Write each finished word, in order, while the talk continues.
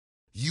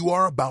You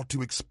are about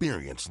to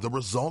experience the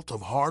result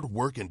of hard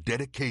work and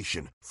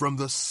dedication from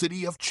the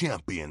City of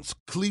Champions,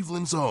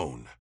 Cleveland's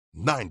own,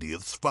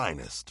 90th's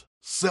finest.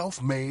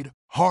 Self-made,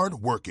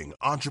 hard-working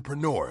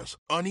entrepreneurs,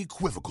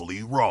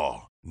 unequivocally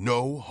raw,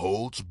 no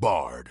holds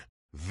barred.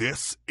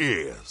 This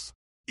is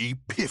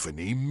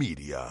Epiphany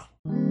Media.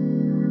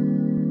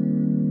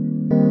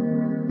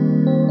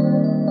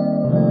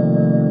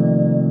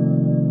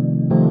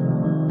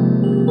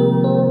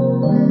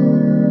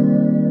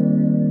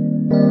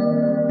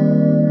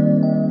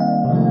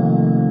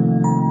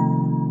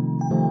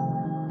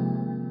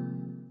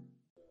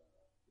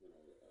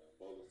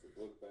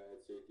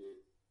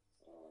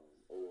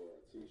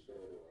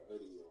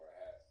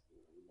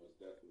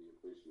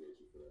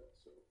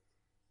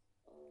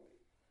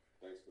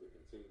 Thanks for the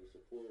continued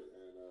support,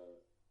 and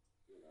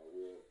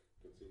we'll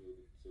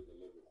continue to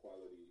deliver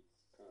quality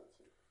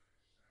content.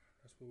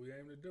 That's what we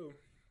aim to do.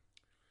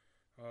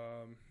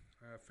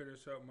 I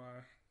finished up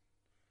my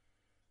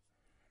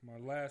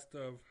last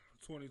of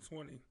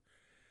 2020.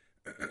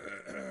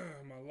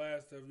 My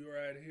last of You're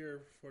At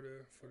Here for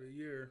the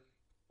year.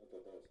 I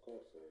thought that was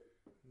crossover.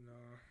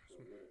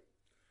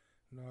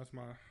 No, it's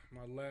my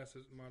last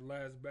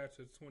batch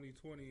of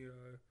 2020.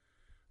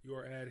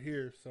 You're At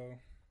Here, so.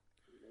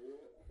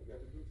 I got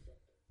to do something.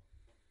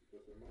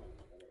 Just remind me,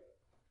 I gotta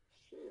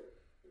share.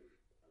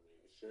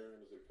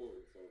 Sharing is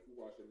important. So if you're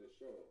watching this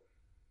show,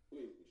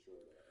 please be sure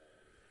to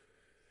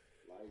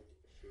like,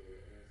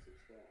 share, and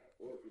subscribe.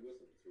 Or if you're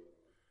listening to it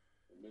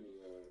on many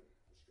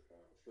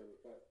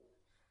streaming platforms.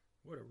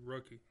 What a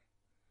rookie!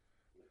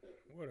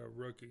 What a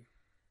rookie!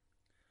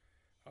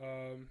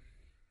 So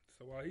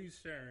while he's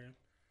sharing,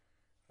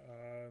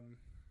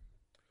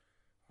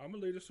 I'm going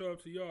to leave the show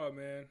up to y'all,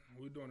 man.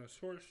 We're doing a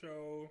short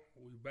show.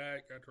 We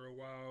back after a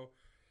while.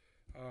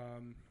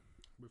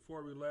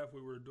 Before we left,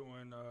 we were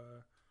doing,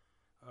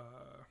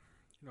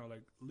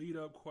 like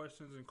lead-up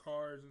questions and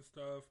cards and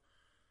stuff.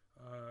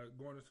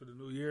 Going into the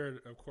new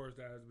year, of course,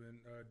 that has been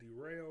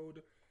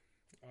derailed.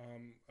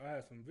 I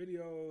had some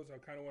videos I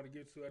kind of want to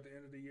get to at the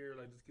end of the year,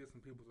 like just get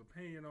some people's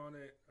opinion on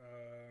it.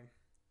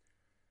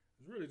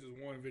 It's really just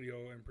one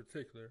video in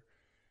particular.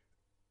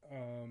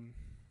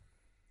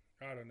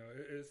 I don't know.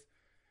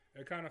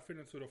 It kind of fit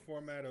into the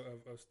format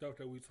of stuff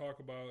that we talk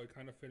about. It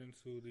kind of fit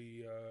into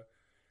the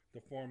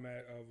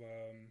format of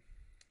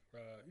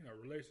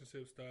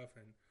relationship stuff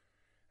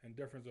and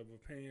difference of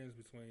opinions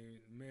between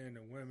men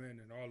and women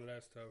and all of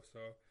that stuff. So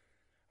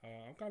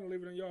I'm kind of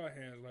leaving it in y'all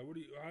hands. Like,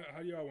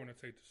 how do y'all want to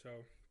take the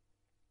show?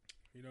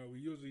 We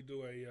usually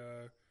do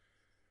a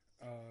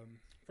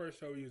first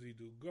show. We usually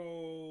do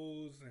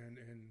goals and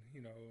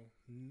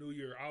New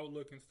Year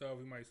outlook and stuff.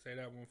 We might say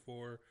that one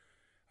for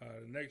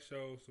the next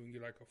show, so we can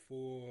get like a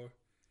full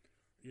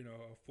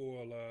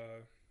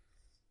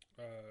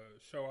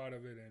show out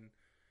of it, and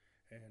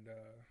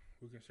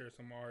we can share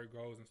some of our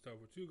goals and stuff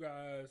with you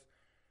guys.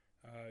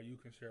 You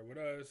can share with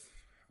us.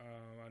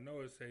 I know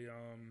it's a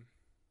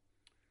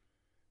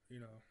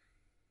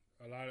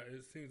lot of,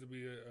 it seems to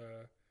be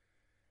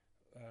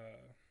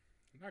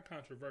not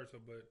controversial,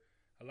 but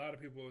a lot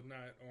of people is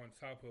not on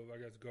top of, I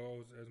guess,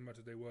 goals as much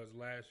as they was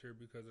last year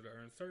because of the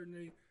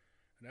uncertainty,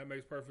 and that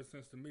makes perfect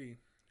sense to me.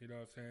 You know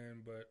what I'm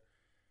saying? But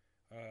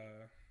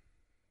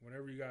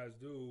whenever you guys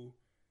do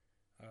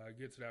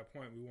get to that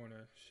point, we want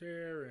to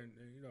share and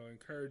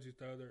encourage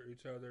each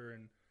other,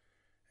 and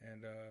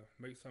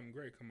make something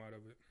great come out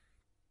of it,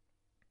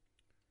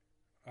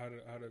 out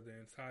of the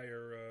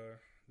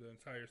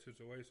entire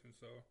situation.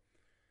 So,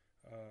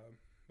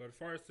 but as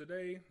far as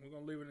today, we're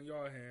gonna leave it in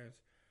y'all hands.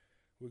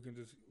 We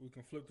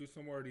can flip through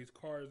some more of these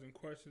cards and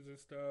questions and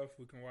stuff.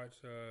 We can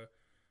watch a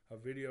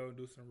video,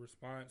 do some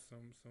response,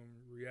 some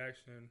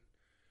reaction.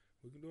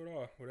 We can do it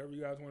all. Whatever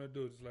you guys want to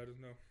do, just let us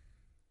know.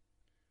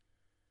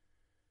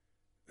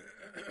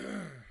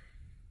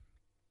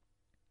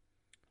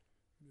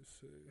 Let's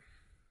see.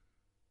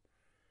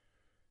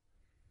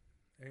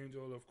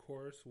 Angel, of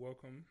course,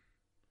 welcome.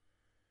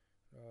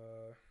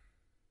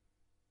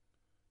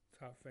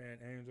 Top fan,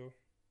 Angel.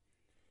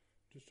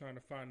 Just trying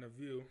to find the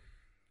view.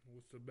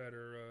 What's the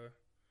better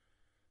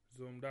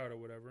zoomed out or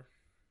whatever.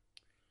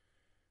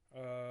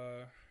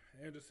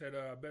 Angel said,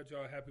 I bet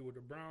y'all happy with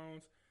the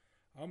Browns.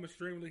 I'm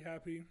extremely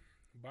happy.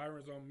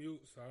 Byron's on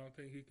mute, so I don't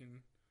think he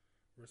can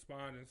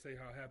respond and say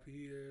how happy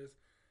he is.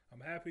 I'm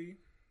happy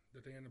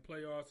that they're in the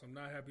playoffs. I'm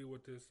not happy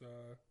with this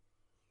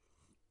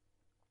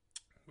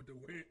with the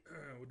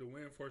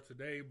win for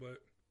today,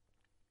 but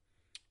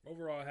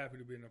overall happy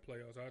to be in the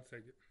playoffs. I'll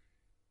take it.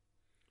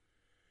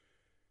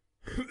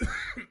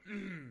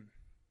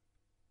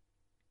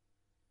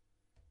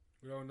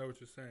 We don't know what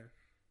you're saying.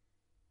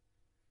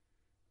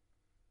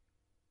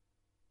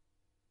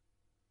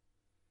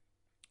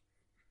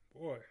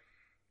 Boy,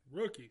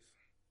 rookies.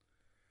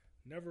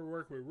 Never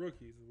work with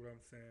rookies is what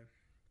I'm saying.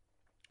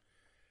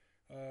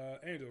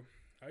 Angel,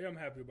 I am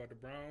happy about the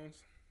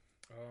Browns.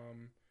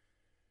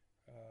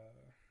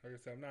 Like I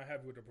said, I'm not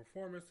happy with the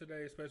performance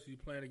today, especially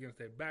playing against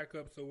their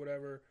backups or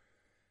whatever.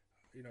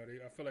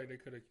 I feel like they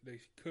could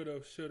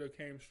have, should have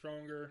came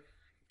stronger,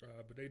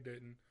 but they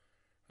didn't.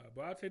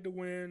 But I'll take the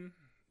win.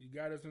 You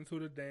got us into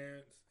the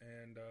dance,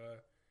 and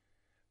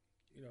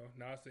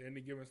now it's the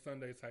Any Given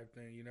Sunday type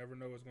thing. You never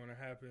know what's going to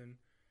happen.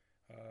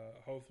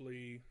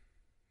 Hopefully,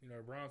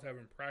 the Browns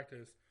haven't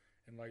practiced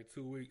in like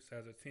 2 weeks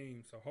as a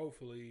team, so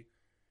hopefully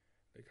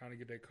they kind of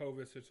get their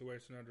COVID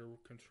situation under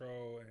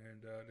control,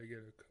 and they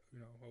get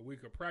a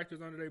week of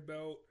practice under their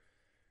belt.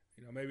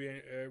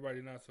 Maybe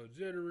everybody not so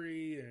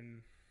jittery,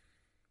 and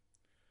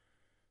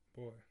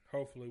boy,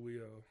 hopefully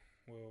we'll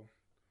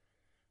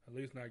at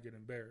least not get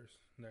embarrassed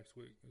next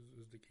week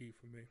is the key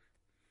for me.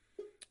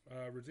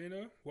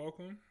 Regina,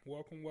 welcome.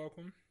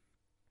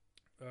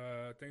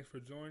 Thanks for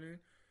joining.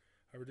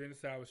 Regina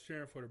said I was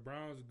cheering for the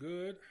Browns.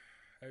 Good.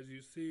 As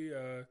you see,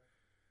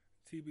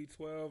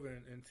 TB12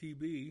 and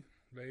TB,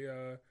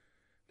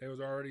 they was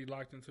already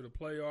locked into the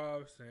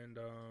playoffs, and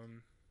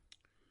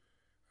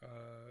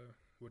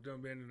with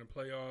them being in the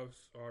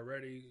playoffs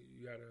already,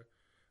 you got a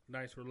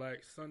nice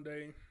relaxed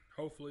Sunday,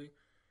 hopefully.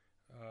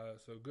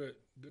 So good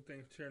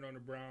things cheering on the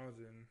Browns,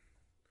 and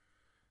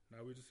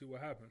now we just see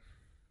what happens.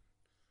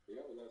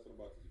 Yeah, I was asking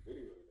about this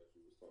video that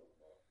you was talking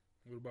about.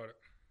 What about it?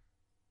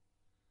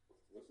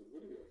 What's the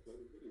video? Play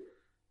the video.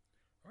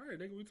 All right,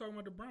 we talking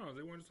about the Browns.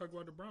 They wanted to talk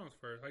about the Browns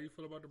first. How you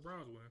feel about the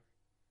Browns win?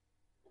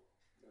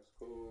 That's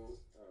cool.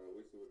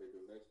 We see what they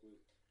do next week.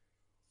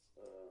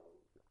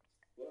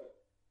 But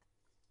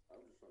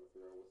I'm just trying to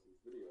figure out what's this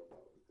video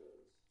about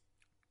because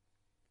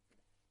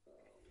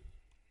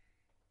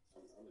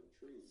I'm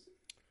intrigued.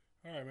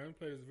 All right, man. Let me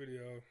play this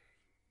video.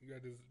 You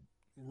got this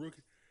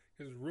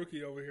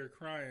rookie over here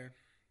crying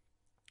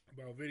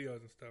about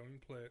videos and stuff. Let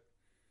me play it.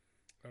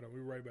 Hold on,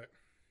 we'll be right back.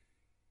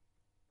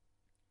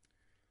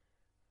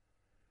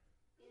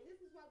 And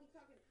this is why we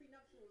talking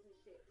prenuptials and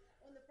shit.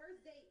 On the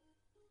first date,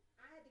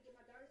 I had to get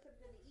my daughter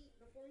something to eat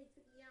before he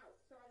took me out.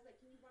 So I was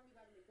like, can you run me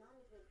by the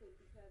McDonald's real quick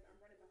because I'm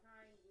running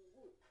behind.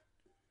 Woo.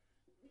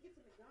 We get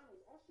to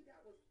McDonald's. All she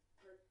got was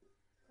her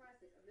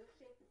classic, a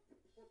milkshake,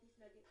 a 4-piece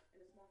nugget,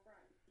 and a small fry.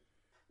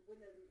 When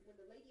the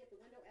lady at the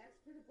window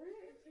asked for the bread,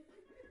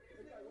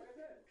 It's like, what is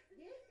that?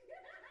 yeah.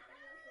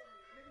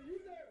 Nigga, you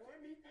said run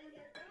me through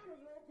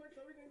McDonald's real quick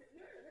so we can.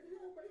 Yeah, nigga,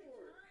 you gonna pay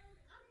for it.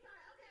 I'm sorry.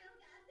 Okay.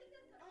 I think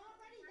that's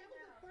already. That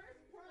was the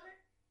first problem.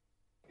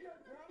 Your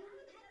problem?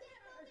 At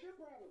that moment, That's your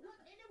problem. look,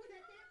 and it was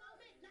at that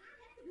moment. Now I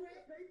had the You bread,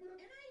 gotta pay for the.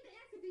 and I even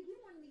asked him, did you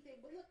want anything?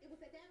 But look, it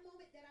was at that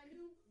moment that I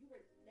knew you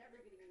were never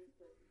getting me this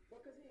pussy.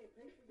 Because he ain't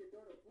pay for your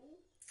daughter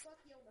food. Fuck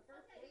you on the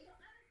first date.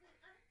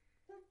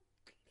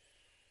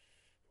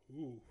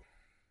 Ooh.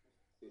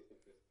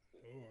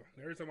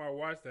 Every time I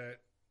watch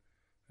that,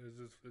 it's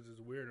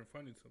just weird and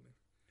funny to me.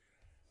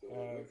 So we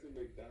went to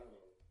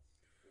McDonald's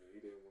and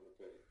he didn't want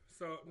to pay.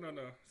 So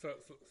no. So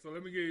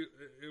let me give you.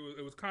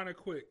 It was kind of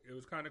quick.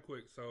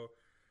 So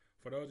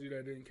for those of you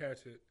that didn't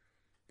catch it,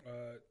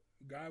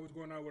 guy was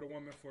going out with a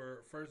woman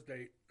for first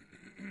date.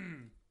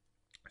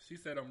 She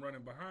said, "I'm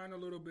running behind a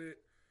little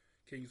bit.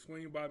 Can you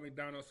swing by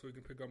McDonald's so we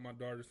can pick up my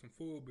daughter some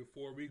food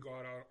before we go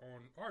out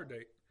on our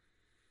date?"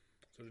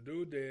 So the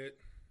dude did,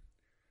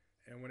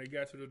 and when they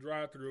got to the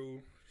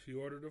drive-thru, she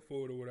ordered the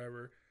food or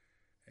whatever,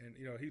 and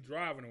he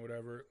driving or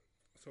whatever.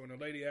 So when the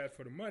lady asked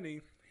for the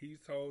money, he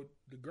told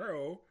the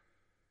girl,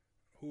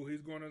 who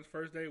he's going on his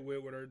first date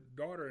with her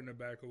daughter in the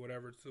back or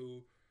whatever,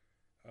 to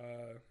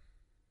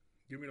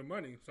give me the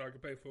money so I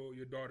can pay for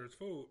your daughter's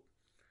food.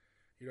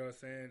 You know what I'm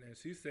saying? And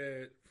she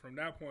said from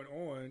that point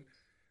on,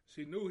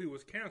 she knew he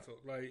was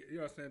canceled. Like, you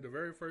know what I'm saying? The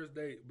very first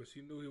date, but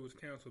she knew he was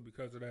canceled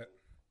because of that.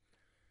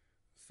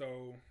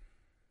 So...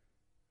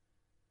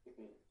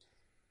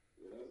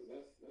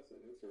 Yeah, that's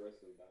an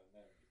interesting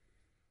dynamic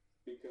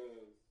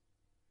because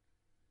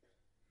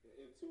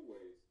in two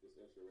ways it's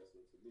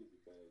interesting to me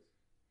because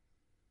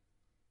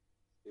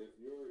if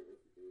you're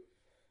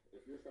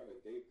trying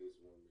to date this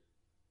woman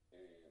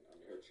and I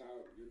mean her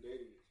child, you're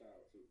dating your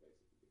child too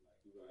basically. Like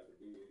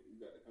you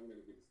got to come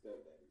in and be the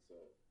stepdaddy. So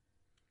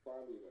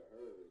probably to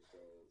her it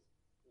shows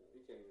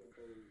he can't even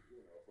pay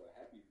for a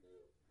Happy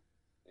Meal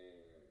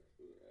and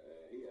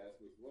he asked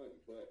me for money,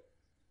 but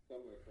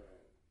coming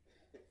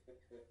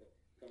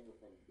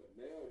from the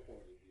male point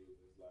of view,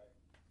 it's like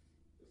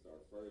it's our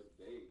first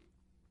date.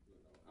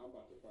 I'm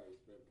about to probably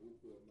spend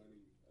buku of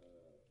money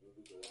when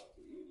we go out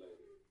to eat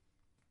later.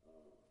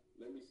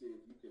 Let me see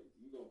if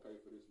you gonna pay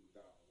for this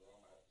McDonald's, or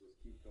I'm gonna have to just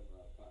keep coming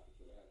out of pocket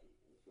for happy.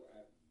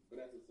 But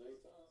at the same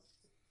time,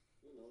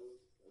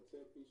 a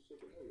 10-piece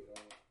chicken nugget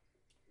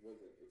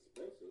wasn't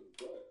expensive,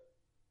 but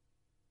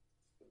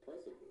the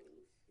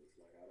principle it's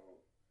like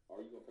are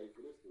you gonna pay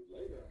for this? Because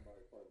later I'm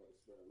probably going to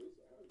spend at least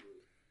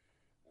 $100.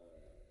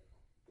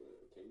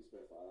 Can you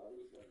spend $5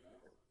 right now?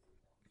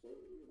 So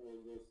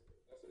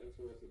that's an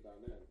interesting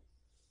dynamic.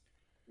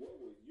 What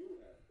would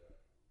you have done?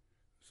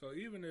 So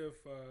even if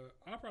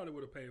I probably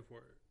would have paid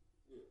for it,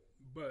 Yeah.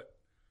 but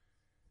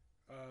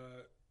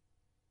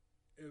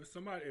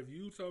if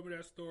you told me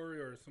that story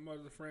or some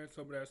other friends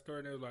told me that story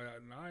and they was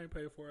like, "No, I ain't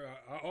pay for it,"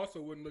 I also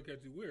wouldn't look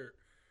at you weird.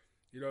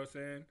 You know what I'm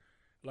saying?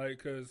 Like,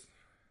 cause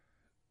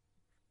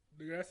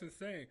that's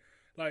insane.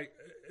 like,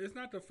 it's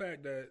not the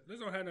fact that this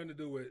don't have nothing to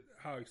do with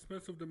how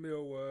expensive the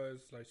meal was.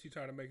 Like, she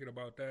tried to make it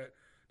about that.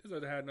 This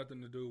doesn't have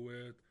nothing to do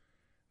with,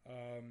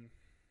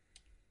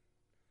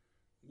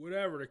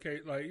 whatever the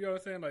case. Like, you know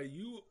what I'm saying? Like,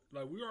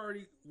 we're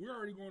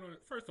already going on.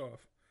 First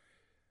off,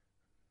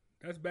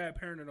 that's bad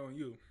parenting on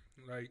you.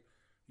 Like,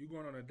 you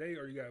going on a date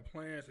or you got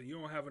plans and you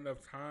don't have enough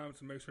time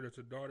to make sure that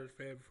your daughter's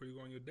fed before you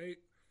go on your date.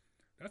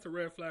 That's a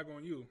red flag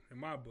on you in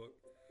my book.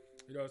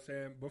 You know what I'm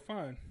saying? But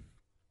fine.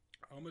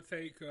 I'm going to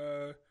take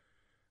the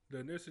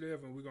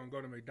initiative and we're going to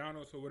go to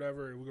McDonald's or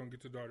whatever and we're going to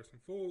get your daughter some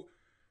food.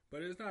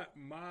 But it's not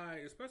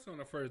especially on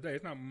the first date,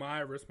 it's not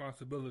my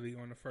responsibility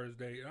on the first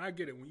date. And I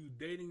get it. When you're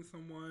dating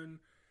someone,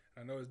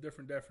 I know there's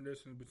different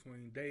definitions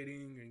between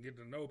dating and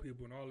getting to know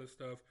people and all this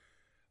stuff.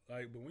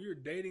 Like, but when you're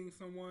dating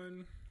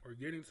someone or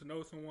getting to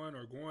know someone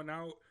or going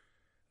out,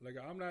 like,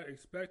 I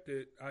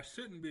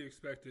shouldn't be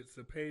expected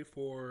to pay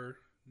for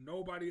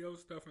nobody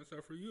else stuff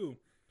except for you.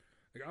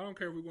 Like, I don't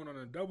care if we're going on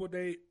a double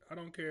date. I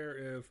don't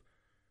care if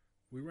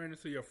we ran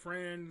into your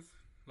friends.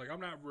 Like, I'm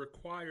not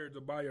required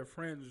to buy your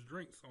friends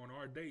drinks on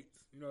our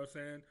dates. You know what I'm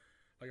saying?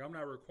 Like, I'm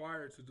not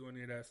required to do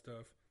any of that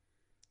stuff.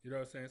 You know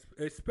what I'm saying?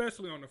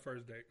 Especially on the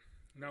first date.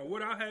 Now,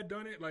 would I had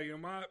done it, like,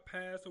 in my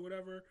past or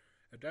whatever,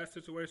 if that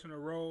situation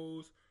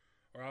arose,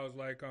 or I was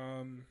like,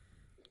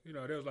 you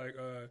know, there was like,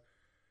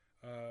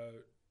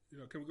 you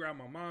know, can we grab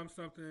my mom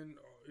something,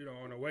 you know,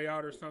 on the way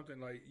out or something?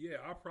 Like, yeah,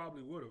 I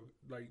probably would have.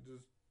 Like,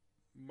 just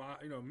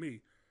me.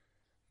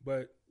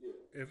 But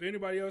if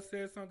anybody else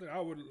said something,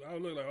 I would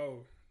look like,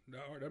 oh,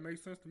 that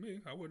makes sense to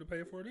me. I wouldn't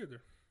pay for it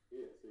either.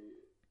 Yeah,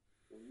 see,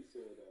 when you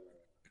said that,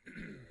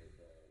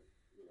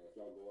 you know, if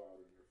y'all go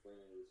out and your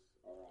friends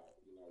are out,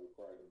 you're not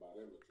required to buy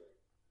them a drink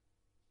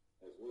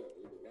as well,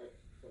 either, right?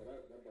 So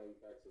that brought me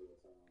back to the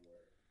time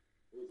where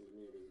it was just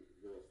me and this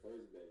girl's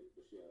first date,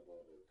 but she had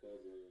brought her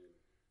cousin,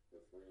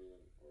 her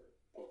friend, or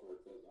both her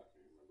cousins, I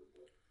can't remember,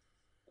 but,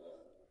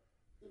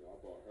 you know, I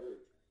bought her a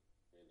drink,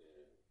 and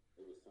then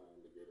it was time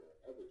to get her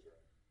another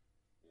drink,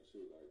 and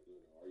she was like, you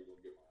know, are you going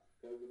to get my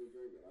cousin a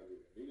drink? And I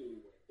just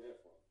immediately went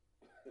that far.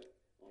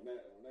 on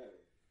that end.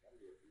 I'm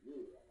here for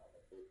you. I'm not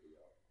going to pay for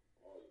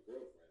all your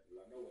girlfriends,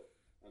 because I know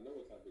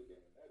what type of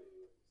game that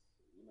is.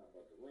 You're not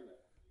about to run that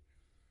on me.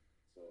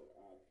 So,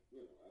 I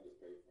just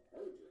paid for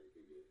her drink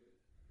again.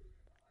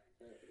 I ain't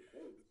paying for the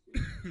cousins.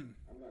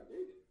 I'm not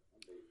dating.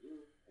 I'm dating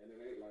you. And it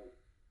ain't like,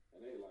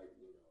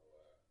 you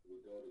know,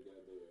 we go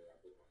together. I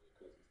think on your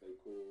cousin stay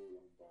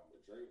cool. I'm buying a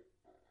drink.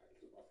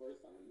 It's my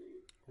first time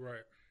meeting.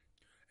 Right.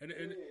 And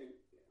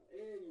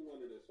you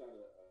wanted a shot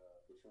of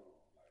Patron.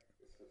 Like,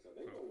 so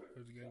they know it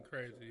was getting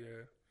crazy,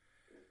 yeah.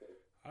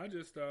 I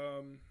just,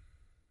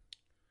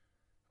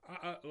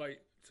 I like,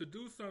 to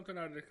do something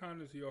out of the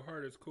kindness of your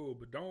heart is cool,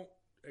 but don't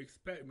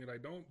expect me,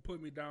 like, don't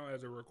put me down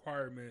as a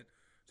requirement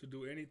to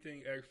do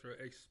anything extra,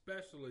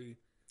 especially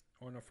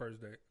on the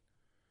first date.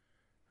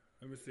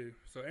 Let me see.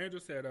 So Andrew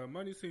said,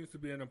 money seems to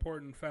be an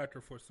important factor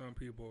for some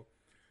people.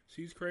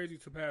 She's crazy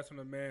to pass on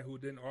a man who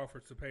didn't offer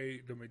to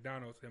pay the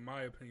McDonald's. In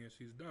my opinion,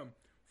 she's dumb.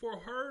 For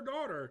her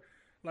daughter.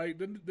 Like,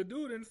 the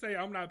dude didn't say,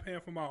 I'm not paying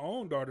for my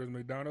own daughter's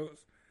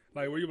McDonald's.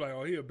 Like, where you're like,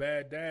 oh, he a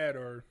bad dad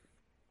or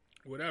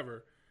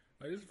whatever.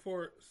 Like, this is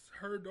for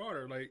her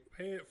daughter. Like,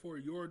 pay it for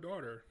your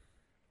daughter.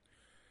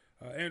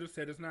 Andrew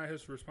said it's not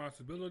his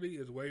responsibility.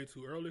 It's way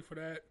too early for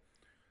that.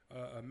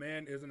 A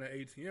man isn't an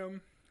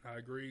ATM. I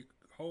agree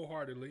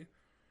wholeheartedly.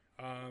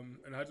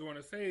 And I just want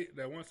to say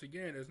that once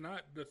again, it's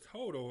not the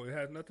total. It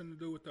has nothing to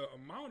do with the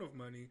amount of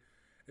money.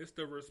 It's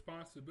the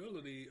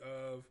responsibility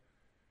of,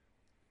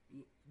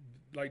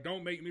 like,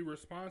 don't make me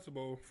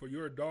responsible for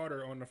your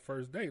daughter on the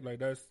first date. Like,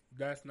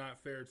 that's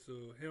not fair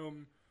to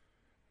him.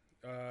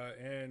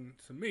 And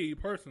to me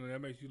personally,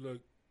 that makes you look,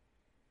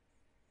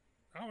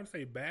 I don't want to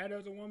say bad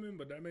as a woman,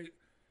 but that makes,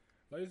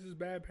 like, this is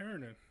bad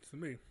parenting to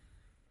me.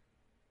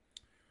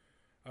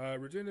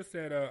 Regina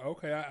said,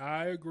 okay,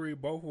 I agree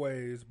both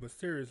ways, but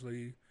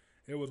seriously,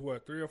 it was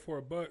what, $3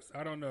 or $4?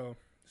 I don't know.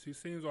 She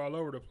seems all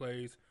over the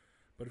place,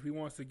 but if he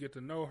wants to get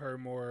to know her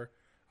more,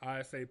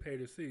 I say pay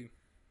to see.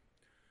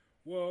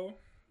 Well,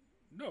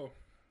 no.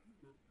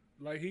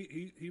 Like,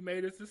 he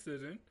made his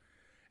decision,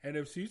 and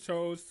if she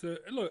chose to,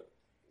 look.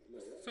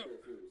 So,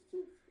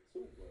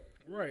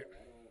 right.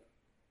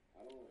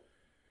 I don't,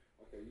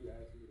 okay, you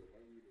asked me to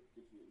bring you to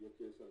get your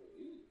kids something to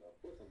eat. Of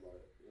course I'm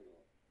like, you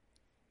know.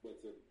 But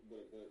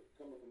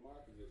coming from my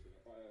position,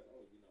 if I ask,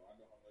 oh, you know, I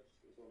know how much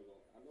it's only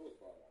going. I know it's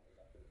 $5.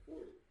 I can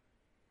afford it,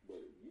 but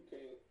you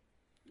can't.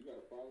 You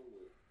got a problem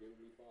with giving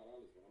me $5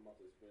 when I'm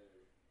about to spend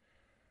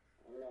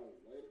 $100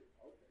 later?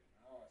 Okay,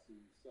 now I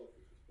see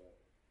selfish as fuck,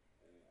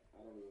 and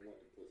I don't even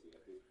want the pussy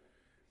at this point.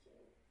 So.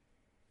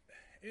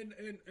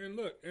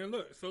 And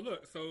look. So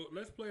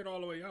let's play it all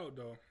the way out,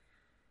 though.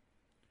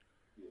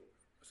 Yeah.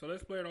 So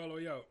let's play it all the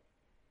way out.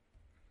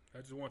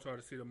 I just want y'all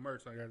to see the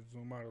merch. I got to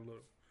zoom out a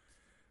little.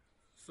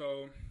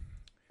 So,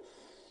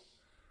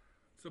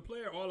 to play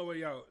it all the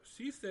way out,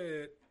 she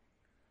said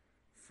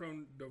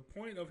from the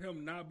point of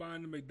him not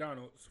buying the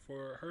McDonald's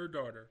for her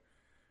daughter,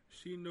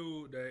 she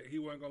knew that he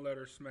wasn't going to let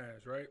her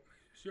smash, right?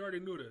 She already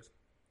knew this.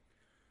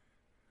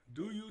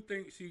 do you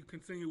think she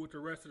continued with the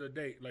rest of the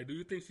date? Like, do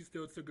you think she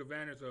still took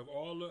advantage of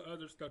all the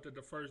other stuff that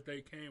the first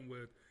date came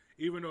with,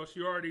 even though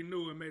she already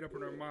knew and made up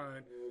in her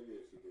mind? Hell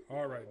yeah, she did.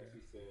 All right, then.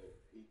 She said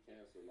he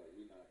canceled, like,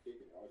 we not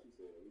kicking. All she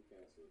said, we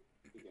canceled.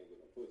 He can't get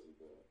no pussy,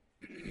 but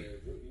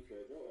he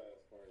fed your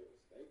ass probably a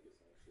steak or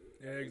some shit.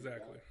 Yeah,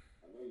 exactly.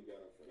 I know you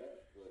got him for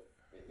that, but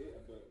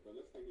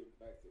let's take it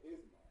back to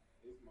his mind.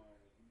 His mind,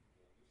 when you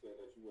said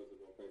that you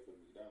wasn't going to pay for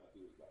the McDonald's,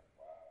 he was like,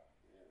 wow,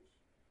 man,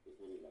 it's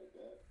really like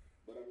that.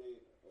 But I mean,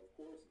 of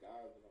course,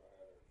 guys are going to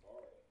have their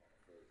guard up on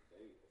the first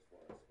date as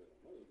far as spending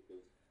money,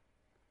 because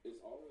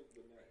it's always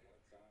been that one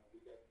time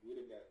we done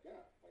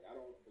got. Like, I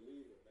don't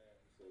believe a man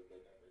who says they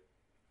never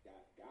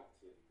got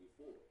to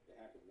before. It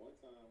happened one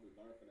time, we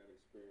learned from that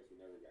experience, we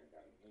never got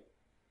again.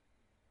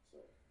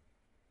 So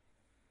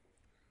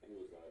he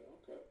was like,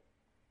 okay,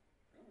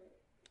 all right.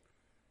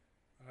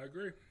 I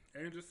agree.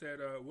 Angel said,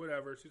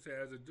 whatever. She said,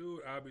 as a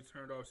dude, I'd be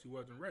turned off. She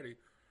wasn't ready.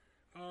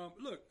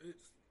 Look,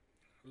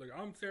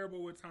 I'm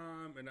terrible with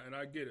time, and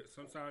I get it.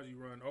 Sometimes you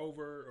run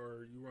over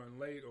or you run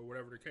late or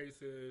whatever the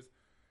case is.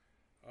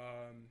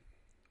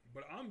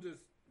 But I'm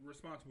just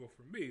responsible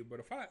for me.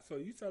 But so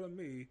you telling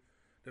me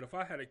that if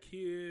I had a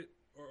kid,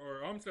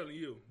 or I'm telling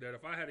you that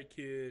if I had a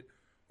kid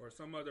or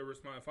some other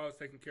if I was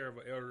taking care of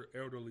an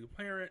elderly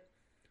parent,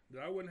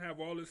 that I wouldn't have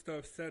all this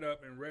stuff set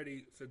up and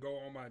ready to go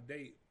on my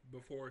date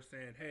before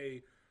saying,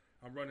 hey,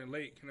 I'm running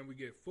late. Can we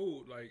get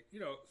food? Like,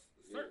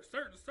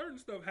 certain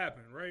stuff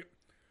happen, right?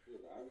 Yeah,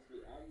 but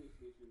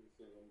obviously she's a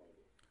single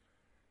mother,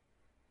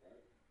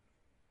 right?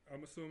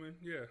 I'm assuming,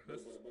 yeah.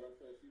 But I'm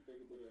saying she's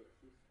thinking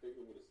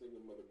with a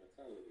single mother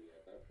mentality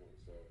at that point.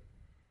 So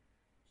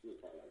she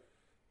was probably like,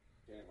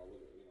 damn, I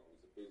wasn't,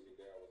 it's a busy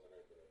day. I wasn't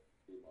able to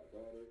feed my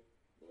daughter,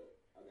 but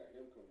I got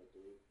him coming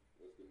through.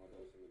 Let's get my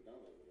daughter some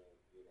McDonald's, and then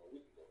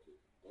we can go kick.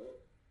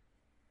 But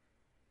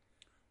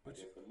I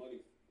guess the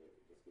money,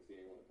 just because he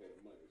ain't want to pay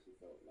the money, she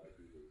felt like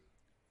he was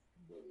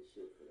a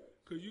shit for that.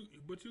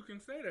 But you can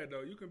say that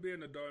though. You can be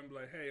an adult and be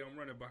like, "Hey, I'm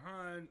running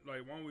behind.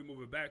 Like, why don't we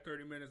move it back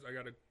 30 minutes? I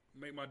gotta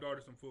make my daughter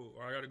some food,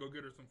 or I gotta go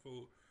get her some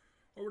food,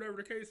 or whatever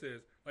the case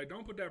is." Like,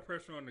 don't put that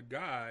pressure on the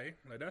guy.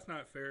 Like, that's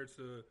not fair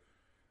to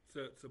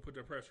put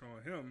that pressure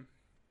on him.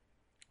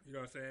 You know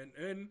what I'm saying?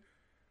 And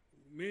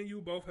me and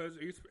you both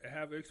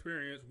have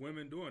experienced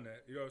women doing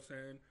that. You know what I'm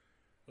saying?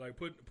 Like,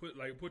 put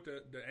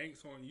the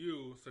angst on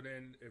you. So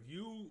then, if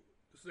you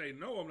say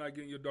no, I'm not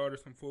getting your daughter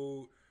some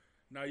food.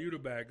 Now you the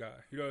bad guy.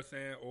 You know what I'm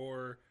saying?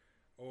 Or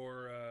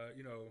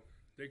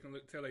they can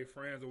tell their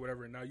friends or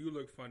whatever. And now you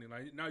look funny.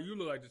 Like, now you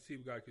look like the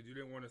cheap guy because you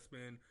didn't want to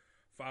spend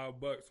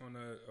 $5 on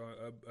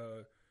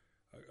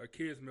a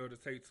kid's meal to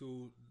take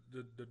to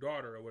the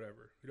daughter or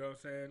whatever. You know what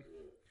I'm saying?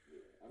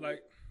 Yeah.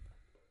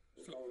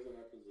 If I was in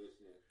that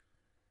position,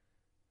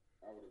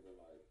 I would have been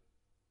like,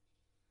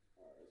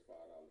 all right, it's $5.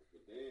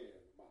 But then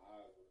my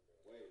eyes would have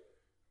been way up.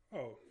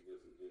 Oh,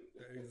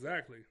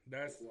 exactly.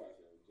 That's watch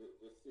it.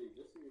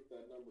 Just see if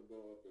that number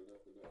go up and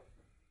up and up.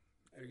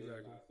 And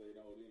exactly. Then I say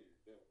no, then.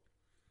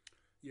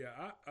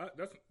 Yeah,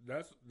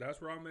 that's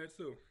where I'm at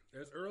too.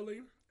 It's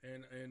early,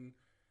 and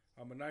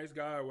I'm a nice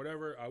guy or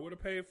whatever. I would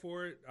have paid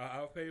for it.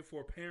 I'll pay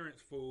for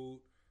parents'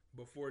 food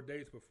before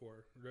dates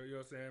before. You know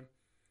what I'm saying?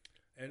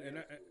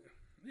 And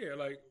yeah,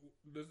 like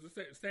the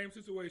same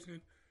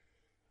situation.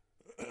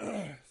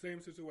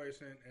 Same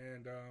situation,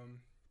 and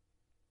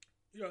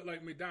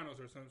like McDonald's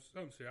or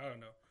some shit. I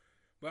don't know,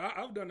 but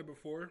I've done it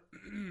before,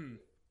 and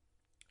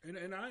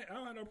I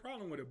don't have no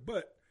problem with it.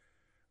 But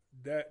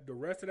that the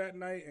rest of that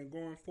night and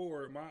going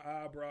forward, my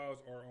eyebrows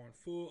are on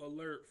full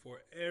alert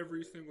for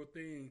every single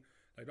thing.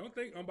 Like, don't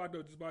think I'm about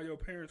to just buy your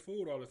parents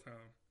food all the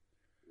time.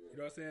 You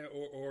know what I'm saying?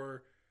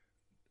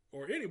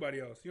 Or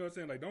anybody else. You know what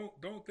I'm saying? Like,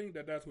 don't think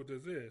that that's what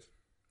this is.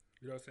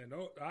 You know what I'm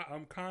saying?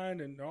 I'm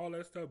kind and all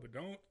that stuff, but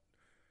don't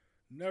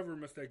never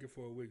mistake it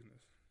for a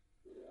weakness.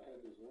 Yeah, I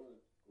had this one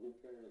group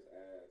parents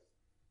asked,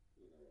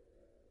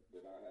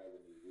 did I have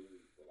any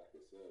weed that I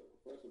could sell?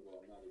 First of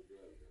all, I'm not a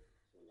drug dealer,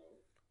 so no.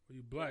 Well,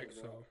 you black,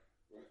 so.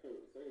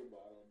 Second of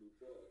all, I don't do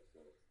drugs,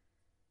 so.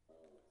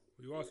 Well,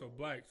 you also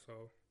black,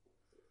 so.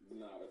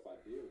 Now, if I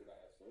did, would I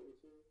have sold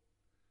it to him?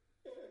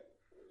 Yeah.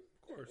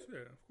 Of course,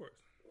 yeah, of course.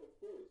 Of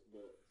course,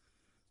 but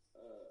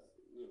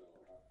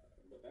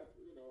but that's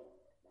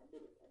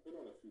I've been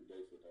on a few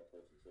dates with that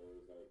person, so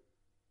it's like,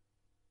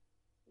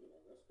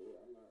 that's cool.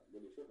 I'm not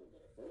really tripping,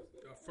 but a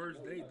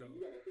first date, though.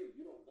 You gotta think,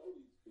 you don't know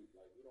these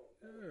people, like, you don't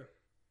know. Yeah.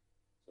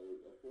 So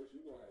of course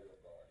you gonna have your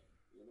guard,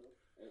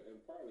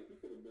 and probably he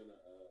could have been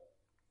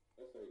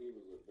let's say he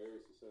was a very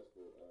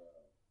successful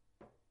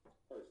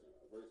person,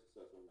 a very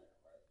successful man,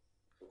 right?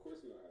 So of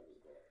course he gonna have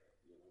his guard,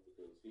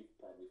 because he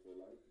probably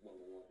feel like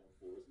women want him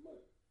for his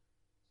money.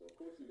 So of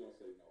course he's gonna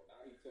say no.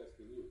 Now he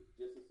testing you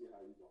just to see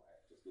how you gonna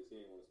act, just because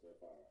he ain't want to spend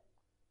 $5.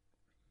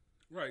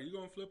 Right, you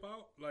gonna flip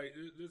out like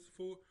this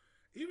fool?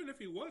 Even if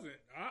he wasn't,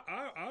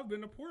 I've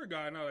been a poor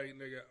guy now. Like,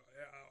 nigga,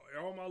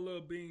 all my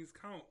little beans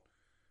count.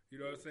 You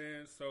know what I'm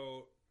saying?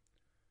 So,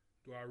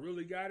 do I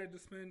really got it to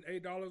spend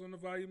 $8 on the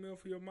value meal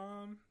for your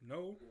mom?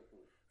 No.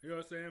 You know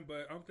what I'm saying?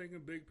 But I'm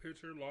thinking big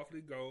picture,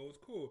 lofty goals.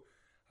 Cool,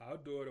 I'll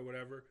do it or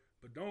whatever.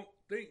 But don't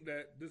think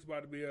that this is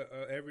about to be a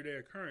everyday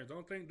occurrence.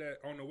 Don't think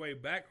that on the way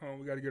back home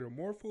we got to get her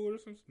more food or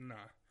something.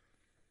 Nah,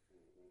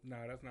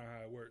 that's not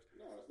how it works.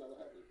 No, that's not what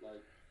happens.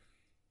 Like,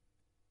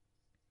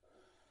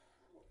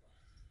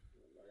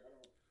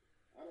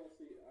 I don't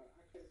see. I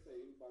can't say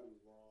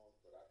anybody's wrong,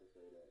 but I can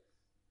say that.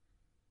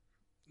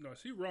 No,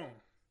 she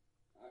wrong.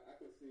 I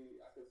can see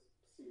that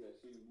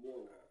she's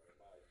more wrong in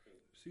my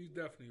opinion. She's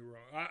definitely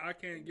wrong. I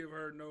can't give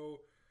her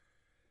no.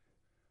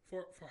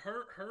 For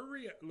her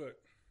look.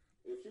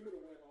 If she would have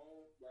went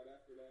home right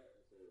after that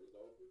and said it was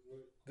over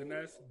with,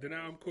 then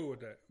I'm cool with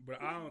that. But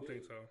I don't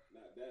think so.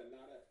 Now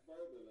that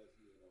further lets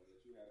you know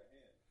that you had a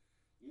hand.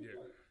 Yeah.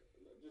 Like,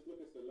 just look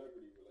at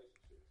celebrity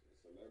relationships.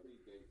 A celebrity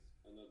dates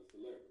another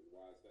celebrity.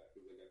 Why is that?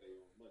 Because they got their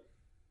own money,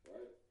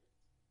 right?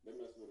 They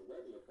mess with a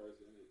regular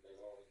person, they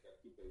always got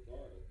to keep their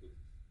guard up because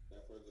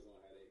that person's gonna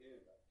have their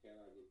hand back. Can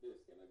I get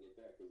this? Can I get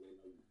that? Because they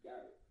know you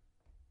got it.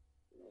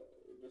 You know,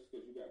 just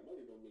because you got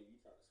money don't mean you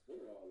try to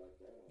spend it all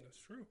like that. That's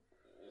true.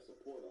 And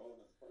support a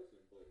whole other person,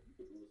 but you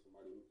could be with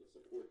somebody who can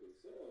support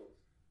themselves.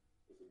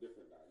 It's a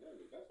different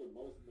dynamic. That's what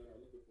most men are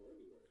looking for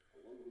anyway. A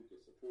woman who can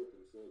support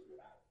themselves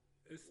without.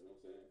 You know what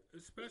I'm saying?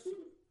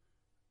 Especially.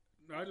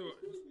 No, I do.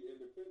 Be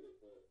independent,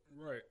 but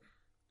right.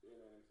 You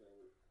know what I'm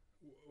saying?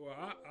 Well,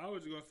 I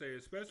was just gonna say,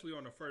 especially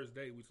on the first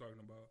date we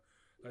talking about.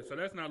 Like, so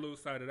let's not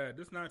lose sight of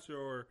that. This not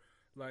your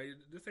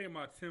this ain't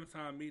my 10th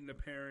time meeting the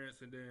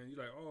parents, and then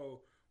you're like, oh,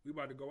 we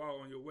about to go out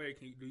on your way.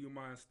 Do you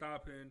mind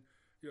stopping?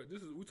 Yeah,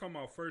 we talking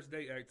about first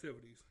date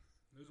activities.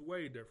 It's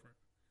way different.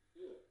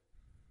 Yeah.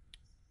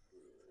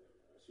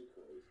 She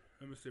crazy.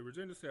 Let me see.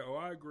 Virginia said, "Oh,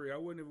 I agree. I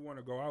wouldn't even want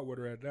to go out with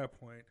her at that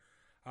point.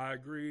 I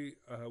agree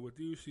with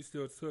you. She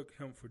still took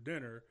him for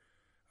dinner.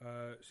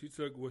 She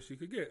took what she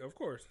could get, of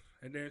course,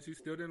 and then she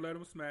still didn't let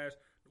him smash.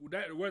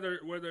 That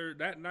whether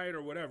that night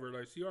or whatever,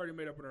 like she already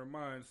made up in her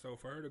mind. So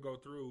for her to go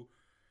through,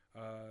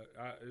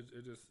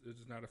 it's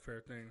just not a fair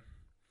thing."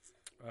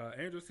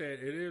 Angel said,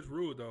 "It is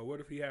rude though.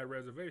 What if he had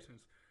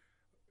reservations?"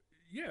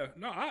 Yeah,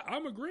 no,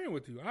 I'm agreeing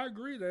with you. I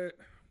agree that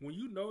when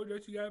you know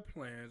that you got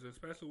plans,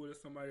 especially with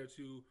somebody that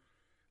you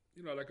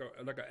know, like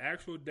an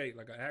actual date,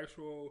 like an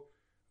actual,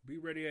 be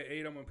ready at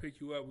 8, I'm going to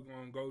pick you up, we're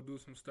going to go do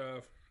some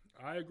stuff.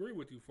 I agree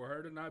with you. For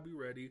her to not be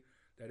ready,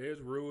 that is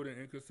rude and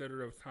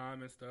inconsiderate of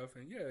time and stuff.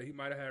 And yeah, he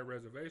might have had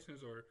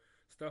reservations or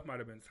stuff might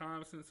have been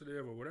time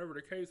sensitive or whatever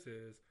the case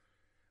is.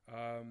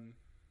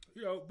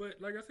 You know,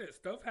 but like I said,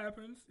 stuff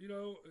happens, you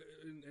know,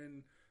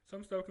 and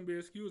some stuff can be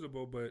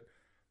excusable, but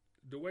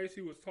the way she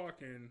was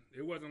talking,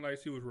 it wasn't like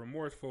she was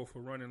remorseful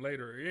for running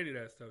later or any of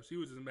that stuff. She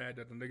was just mad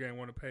that the nigga ain't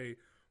want to pay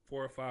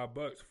 $4 or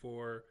 $5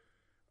 for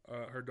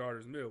her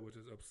daughter's meal, which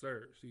is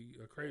absurd. She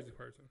a crazy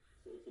person.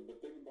 So,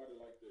 but think about it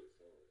like this.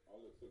 So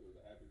all it took was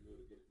a happy meal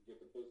to get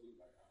the pussy.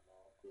 Like, I'm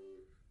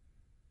cool.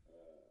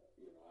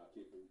 You know, I'll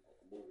keep it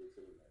moving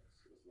to the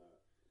next. It's not.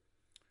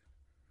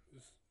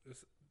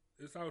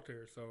 It's out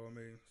there, so I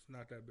mean, it's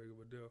not that big of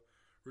a deal.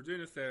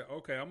 Regina said,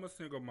 "Okay, I'm a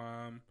single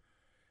mom,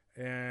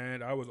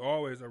 and I was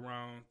always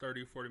around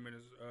 30, 40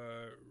 minutes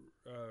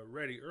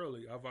ready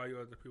early. I value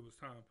other people's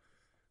time."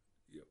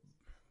 Yeah,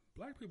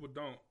 black people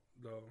don't,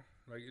 though.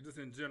 Like, just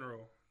in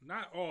general.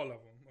 Not all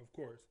of them, of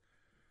course.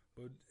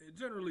 But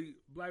generally,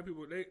 black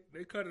people,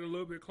 they cut it a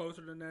little bit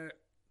closer than that.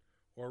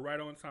 Or right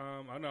on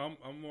time. I know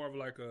I'm more of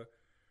like a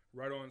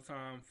right on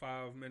time,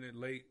 5-minute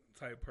late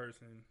type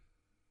person.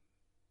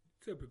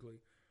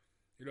 Typically.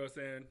 You know what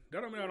I'm saying?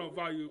 That don't mean I don't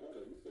value.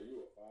 You say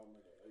you a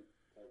 5-minute late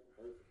type of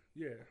person.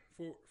 Yeah,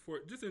 for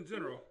just in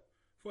general,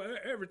 for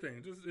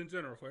everything, just in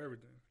general, for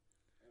everything.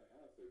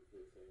 I'll say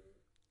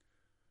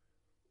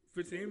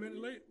 15 minutes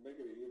late? Make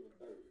it even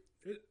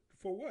 30.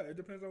 For what? It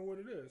depends on what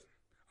it is.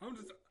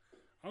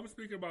 I'm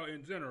speaking about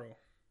in general.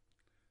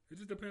 It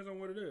just depends on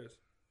what it is.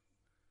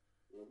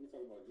 Well, if we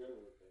talking about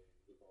general things,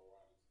 we're going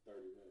around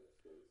 30 minutes.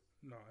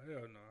 No,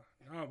 hell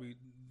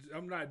no.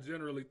 I'm not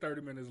generally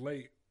 30 minutes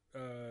late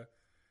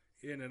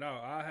in and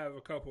out. I have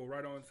a couple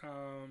right on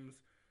times,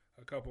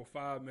 a couple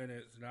 5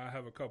 minutes, and I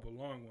have a couple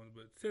long ones.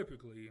 But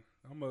typically,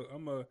 I'm a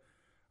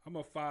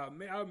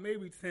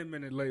maybe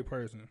 10-minute late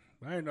person.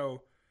 I ain't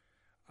know.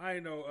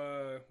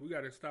 We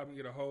got to stop and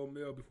get a whole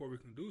meal before we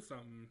can do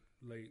something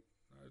late.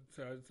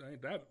 I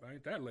ain't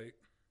that late.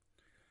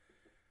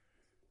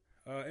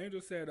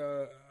 Angel said,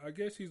 "I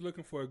guess he's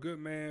looking for a good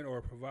man or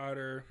a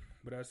provider,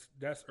 but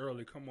that's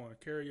early. Come on,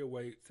 carry your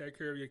weight, take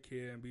care of your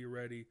kid, and be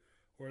ready,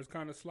 or it's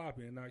kind of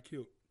sloppy and not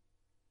cute."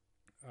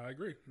 I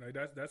agree. Like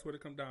that's what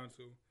it comes down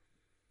to.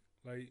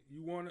 Like,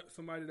 you want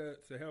somebody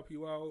to help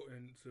you out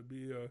and to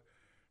be a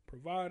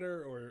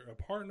provider or a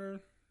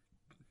partner.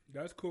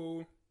 That's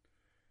cool.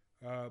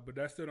 But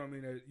that still don't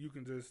mean that you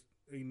can just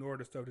ignore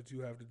the stuff that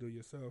you have to do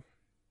yourself.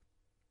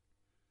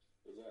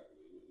 Exactly.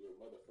 You're a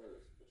mother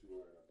first, but you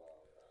worrying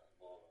about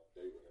going on a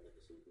date with a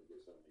nigga so you can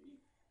get something to eat.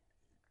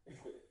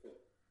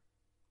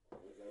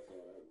 That's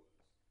all that was.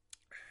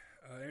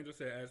 Angel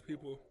said, as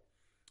people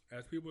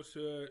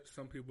should,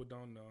 some people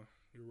don't know.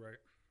 You're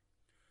right.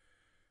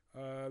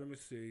 Let me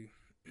see.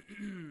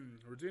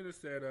 Regina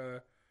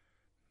said,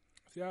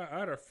 see, I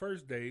had a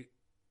first date.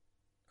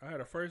 I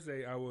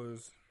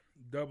was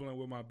Dublin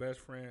with my best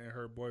friend and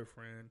her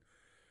boyfriend.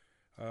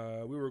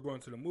 We were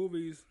going to the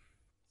movies.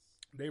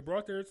 They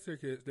brought their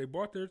tickets. They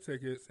bought their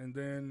tickets, and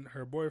then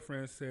her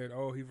boyfriend said,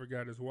 "Oh, he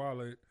forgot his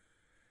wallet.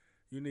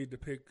 You need to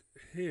pick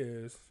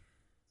his."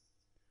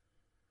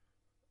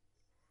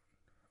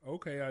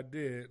 Okay, I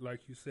did,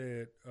 like you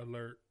said,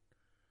 alert.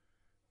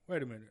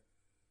 Wait a minute.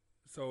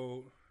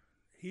 So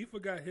he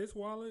forgot his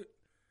wallet,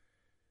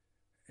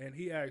 and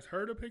he asked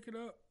her to pick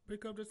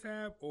up the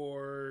tab,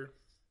 or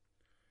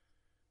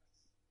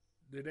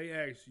did they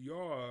ask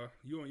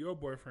you and your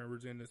boyfriend,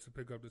 Regina, to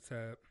pick up the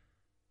tab?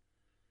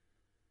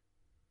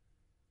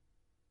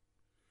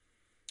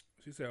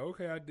 She said,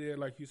 okay, I did,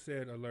 like you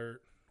said,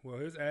 alert. Well,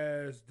 his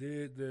ass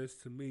did this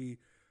to me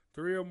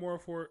three or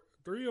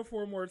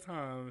four more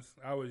times.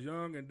 I was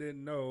young and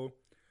didn't know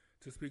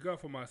to speak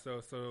up for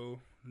myself. So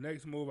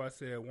next move, I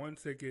said one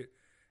ticket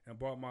and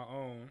bought my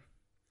own.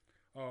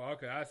 Oh,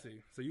 okay, I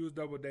see. So you was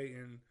double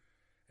dating,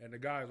 and the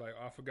guy's like,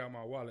 oh, I forgot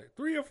my wallet.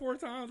 3 or 4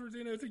 times,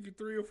 Regina. It took you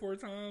 3 or 4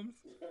 times.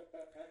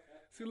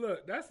 See,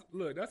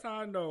 that's how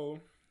I know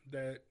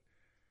that,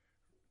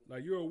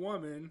 like, you're a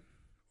woman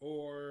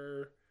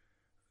or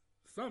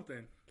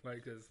something.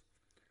 Like, cause,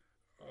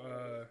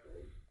 I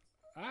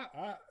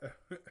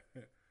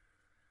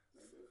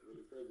That's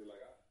really crazy.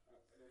 Like I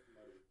know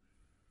somebody.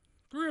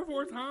 3 or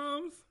 4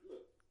 times.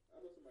 Look, I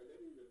know somebody they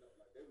didn't even know.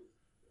 Like they was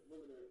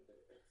living there.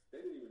 They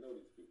didn't even know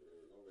these people. They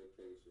was on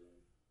vacation,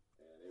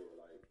 and they were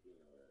like, you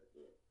know,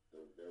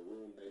 their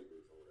room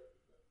neighbors or whatever.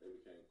 But they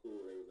became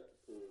cool. They was at the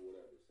pool,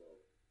 whatever. So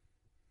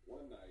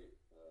one night,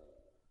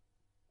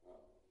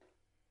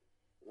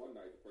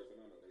 the person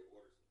I know, they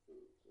ordered some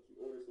food. So she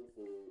ordered some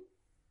food.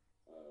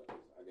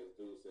 I guess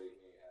dude said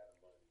he ain't had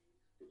the money.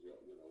 Cause you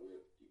know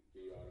we'll give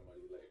you all the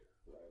money later,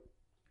 right?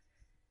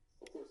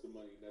 Of course, the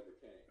money never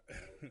came.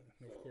 Right?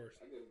 Of course.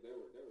 I guess they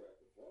were at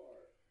the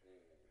bar,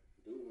 and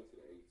dude went to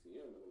the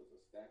ATM, and there was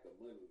a stack of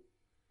money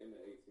in the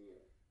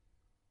ATM,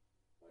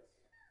 like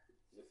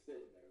just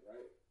sitting there,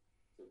 right?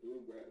 So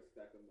dude grabbed a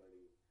stack of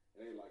money,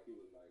 and they like he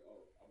was like,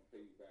 "Oh, I'm gonna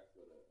pay you back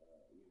for the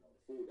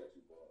the food that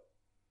you bought."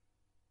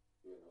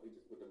 You know, he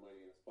just put the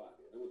money in his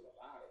pocket. There was a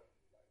lot of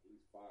money, like at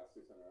least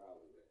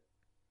 $500-600 there.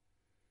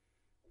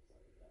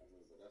 I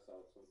mean, but that's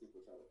how some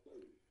people try to play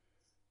you.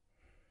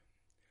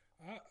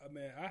 I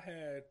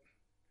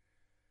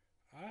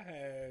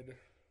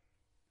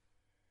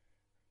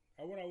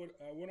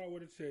went out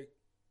with a chick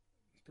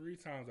 3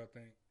 times, I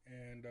think,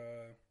 and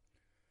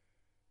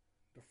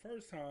the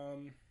first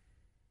time,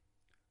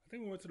 I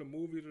think we went to the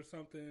movies or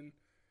something,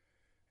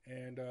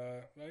 and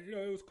like, you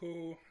know, it was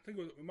cool. I think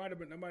it might have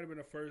been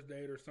the first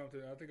date or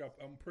something. I think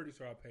I'm pretty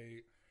sure I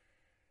paid.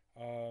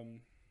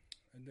 And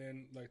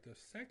then like the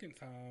second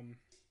time,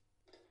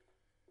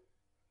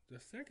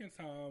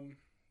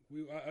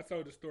 I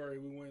told the story.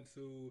 We went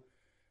to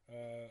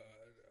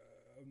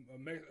a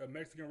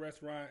Mexican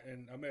restaurant,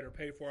 and I made her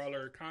pay for all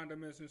her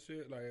condiments and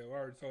shit. Like, I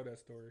already told that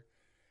story.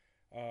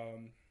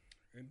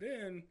 And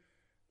then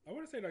I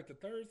want to say like the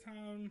third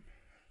time,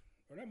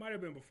 or that might have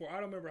been before. I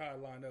don't remember how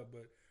it lined up,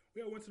 but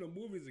we all went to the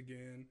movies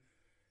again,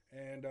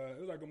 and it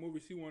was like a movie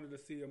she wanted to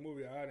see, a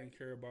movie I didn't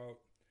care about.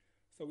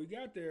 So we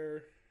got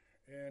there,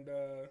 and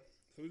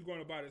so we was going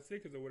to buy the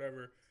tickets or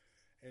whatever.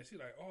 And she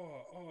like,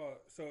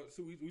 so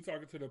we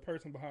talking to the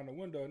person behind the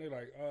window, and they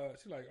like,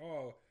 she like,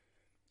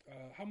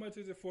 how much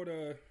is it for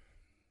the,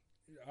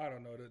 I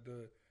don't know,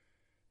 the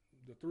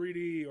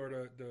 3D or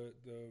the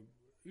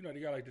you know,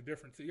 they got like the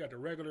different, you got the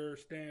regular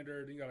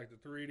standard, then you got like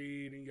the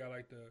 3D, then you got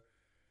like the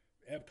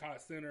Epcot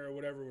Center or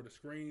whatever with a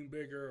screen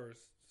bigger or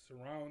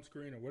surround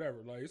screen or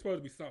whatever. Like, it's supposed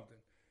to be something,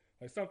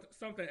 like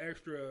something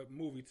extra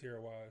movie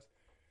tier wise.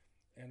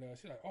 And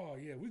she's like, oh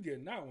yeah, we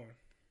getting that one.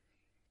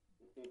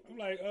 I'm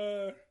like,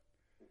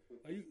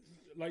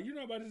 you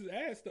know about this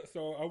ass stuff.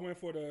 So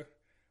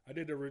I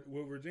did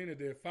what Regina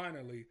did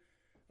finally.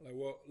 Like,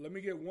 well, let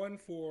me get one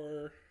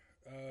for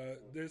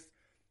this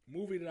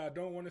movie that I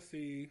don't want to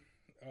see,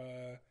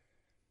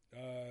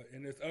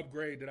 and this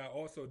upgrade that I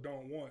also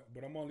don't want,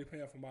 but I'm only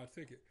paying for my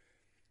ticket.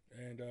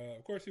 And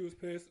of course she was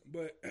pissed,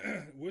 but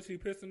was she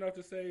pissed enough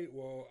to say,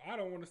 well, I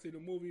don't want to see the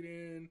movie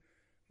then?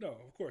 No,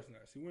 of course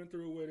not. She went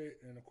through with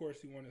it, and of course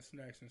she wanted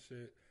snacks and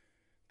shit,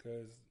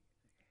 because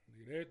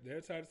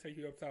they're trying to take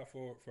you up top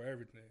for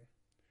everything.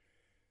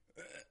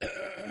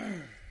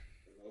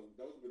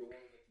 Those be the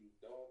ones that you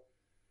don't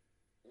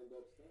end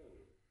up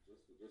staying with,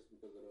 just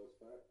because of those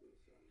factors.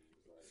 I mean,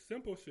 it's like,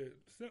 simple shit.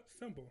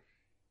 Simple.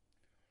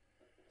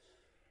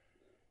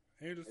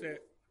 Angel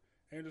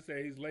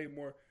said he's late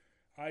more.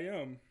 I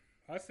am.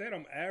 I said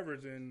I'm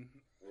averaging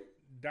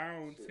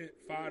down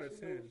 5 to 10.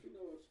 She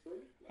knows it's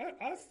true.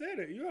 Like, I said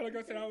it. You know, like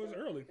I said, I was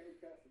early. Can't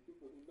cap for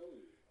people who know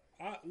you.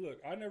 Look,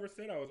 I never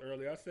said I was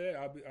early. I said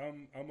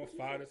I'm a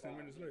 5 to 10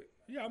 minutes late.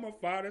 Yeah, I'm a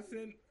 5 to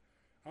 10.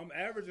 I'm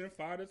averaging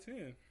 5 to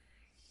 10.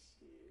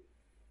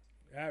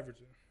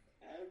 Averaging.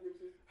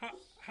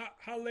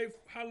 How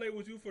late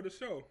was you for the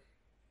show?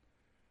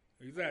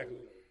 Exactly.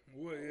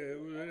 Well, yeah.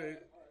 All right.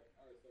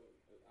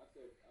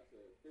 So I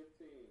said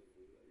 15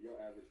 is your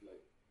average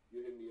late.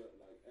 You hit me up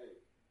like, hey,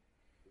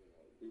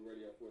 be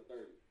ready at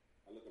 4:30.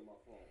 I look at my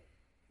phone,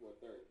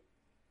 4:30.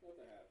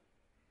 Nothing happened.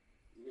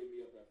 You hit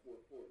me up at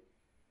 4:40.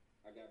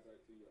 I got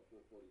back to you at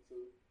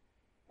 4:42.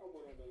 I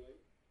went on the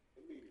link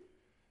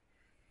immediately.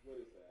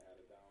 What is that? I had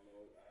to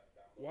download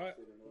What?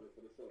 shit in order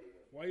for the show to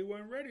work. Why you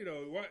wasn't ready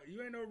though? Why you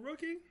ain't no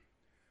rookie?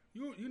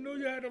 You knew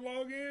you had to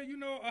log in. You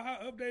know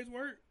how updates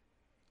work.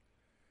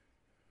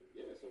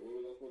 Yeah, so what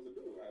was I supposed to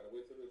do? I had to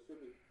wait till the shit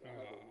was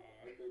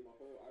update my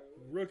whole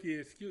iOS. Rookie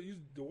excuse. You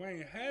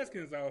Dwayne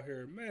Haskins out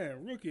here,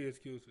 man. Rookie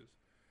excuses.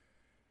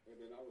 And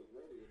then I was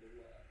ready, and then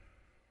what happened?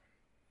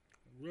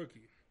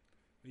 Rookie.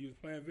 You was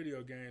playing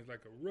video games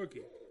like a rookie.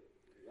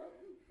 Yeah, I'm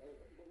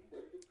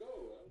ready to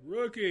go.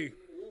 Rookie.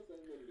 Everybody else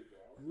ain't ready to go.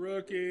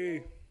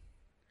 Rookie.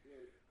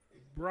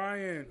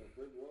 Brian.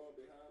 Brick wall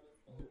behind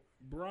us.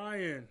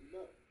 Brian.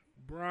 Nothing.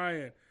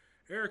 Brian.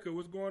 Erica,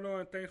 what's going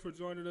on? Thanks for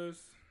joining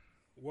us.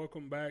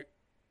 Welcome back.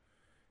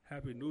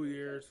 Happy New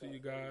Year to you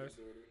guys.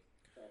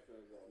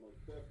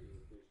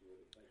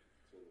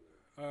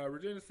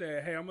 Regina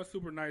said, hey, I'm a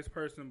super nice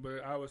person,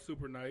 but I was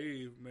super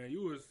naive. Man,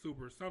 you was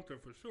super something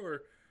for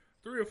sure.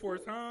 3 or 4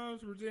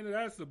 times, Regina,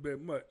 that's a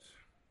bit much.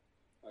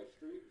 Like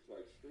street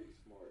smart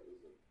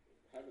is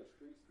having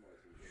street smart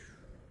is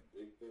a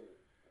big thing,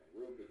 a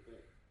real big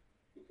thing,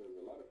 because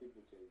a lot of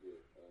people can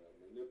get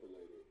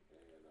manipulated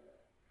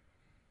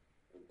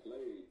and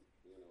played,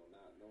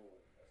 not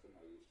knowing that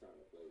somebody is trying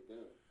to play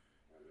them.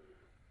 I mean,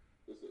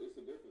 it's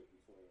a difference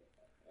between,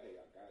 hey,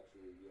 I got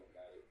you, you don't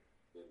got it,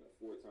 then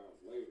 4 times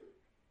later.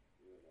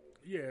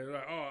 Yeah,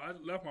 like, oh, I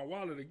left my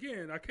wallet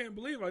again. I can't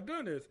believe I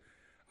done this.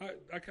 I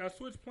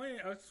switch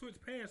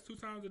pants 2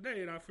 times a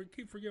day, and I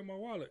keep forgetting my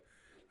wallet.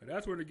 And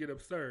that's when it get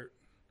absurd.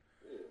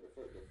 Yeah, the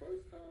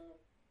first time,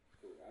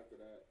 cool. After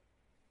that,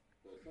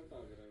 but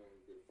sometimes it ain't only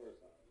the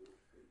first time.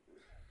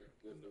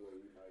 Just the way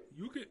you might.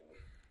 You can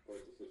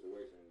approach the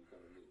situation when you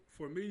come to me.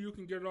 For me, you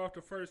can get it off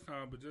the first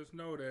time, but just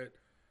know that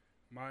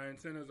my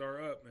antennas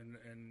are up, and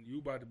you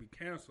about to be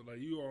canceled. Like,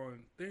 you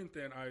on thin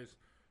ice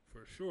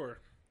for sure.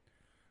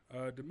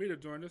 Demita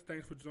joined us.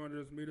 Thanks for joining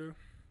us, Demita.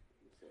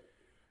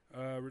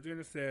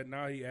 Regina said,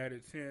 now he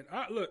added 10.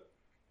 Look,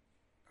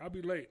 I'll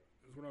be late,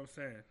 is what I'm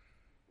saying.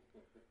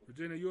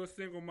 Regina, you're a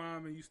single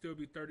mom, and you still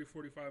be 30,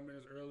 45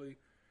 minutes early.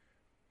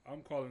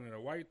 I'm calling it a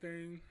white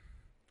thing.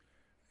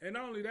 And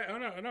not only that,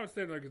 I'm not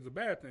saying like it's a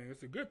bad thing.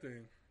 It's a good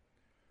thing.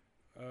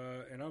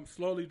 And I'm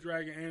slowly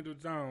dragging Angel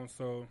down,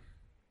 so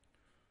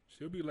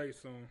she'll be late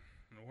soon,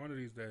 one of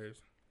these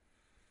days.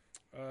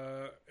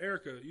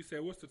 Erica, you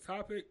said, what's the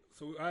topic?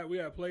 So we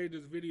had played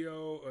this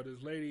video of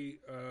this lady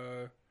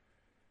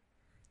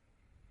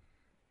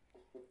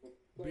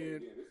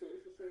being...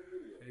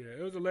 Yeah,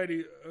 it was a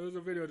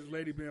video of this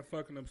lady being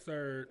fucking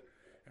absurd,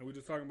 and we're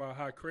just talking about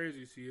how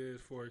crazy she is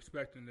for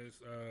expecting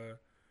this,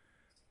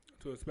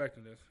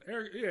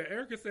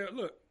 Erica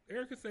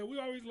said, we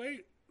always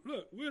late.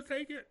 Look, we'll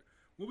take it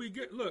when we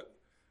get,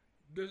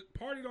 the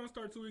party don't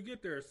start till we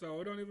get there,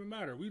 so it don't even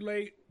matter. We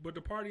late, but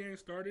the party ain't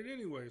started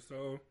anyway,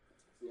 so.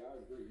 See, I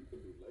agree. You can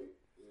be late,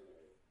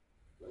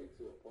 late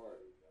to a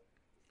party.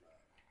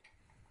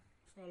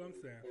 That's all I'm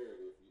saying. It's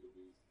imperative for you to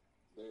be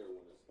there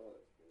when it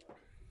starts.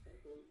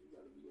 Sometimes you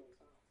gotta be on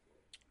time for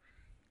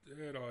it.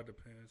 It all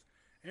depends.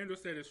 Andrew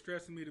said it's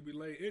stressing me to be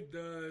late. It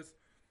does,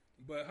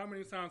 but how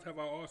many times have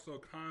I also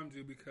calmed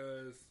you?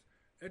 Because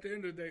at the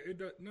end of the day,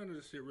 none of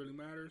this shit really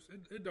matters.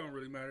 It don't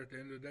really matter at the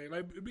end of the day.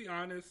 Like, be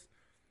honest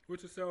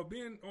with yourself.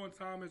 Being on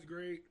time is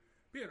great.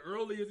 Being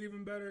early is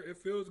even better. It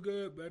feels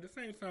good, but at the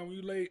same time, when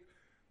you late,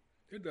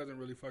 it doesn't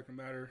really fucking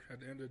matter at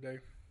the end of the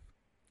day.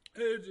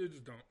 It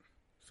just don't.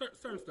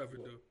 Certain stuff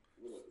it do.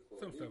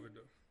 Some stuff it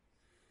do.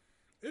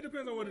 It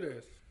depends on what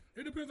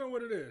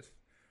it is.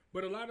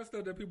 But a lot of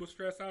stuff that people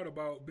stress out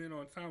about being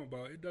on time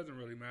about, it doesn't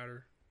really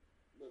matter.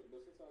 But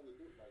sometimes it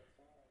do. Like,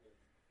 time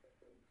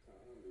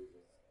is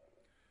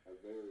a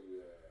very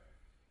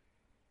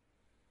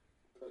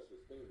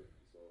precious thing to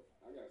me. So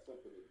I got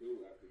something to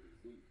do after this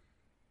beat.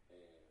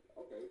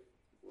 And, okay,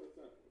 for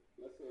example,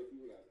 let's say if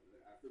you got,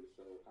 after the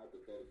show,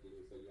 hypothetically,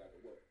 let's say you had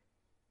to work.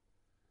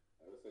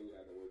 Let's say you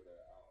had to work at,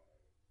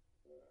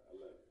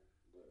 11.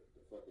 But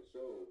the fucking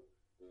show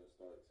didn't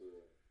start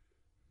till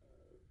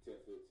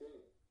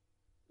 10:15.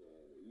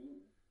 Then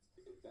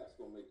that's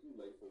going to make you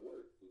late for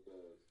work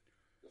because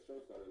the show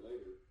started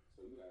later.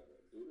 So you had to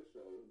do the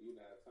show. You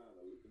didn't have time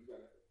to leave. You got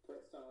to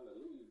prep time to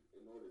leave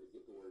in order to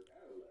get to work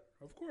at 11.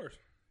 Of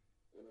course.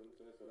 You know what I'm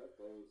saying? So that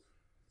throws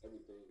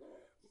everything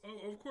off.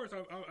 Oh, of course.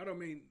 I don't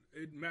mean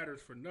it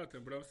matters for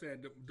nothing, but I'm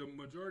saying the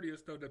majority of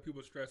stuff that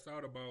people stress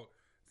out about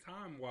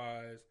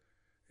time-wise,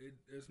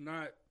 it's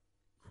not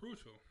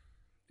crucial.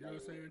 You know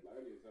what I'm saying?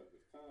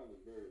 Time is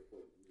very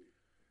important to me.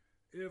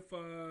 If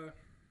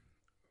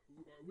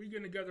we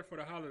getting together for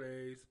the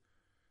holidays,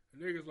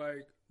 niggas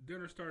like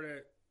dinner start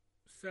at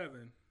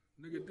 7.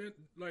 Nigga,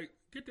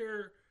 get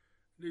there.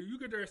 You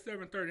get there at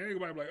 7:30.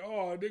 Everybody be like,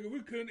 oh, nigga, we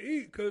couldn't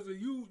eat because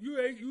you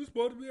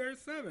supposed to be there at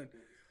 7.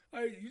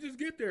 Like, you just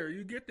get there.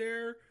 You get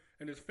there,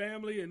 and it's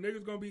family, and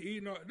niggas gonna be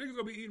eating. Niggas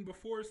gonna be eating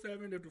before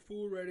 7 if the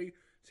food ready.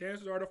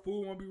 Chances are the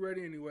food won't be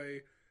ready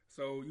anyway.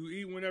 So you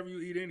eat whenever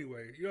you eat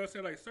anyway. You know what I'm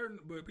saying? Like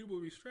but people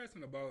be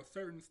stressing about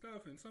certain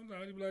stuff, and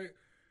sometimes you be like,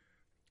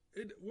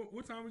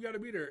 what time we got to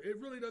be there? It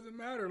really doesn't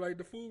matter. Like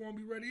the food won't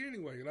be ready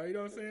anyway. Like you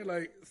know what I'm saying?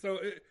 Like so,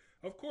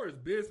 of course,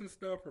 business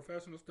stuff,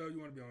 professional stuff, you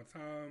want to be on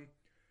time,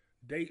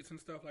 dates and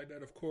stuff like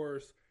that, of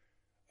course.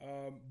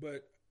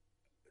 But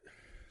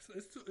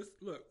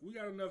look, we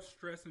got enough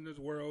stress in this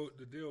world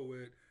to deal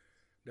with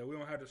that we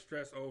don't have to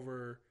stress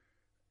over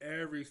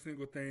every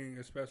single thing,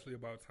 especially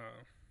about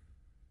time.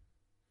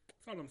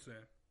 That's all I'm saying.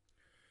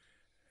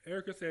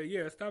 Erica said,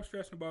 "Yeah, stop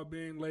stressing about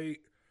being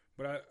late,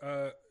 but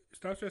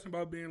stop stressing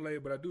about being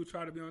late, but I do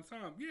try to be on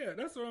time." Yeah,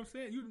 that's what I'm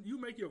saying. You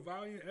make your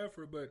valiant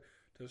effort, but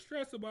to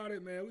stress about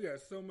it, man, we got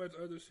so much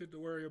other shit to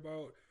worry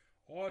about.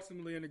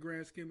 Ultimately, in the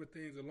grand scheme of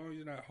things, as long as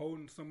you're not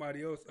holding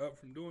somebody else up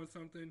from doing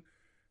something,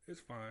 it's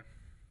fine.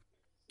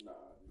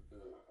 Nah,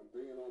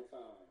 being on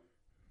time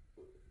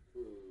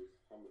proves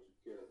how much you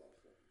care about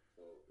something.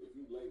 So if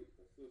you late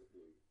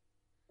consistently,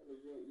 I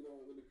mean, you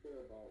don't really care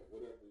about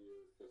whatever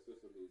you're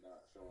consistently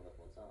not showing up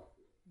on time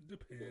for.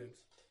 Depends.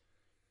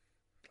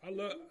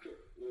 Look,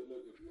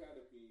 if you had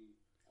to be,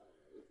 I don't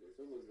know, if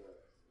it was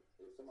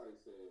if somebody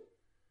said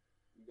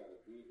you got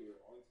to be here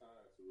on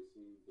time to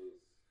receive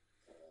this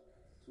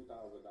 $2,000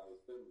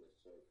 stimulus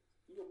check,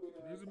 you gonna be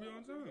there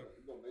on time.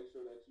 You gonna make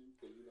sure that you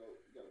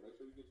gotta make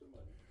sure you get your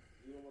money.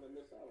 You don't want to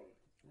miss out on it.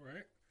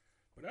 Right.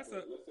 But let's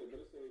say if you're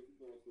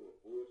going to a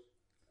bush,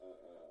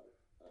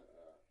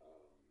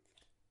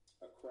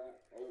 a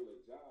crap older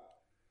job,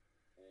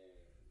 and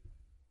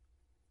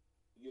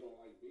you don't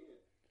like being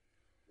there,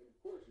 then of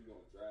course you're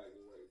gonna drag out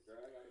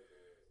of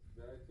bed,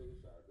 drag to the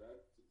shower,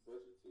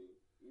 brush your teeth,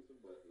 eat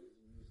some breakfast.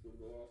 You just gonna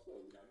go all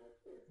slow. You're not gonna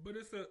care.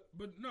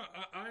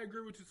 I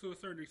agree with you to a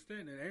certain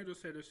extent, and Angel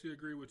said that she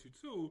agreed with you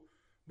too.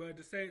 But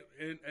the same,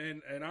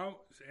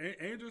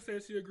 Angel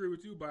said she agreed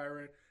with you,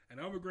 Byron, and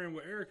I'm agreeing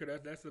with Erica.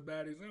 That's a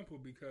bad example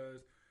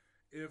because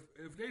if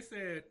they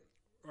said,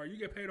 "All right, you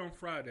get paid on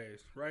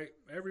Fridays, right?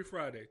 Every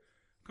Friday,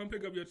 come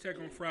pick up your check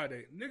on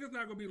Friday." Niggas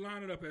not gonna be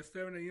lining up at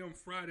 7 a.m.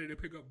 Friday to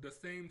pick up the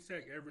same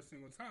check every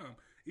single time,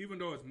 even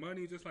though it's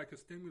money, just like a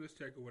stimulus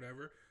check or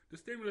whatever. The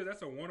stimulus,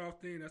 that's a one-off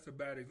thing. That's a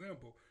bad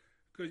example.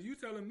 Because you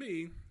telling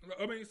me,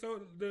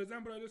 so the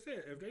example I just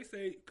said, if they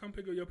say, "Come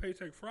pick up your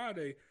paycheck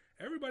Friday,"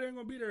 everybody ain't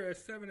gonna be there at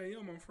 7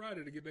 a.m. on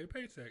Friday to get their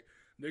paycheck.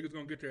 Niggas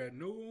gonna get there at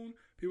noon.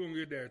 People gonna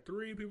get there at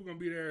 3. People gonna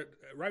be there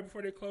right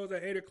before they close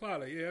at 8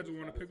 o'clock. Like, yeah, I just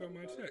want to pick up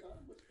my check.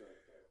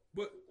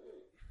 But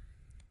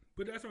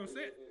that's what I'm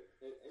saying.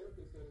 And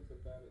Erica said it's a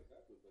bad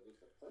example, but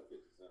it's a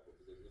perfect example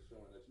because it's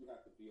showing that you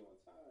have to be on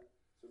time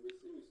to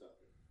receive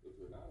something. If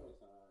you're not on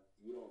time,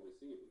 you don't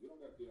receive it. You don't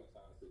got to be on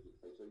time to pick your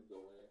paycheck. You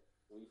go in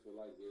when you feel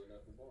like getting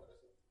up and going.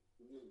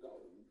 You just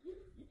go. You get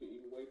it. You can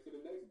even wait till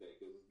the next day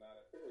because it's not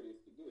imperative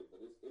to get it,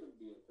 but it'll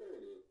be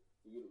imperative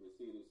for you to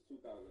receive this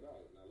 $2,000.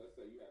 Now, let's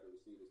say you had to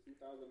receive this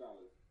 $2,000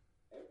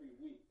 every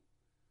week,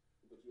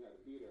 but you had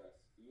to be there.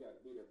 You had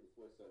to be there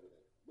before 7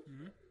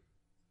 a.m.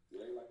 It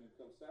ain't like you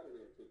come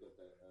Saturday and pick up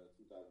that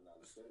 $2,000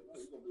 check. No,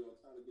 you're gonna be on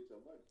time to get your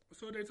money.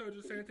 So they told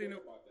you the same thing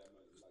about that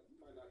money. Like you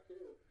might not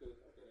care because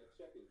that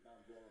check is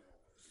not going on.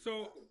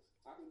 So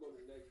I can go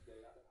the next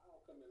day. I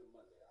don't come in on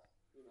Monday.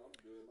 I'm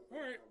good.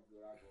 All right. I'm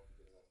good. I go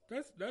get it on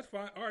Monday. That's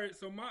fine. All right.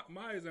 So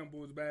my example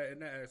was bad in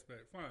that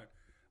aspect. Fine,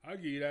 I'll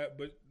give you that.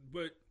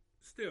 But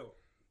still,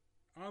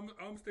 I'm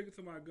sticking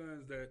to my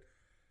guns that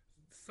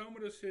some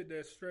of the shit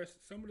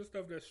some of the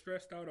stuff that's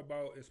stressed out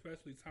about,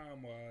 especially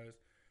time wise,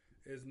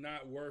 is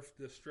not worth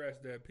the stress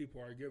that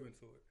people are giving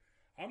to it.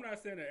 I'm not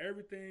saying that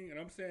everything, and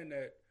I'm saying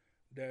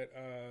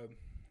that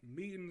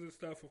meetings and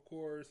stuff, of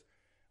course,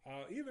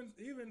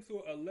 even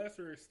to a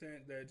lesser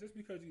extent, that just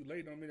because you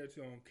late don't mean that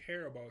you don't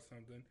care about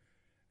something.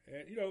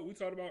 And we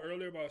talked about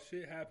earlier about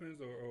shit happens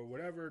or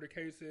whatever the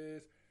case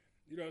is.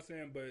 You know what I'm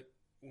saying? But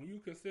when you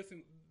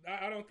consistent,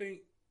 I don't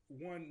think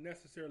one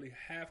necessarily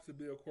have to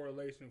be a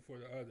correlation for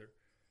the other.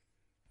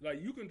 Like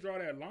you can draw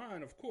that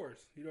line, of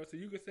course. So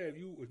you could say if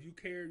you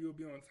care, you'll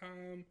be on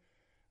time.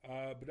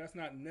 But that's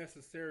not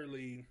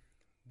necessarily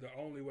the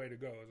only way to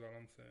go. Is all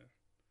I'm saying.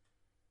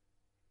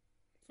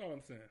 That's all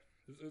I'm saying.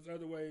 There's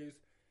other ways.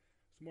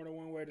 It's more than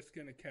one way to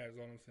skin a cat. Is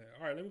all I'm saying.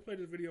 All right, let me play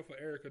this video for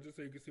Erica just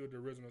so you can see what the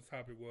original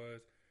topic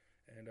was,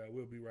 and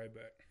we'll be right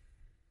back.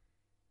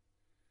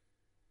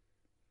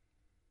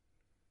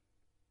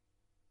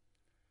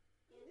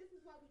 And this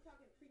is why we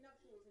talking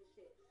prenuptials and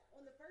shit.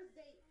 On the first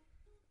date,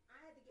 I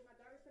had to get my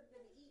daughter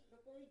something to eat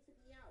before he took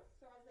me out.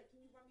 So I was like,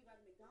 "Can you run me by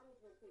the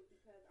McDonald's real quick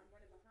because I'm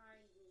running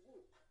behind."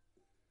 Woo.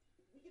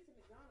 We get to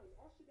McDonald's.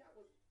 All she got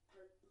was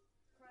her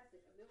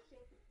classic, a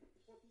milkshake,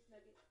 4-piece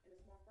nugget, and a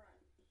small fry.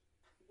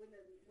 When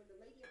the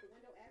lady at the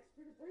window asked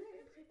for the bread,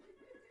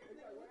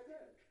 It's like, where's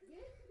that?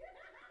 yeah.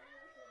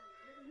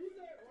 Nigga, you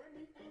said run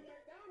me through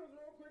McDonald's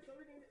real quick so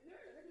we can. Yeah,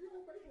 nigga, you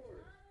gonna pay for it.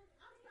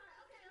 I'm sorry.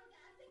 Okay.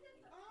 I think that's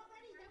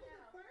already that was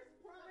the first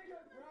problem. Nigga,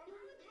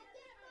 problem? At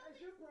that moment,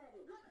 That's your problem.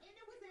 look, and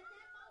it was at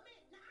that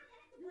moment. Now I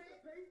had the You bread,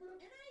 should pay for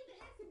and I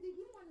even asked him, "Did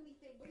you want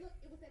anything?" But look,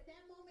 it was at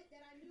that moment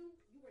that I knew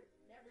you were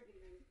never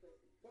getting this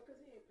pussy. Because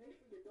he ain't pay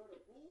for your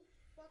daughter's food.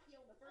 Fuck you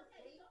on the first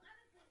date. So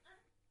honestly,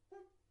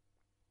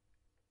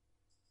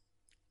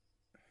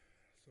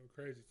 so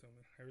crazy to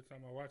me. Every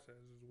time I watch that,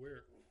 it's just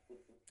weird.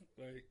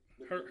 Like,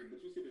 But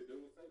you see the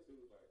dude say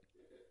too, like,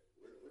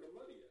 yeah, where the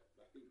money at?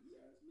 Like, you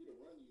asked me to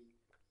run you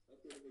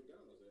up there to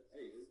McDonald's. And,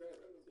 hey, is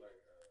that was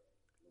like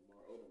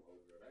Lamar Odom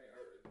over there? I ain't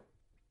heard it.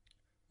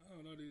 I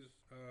don't know these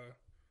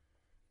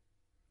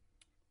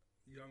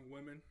young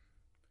women.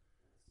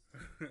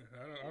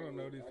 I don't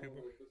know these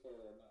people. I don't know if it's her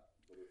or not,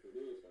 but if it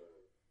is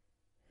her,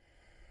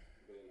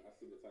 then I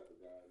see the type of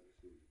guy that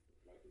she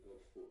like to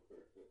go for.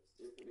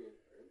 If it is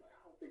her, like,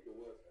 I don't think it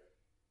was her.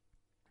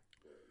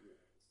 But, yeah.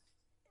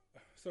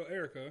 So,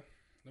 Erica,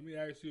 let me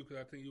ask you, because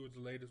I think you was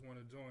the latest one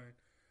to join.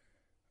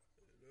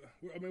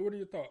 I mean, what are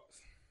your thoughts?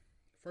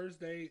 First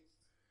date,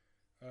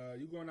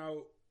 you going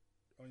out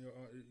on your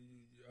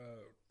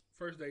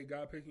first date,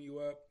 guy picking you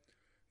up.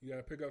 You got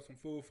to pick up some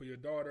food for your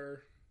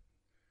daughter.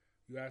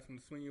 You ask him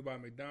to swing you by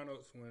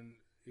McDonald's when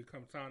it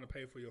comes time to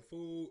pay for your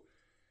food.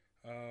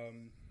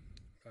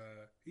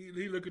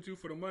 He look at you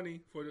for the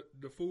money for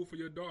the food for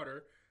your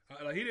daughter.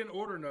 Like, he didn't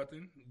order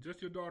nothing,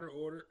 just your daughter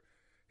ordered.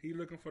 He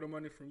looking for the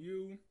money from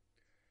you.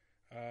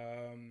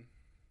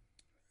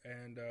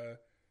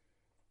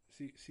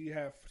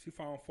 She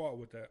found fault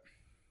with that.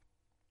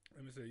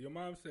 Let me see. Your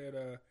mom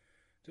said,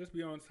 just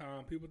be on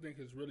time. People think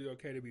it's really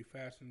okay to be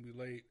fashionably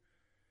late,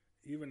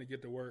 even to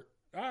get to work.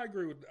 I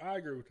agree with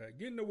that.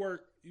 Getting to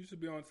work, you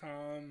should be on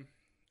time.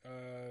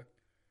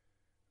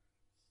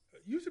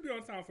 You should be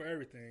on time for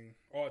everything.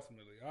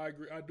 Ultimately, I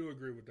agree. I do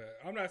agree with that.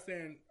 I'm not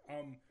saying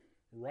I'm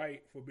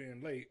right for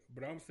being late,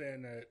 but I'm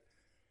saying that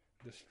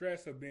the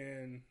stress of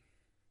being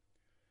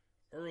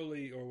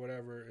early or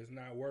whatever is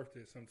not worth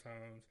it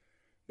sometimes.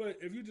 But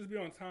if you just be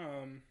on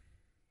time,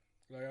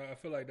 like, I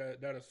feel like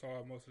that'll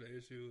solve most of the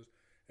issues.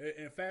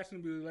 And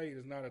fashionably late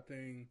is not a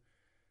thing.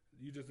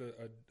 You just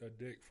a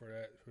dick for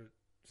that, for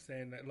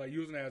saying that, like,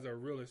 using that as a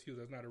real excuse.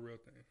 That's not a real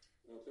thing.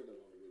 I don't think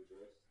that's on a good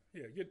dress.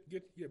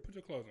 Yeah, put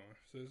your clothes on.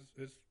 So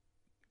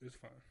it's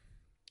fine.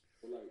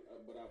 But like,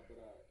 but I,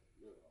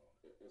 you know,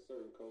 in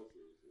certain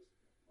cultures,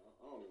 I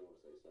don't even want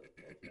to say certain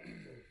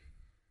cultures.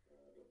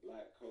 The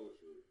black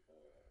culture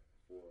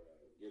for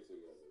get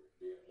together,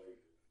 being late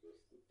is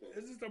just the thing.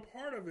 It's just a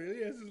part of it.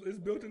 Yeah, it's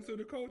built into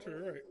the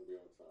culture, right? Be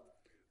on time.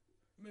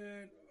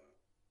 Man,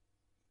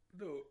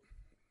 dude,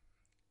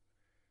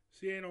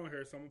 she ain't on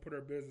here, so I'm gonna put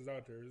her business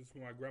out there. This is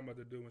what my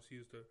grandmother do when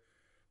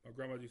my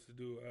grandmother used to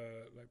do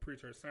like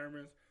preach her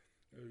sermons.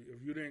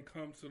 If you didn't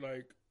come to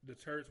like the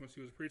church when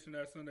she was preaching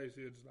that Sunday,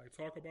 she would just like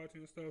talk about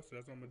you and stuff. So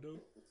that's what I'm gonna do.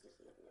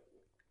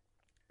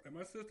 And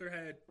my sister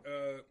had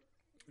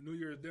New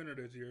Year's dinner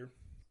this year.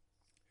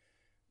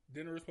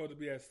 Dinner was supposed to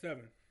be at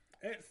 7.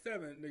 At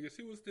 7, nigga,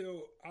 she was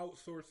still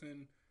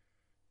outsourcing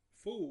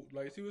food.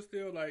 Like, she was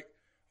still like,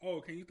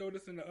 oh, can you throw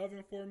this in the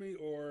oven for me?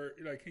 Or,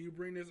 like, can you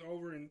bring this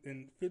over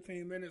in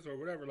 15 minutes or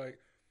whatever? Like,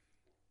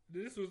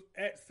 this was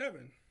at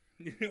 7.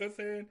 You know what I'm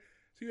saying?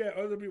 She had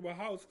other people's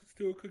house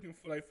still cooking,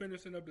 like,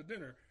 finishing up the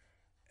dinner.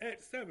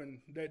 At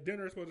 7, that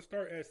dinner is supposed to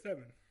start at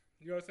 7.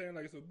 You know what I'm saying?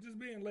 Like, so just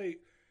being late,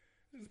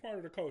 this is part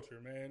of the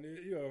culture, man.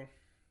 You know,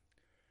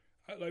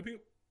 like,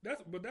 people,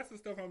 that's the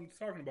stuff I'm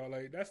talking about.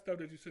 Like, that's stuff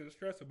that you shouldn't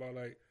stress about.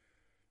 Like,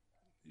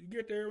 you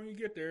get there when you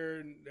get there,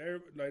 and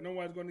like,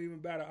 nobody's going to even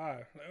bat an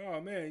eye. Like, oh,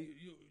 man,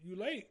 you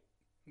late.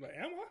 I'm like,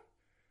 am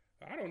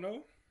I? I don't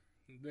know.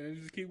 And then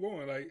you just keep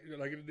going, like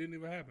it didn't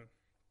even happen.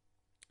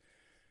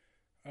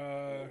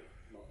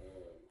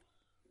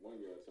 One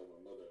year I told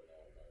my mother,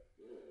 like,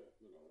 yeah,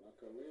 you know, when I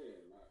come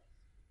in,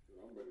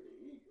 I'm ready to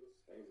eat. It's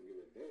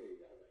Thanksgiving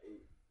Day. I haven't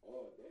ate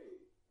all day.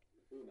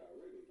 The food not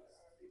ready. Like,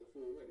 I need the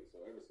food ready.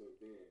 So ever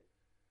since then,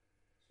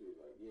 she was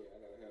like, yeah,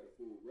 I gotta have the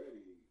food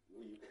ready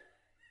when you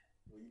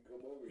come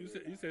over. You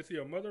said to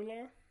your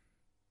mother-in-law?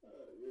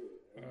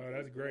 Yeah.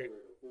 That's great.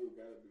 The food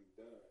gotta be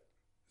done.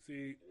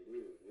 See, it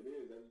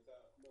is every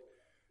time. Come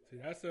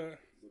on.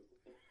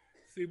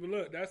 But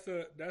look, that's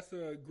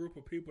a group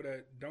of people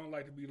that don't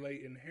like to be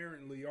late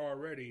inherently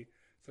already.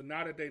 So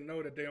now that they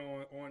know that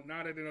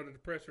now that they know that the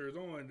pressure is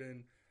on,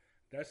 then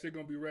that shit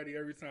gonna be ready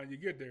every time you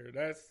get there.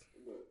 That's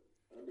the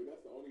only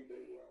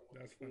day where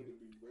I want funny. To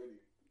be ready.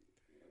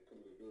 Come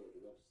to the door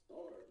because I'm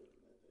starving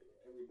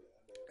every day.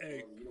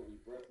 Hey, you don't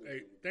eat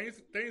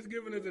breakfast.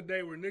 Thanksgiving is a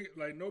day where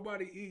like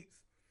nobody eats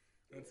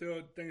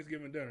until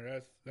Thanksgiving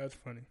dinner. That's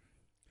funny.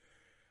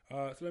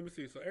 So let me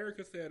see. So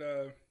Erica said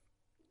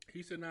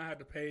he should not have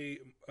to pay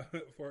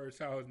for her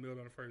child's meal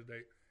on the first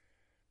date.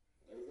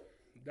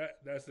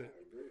 That's it.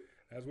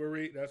 That's where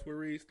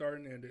we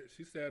started and ended.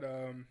 She said,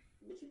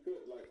 but you could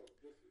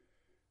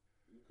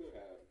you could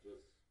have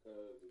just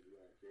because if you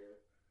don't care.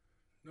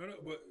 No,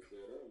 but you said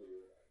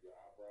earlier, your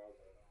eyebrows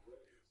are not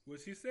ready.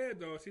 What she said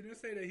though, she didn't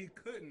say that he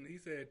couldn't. He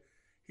said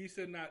he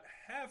should not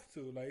have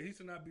to. Like, he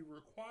should not be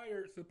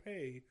required to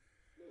pay.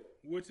 Yeah.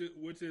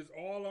 Which is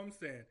all I'm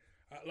saying.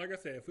 Like I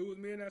said, if it was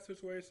me in that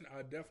situation,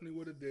 I definitely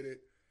would have did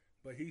it.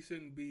 But he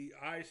shouldn't be.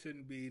 I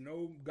shouldn't be.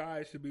 No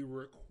guy should be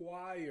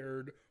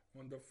required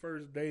on the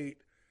first date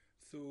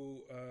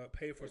to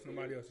pay for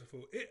somebody else's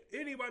food.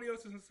 Anybody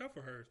else's except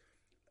for hers.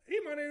 He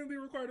might not even be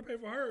required to pay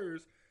for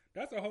hers.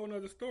 That's a whole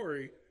nother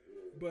story.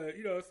 But,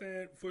 you know what I'm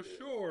saying? For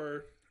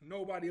sure,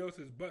 nobody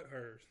else's but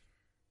hers.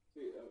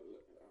 See,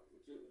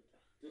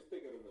 just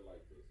think of it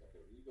like this.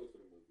 Okay, when you go to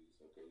the movies,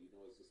 okay, you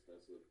know it's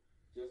expensive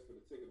just for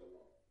the ticket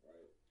alone,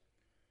 right?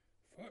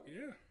 Fuck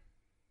yeah.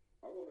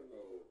 I want to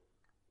know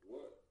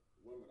what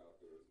women out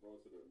there is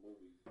going to the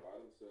movies by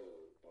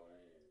themselves,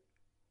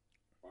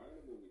 buying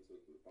a movie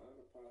ticket, buying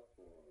the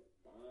popcorn,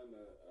 buying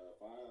the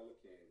 $5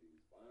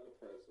 candies, buying the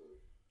pretzel,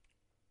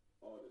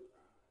 all this.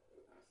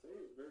 I say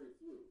it's very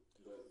few,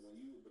 but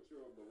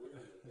you're on a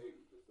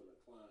date, you just feel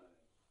inclined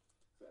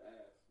to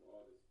ask for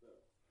all this stuff.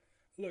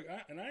 Look,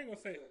 I ain't gonna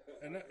say,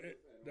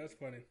 that's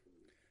funny.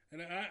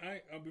 And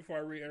I before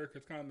I read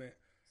Erica's comment,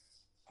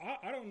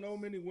 I don't know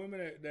many women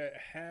that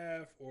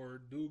have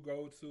or do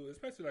go to,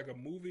 especially like a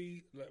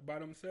movie by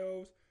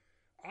themselves.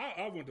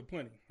 I went to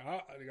plenty.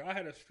 I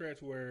had a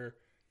stretch where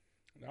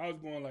I was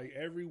going like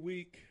every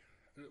week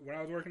when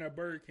I was working at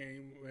Burger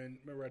King. And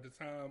remember at the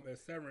time at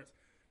Severance,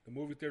 the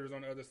movie theater was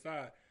on the other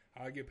side.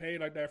 I get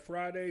paid like that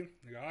Friday.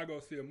 I go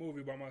see a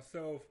movie by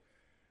myself.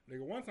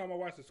 One time I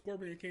watched The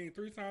Scorpion King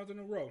 3 times in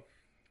a row.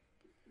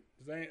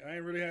 I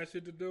ain't really had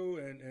shit to do,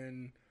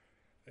 and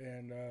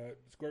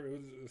Scorpion,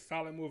 it was a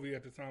solid movie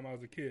at the time I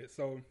was a kid.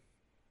 So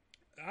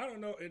I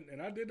don't know,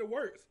 and I did the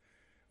works.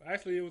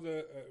 Actually, it was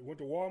went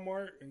to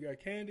Walmart and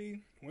got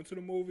candy, went to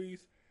the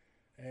movies,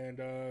 and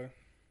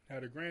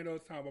had a grand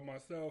old time by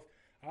myself.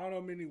 I don't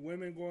know many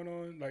women going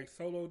on like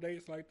solo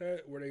dates like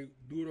that where they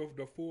do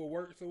the full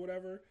works or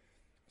whatever.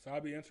 So I'll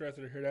be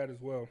interested to hear that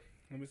as well.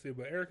 Let me see.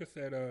 But Erica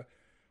said,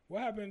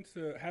 what happened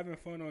to having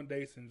fun on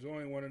dates,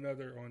 enjoying one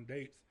another on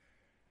dates?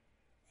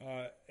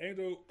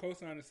 Angel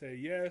co-signed said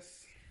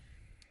yes.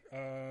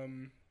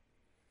 And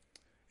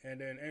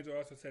then Angel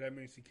also said that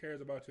means she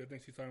cares about you. I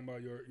think she's talking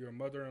about your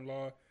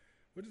mother-in-law,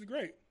 which is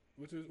great.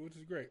 Which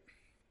is great.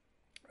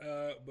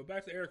 But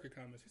back to Erica's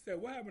comments. She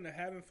said, what happened to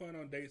having fun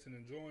on dates and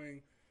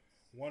enjoying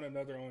one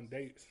another on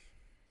dates?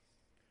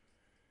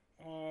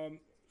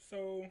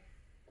 So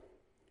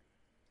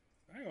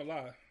I ain't gonna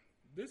lie.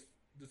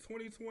 The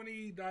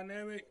 2020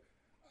 dynamic,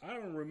 I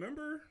don't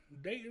remember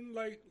dating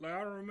like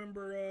I don't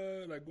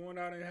remember like going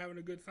out and having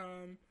a good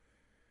time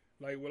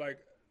like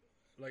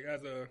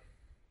as a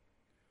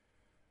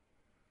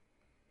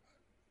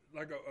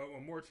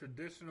more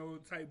traditional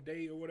type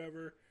date or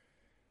whatever.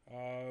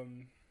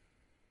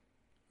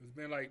 It's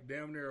been like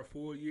damn near a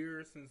full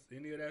year since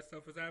any of that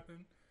stuff has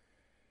happened.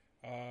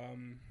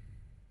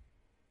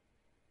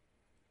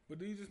 But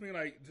do you just mean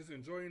like just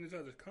enjoying each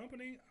other's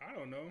company? I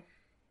don't know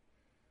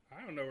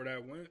where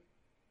that went.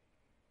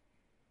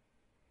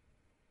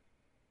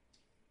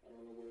 I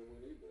don't know where it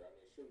went either. I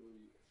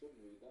mean,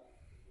 chivalry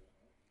died. You know?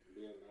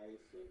 Being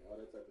nice and all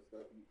that type of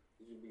stuff.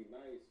 You be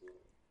nice, and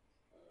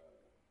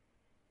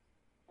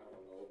I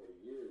don't know. Over the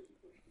years,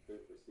 you've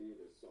been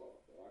perceived as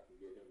soft. So I can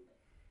get him to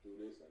do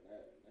this and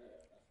that and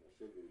that. That's when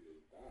chivalry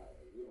just died.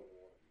 Like, you don't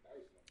want to be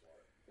nice no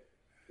more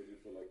because you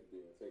feel like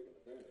you're being taken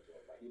advantage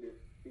of. Like he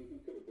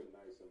could have been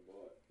nice and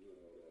bought,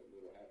 that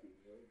little Happy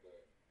Meal,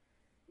 but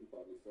he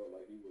probably felt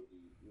like he would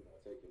be,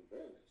 taken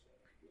advantage of.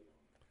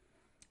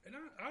 And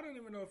I don't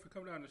even know if it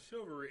comes down to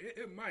chivalry.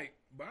 It might,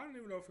 but I don't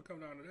even know if it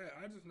comes down to that.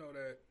 I just know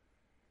that,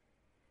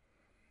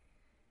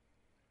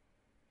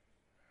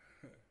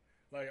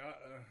 like,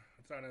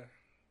 I'm trying to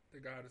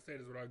think of how to say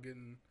this without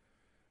getting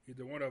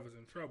either one of us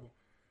in trouble.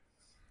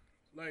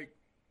 Like,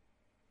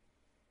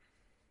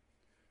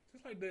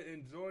 just like the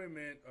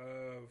enjoyment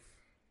of,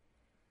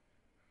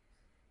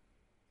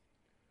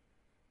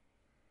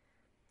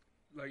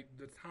 like,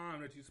 the time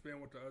that you spend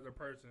with the other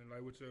person,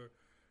 like with your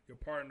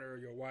partner or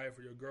your wife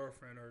or your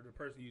girlfriend or the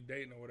person you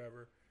dating or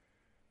whatever.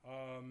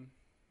 I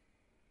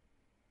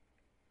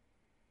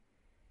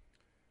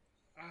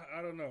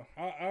don't know.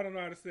 I don't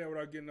know how to say it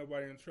without getting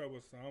nobody in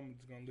trouble, so I'm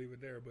just going to leave it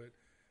there. But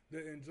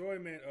the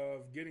enjoyment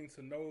of getting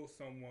to know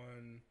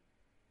someone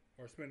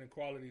or spending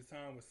quality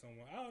time with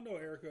someone. I don't know,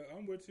 Erica.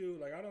 I'm with you.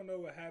 Like, I don't know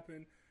what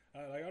happened.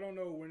 I don't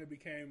know when it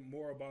became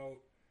more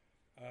about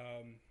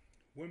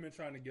women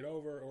trying to get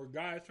over or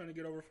guys trying to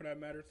get over for that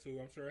matter, too.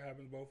 I'm sure it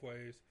happens both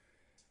ways.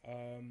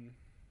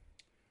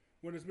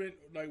 When it's been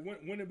like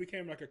when it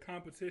became like a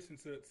competition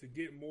to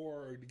get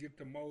more or to get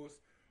the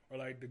most, or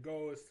like the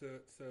goal is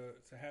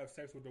to have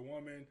sex with a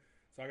woman,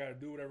 so I got to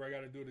do whatever I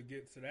got to do to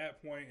get to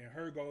that point, and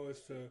her goal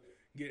is to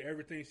get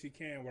everything she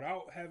can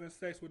without having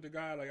sex with the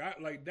guy. Like I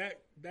like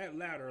that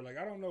ladder. Like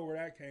I don't know where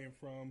that came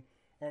from,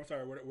 or I'm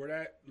sorry, where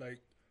that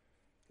like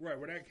right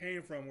where that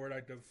came from, where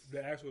like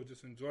the actual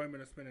just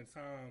enjoyment of spending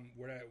time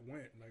where that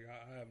went. Like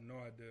I have no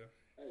idea.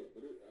 Hey,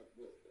 but it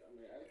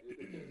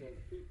depends on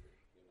the people,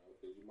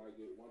 because you might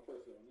get one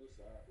person on this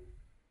side who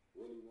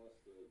really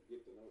wants to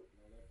get to know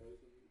that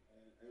person,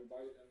 and the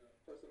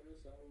person on this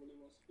side who really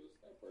wants to kiss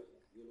that person,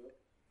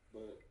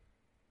 But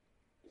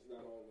it's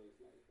not always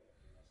like that.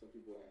 Some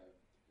people have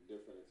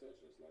different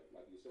intentions.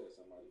 Like you said,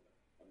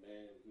 a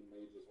man, he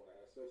may just want to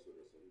have sex with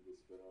her, so he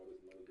would spend all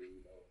this money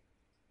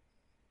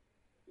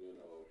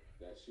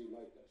that she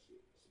like that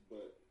shit.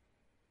 But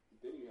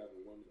then you have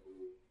a woman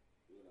who,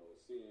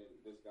 seeing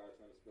this guy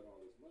trying to spend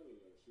all this money,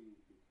 and she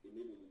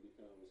immediately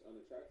becomes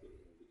unattractive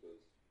to him because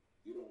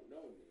you don't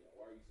know me.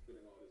 Why are you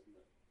spending all this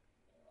money?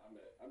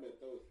 I met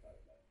those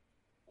type like,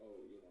 oh,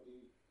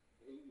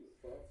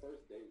 for our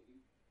first date, he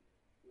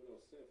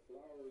sent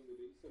flowers and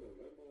he sent a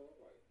limo. I'm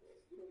like, well,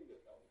 you don't even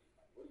know me.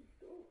 Like, what are you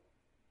doing?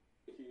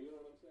 You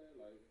know what I'm saying?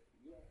 Like,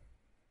 you don't.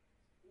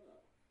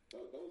 Nah.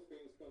 Those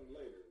things come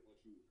later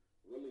once you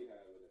really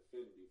have an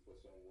affinity for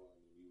someone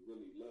and you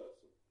really love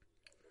someone.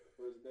 For the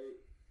first date.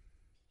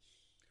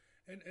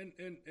 And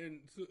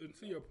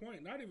to your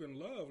point, not even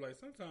love. Like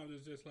sometimes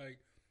it's just like,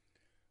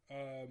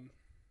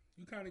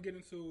 you kind of get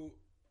into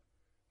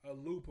a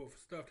loop of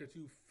stuff that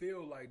you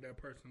feel like that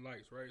person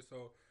likes, right?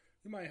 So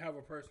you might have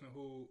a person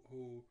who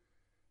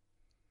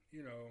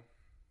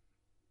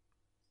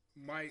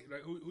might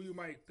like who you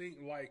might think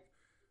like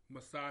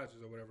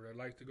massages or whatever. They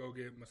like to go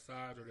get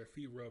massage or their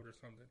feet rubbed or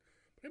something.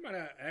 But they might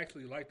not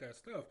actually like that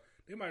stuff.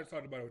 They might have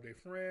talked about it with their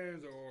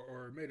friends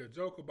or made a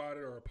joke about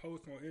it or a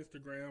post on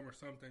Instagram or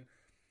something.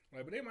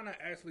 Like, but they might not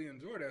actually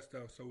enjoy that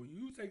stuff. So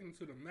you take them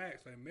to the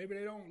max. Like maybe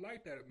they don't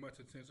like that much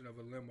attention of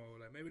a limo.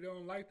 Like maybe they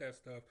don't like that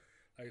stuff.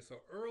 Like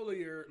so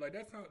earlier, like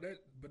that's how that.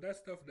 But that's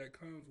stuff that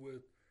comes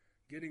with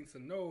getting to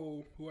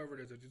know whoever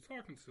it is that you're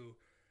talking to.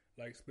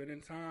 Like spending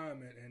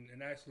time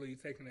and actually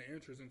taking an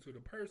interest into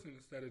the person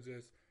instead of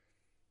just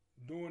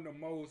doing the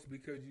most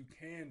because you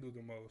can do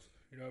the most.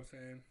 You know what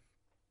I'm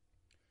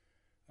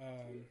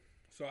saying?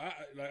 So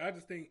I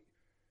just think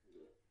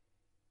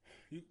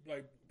you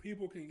like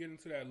people can get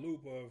into that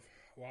loop of,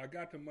 well, I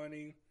got the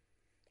money,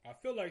 I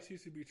feel like she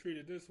should be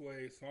treated this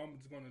way, so I'm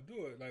just gonna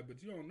do it. Like,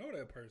 but you don't know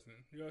that person.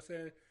 You know what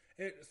I'm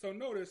saying? So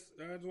notice,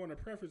 I just want to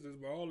preface this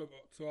by all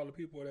the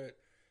people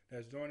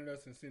that's joining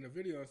us and seeing the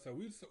video and stuff.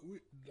 We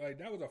like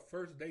that was a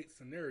first date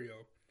scenario.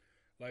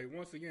 Like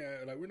once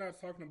again, like we're not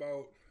talking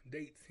about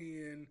date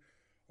 10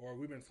 or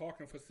we've been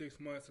talking for 6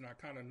 months and I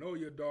kind of know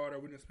your daughter.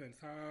 We didn't spend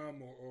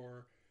time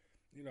or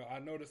I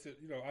noticed it.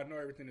 I know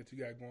everything that you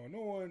got going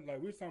on. Like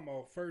we're talking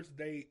about first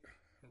date,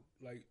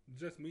 like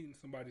just meeting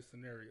somebody's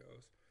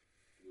scenarios.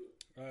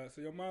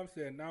 So your mom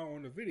said now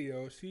on the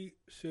video she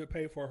should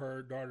pay for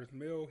her daughter's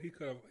meal. He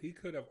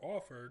could have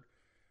offered,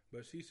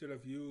 but she should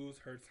have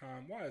used her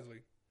time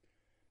wisely.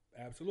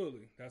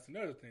 Absolutely, that's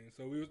another thing.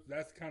 So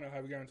that's kind of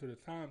how we got into the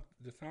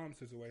time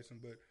situation.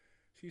 But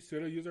she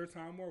should have used her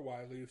time more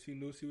wisely if she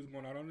knew she was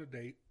going out on a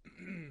date.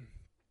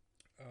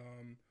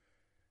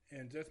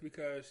 And just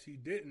because she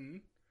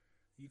didn't,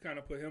 you kind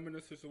of put him in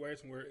a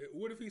situation where,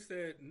 what if he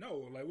said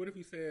no? Like, what if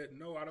he said,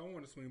 no, I don't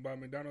want to swing by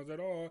McDonald's at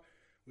all.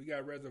 We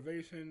got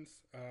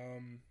reservations.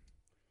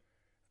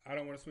 I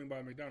don't want to swing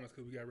by McDonald's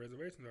because we got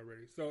reservations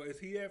already. So is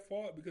he at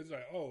fault? Because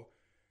like, oh,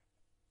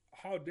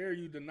 how dare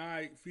you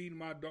deny feeding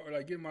my daughter,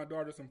 like getting my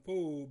daughter some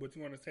food, but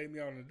you want to take me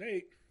out on a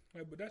date?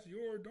 Like, but that's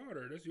your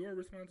daughter. That's your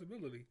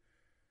responsibility.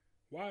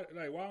 Why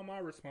am I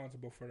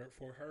responsible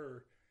for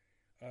her?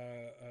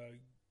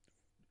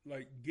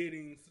 Like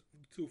getting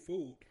to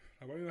food.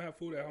 Like why you don't have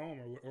food at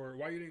home, or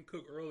why you didn't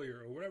cook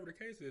earlier, or whatever the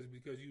case is,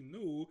 because you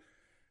knew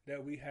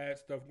that we had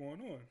stuff going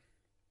on.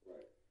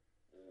 Right.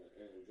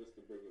 And just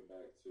to bring it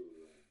back to,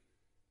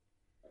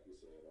 like you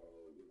said,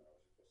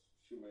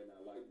 she may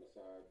not like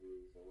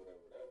massages or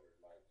whatever.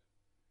 Like,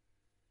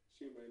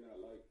 she may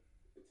not like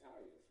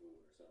Italian food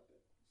or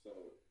something. So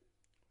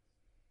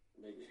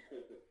maybe she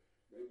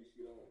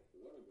don't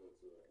want to go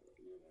to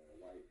a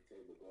white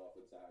tablecloth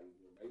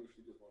Italian. Maybe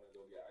she just want to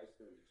go get ice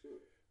cream and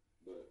chips.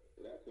 But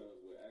that comes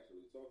with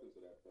actually talking to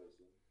that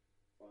person,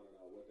 finding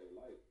out what they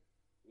like.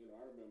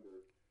 I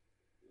remember,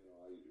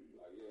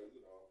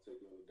 I'll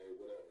take you on a date,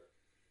 whatever.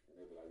 And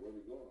they'd be like, where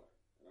we going?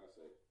 And I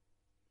say,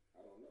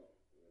 I don't know.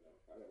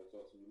 I got to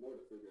talk to you more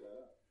to figure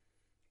that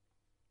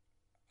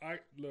out.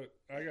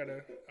 I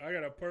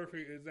got a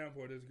perfect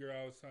example of this girl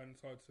I was trying to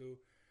talk to.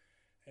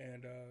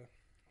 And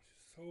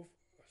she's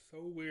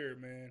so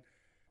weird, man.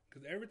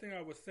 Because everything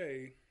I would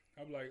say,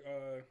 I'm like,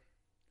 oh,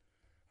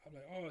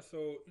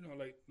 so,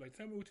 like,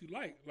 tell me what you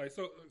like. Like,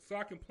 so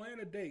I can plan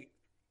a date.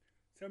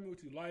 Tell me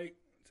what you like.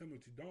 Tell me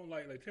what you don't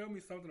like. Like, tell me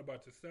something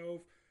about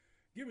yourself.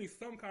 Give me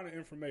some kind of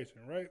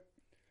information, right?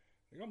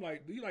 Like, I'm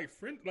like, do you like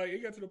French? Like,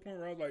 it got to the point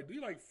where I was like, do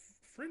you like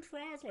French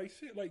fries? Like,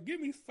 shit, like, give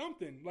me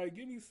something. Like,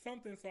 give me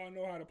something so I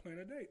know how to plan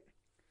a date.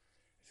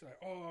 She's like,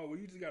 oh, well,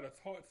 you just got to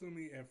talk to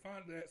me and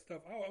find that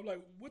stuff out. I'm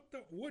like,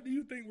 what do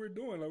you think we're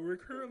doing? Like, we're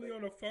currently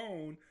on the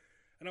phone,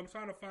 and I'm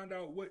trying to find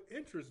out what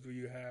interests do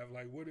you have?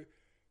 Like, what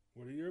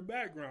are your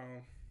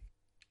background?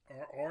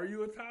 Are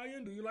you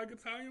Italian? Do you like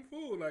Italian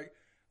food? Like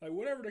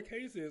whatever the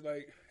case is,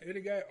 like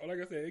it got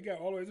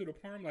all the way to the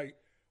point. I'm like,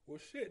 well,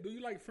 shit, do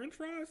you like French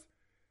fries?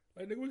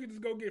 Like, we could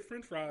just go get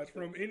French fries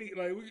from any,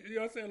 like, you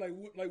know what I'm saying?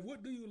 Like,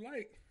 what do you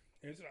like?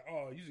 And it's like,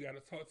 oh, you just got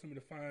to talk to me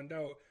to find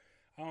out.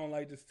 I don't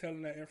like just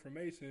telling that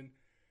information.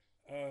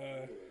 I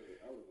was like,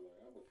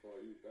 I'm going to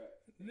call you back.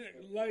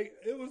 Like,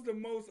 it was the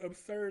most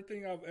absurd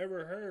thing I've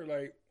ever heard.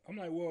 Like, I'm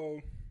like, well,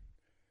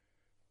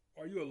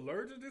 are you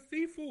allergic to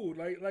seafood?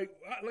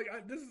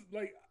 This is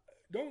like,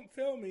 don't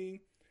tell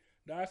me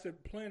that I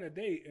should plan a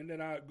date and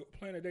then I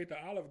plan a date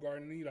to Olive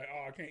Garden and you're like,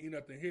 oh, I can't eat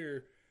nothing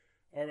here.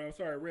 Or I'm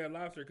sorry, Red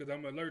Lobster because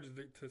I'm allergic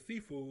to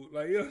seafood.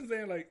 Like, you know what I'm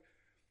saying? Like,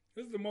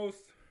 this is the most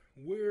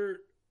weird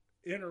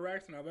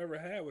interaction I've ever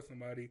had with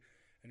somebody,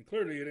 and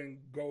clearly it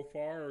didn't go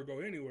far or go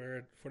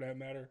anywhere for that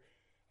matter.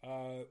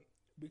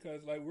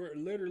 Because like we're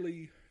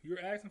literally, you're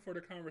asking for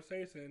the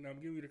conversation, I'm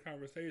giving you the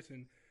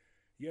conversation.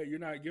 Yeah, you're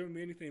not giving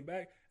me anything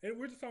back, and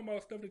we're just talking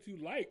about stuff that you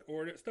like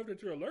or that stuff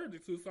that you're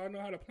allergic to. So I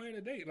know how to plan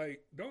a date.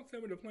 Like, don't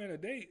tell me to plan a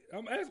date.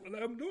 I'm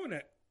doing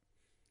that.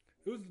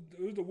 It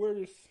was the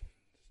weirdest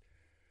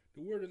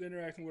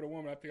interaction with a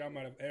woman I think I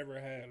might have ever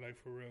had. Like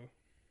for real.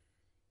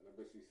 And I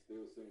bet she's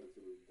still single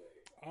to this day.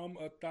 I'm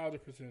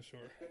 1,000%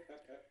 sure.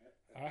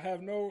 I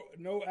have no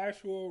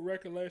actual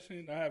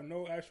recollection. I have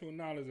no actual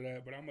knowledge of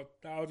that, but I'm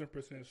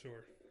 1,000%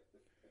 sure.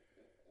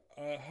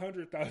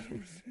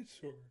 100,000%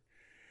 sure.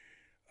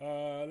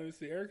 Let me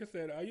see. Erica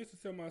said, I used to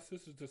tell my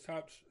sisters to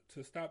stop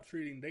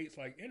treating dates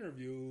like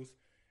interviews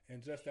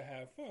and just to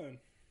have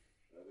fun.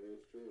 That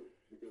is true.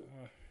 Because,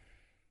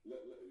 you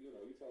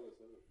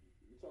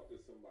talk to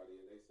somebody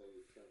and they say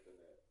something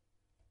that,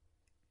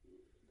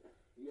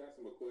 you ask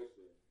them a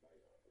question,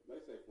 like,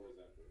 let's say, for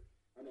example,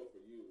 I know for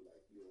you,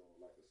 like, you don't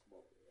like a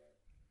smoker, right?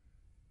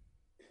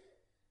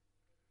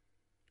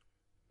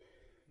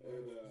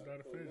 And, not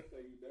a fan. Let's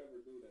say you never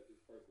knew that this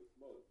person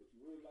smoked, but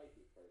you really like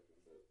this person,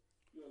 but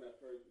you on that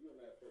first day, you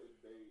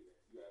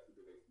ask them,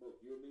 do they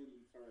smoke? You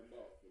immediately turned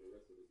off for the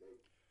rest of the day.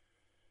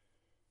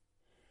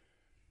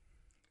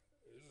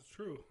 It's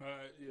true.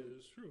 Yeah,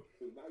 it's true.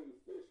 So now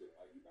you're fishing.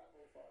 Like, you're not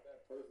going to find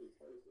that perfect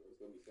person. It's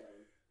going to be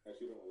something that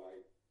you don't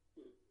like.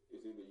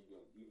 It's either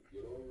you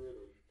get over it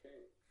or you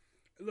can't.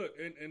 Look,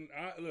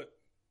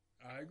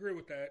 I agree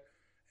with that.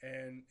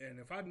 And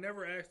if I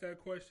never asked that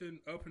question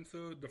up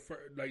until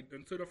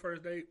until the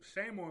first date,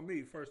 shame on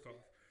me. First off,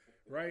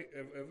 right?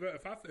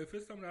 If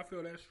it's something I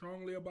feel that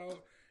strongly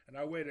about, and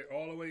I waited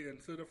all the way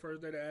until the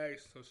first day to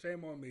ask, so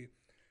shame on me.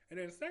 And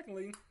then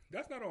secondly,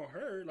 that's not on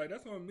her. Like,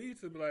 that's on me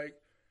to be like,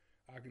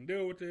 I can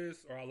deal with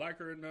this, or I like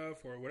her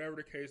enough, or whatever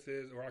the case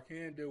is, or I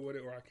can deal with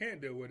it, or I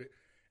can't deal with it,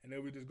 and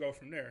then we just go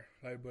from there.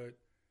 Like, but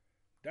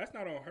that's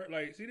not on her.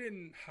 Like, she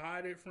didn't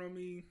hide it from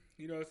me.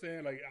 You know what I'm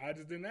saying? Like, I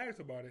just didn't ask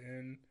about it,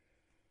 and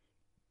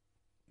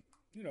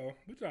you know,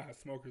 we try to have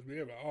smokers be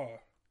like, oh,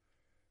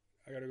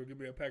 I gotta go get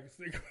me a pack of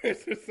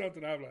cigarettes or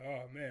something. I'm like,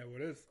 oh man,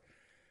 well this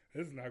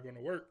is not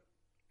gonna work.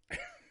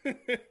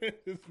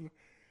 It's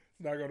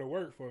not gonna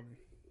work for me.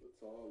 The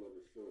tall or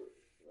the short.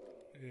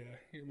 Yeah,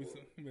 give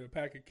me a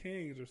pack of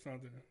Kings or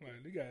something.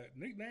 Like, they got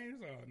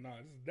nicknames? Oh no,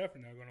 this is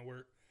definitely not gonna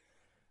work.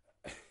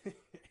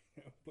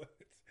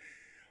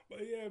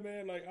 but yeah,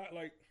 man, I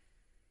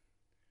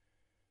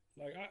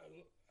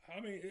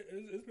mean,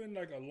 it's been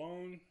like a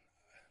long.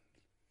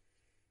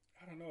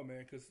 I don't know,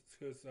 man, because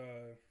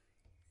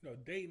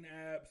dating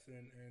apps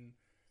and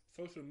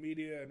social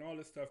media and all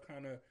this stuff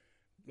kind of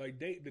like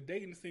the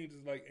dating scene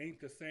just like ain't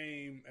the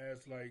same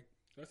as like,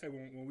 let's say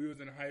when we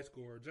was in high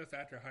school or just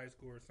after high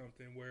school or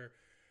something, where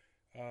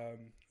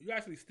you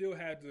actually still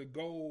had to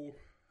go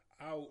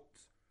out.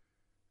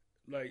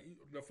 Like,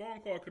 the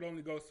phone call could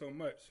only go so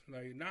much.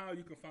 Like, now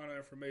you can find out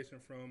information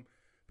from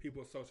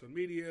people's social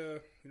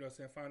media, you know what I'm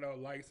saying, find out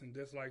likes and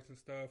dislikes and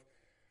stuff.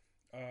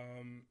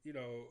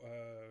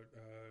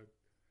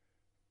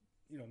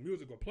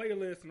 Musical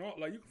playlists and all.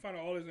 Like, you can find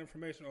out all this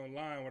information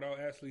online without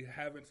actually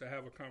having to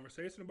have a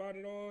conversation about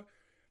it all.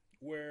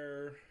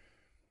 Where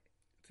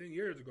 10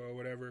 years ago or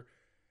whatever,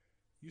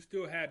 you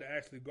still had to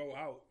actually go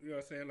out. You know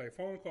what I'm saying? Like,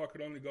 phone call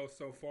could only go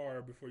so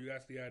far before you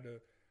actually had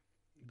to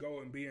go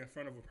and be in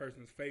front of a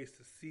person's face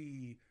to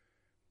see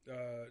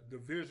the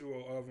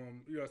visual of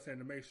them. You know what I'm saying?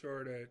 To make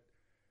sure that,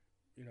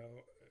 you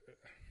know,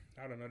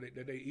 I don't know,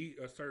 that they eat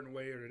a certain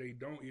way or that they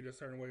don't eat a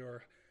certain way,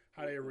 or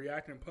how they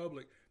react in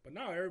public. But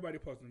now everybody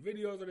posting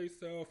videos of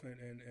themselves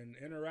and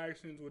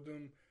interactions with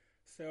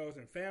themselves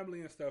and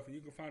family and stuff, and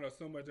you can find out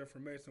so much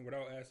information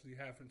without actually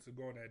having to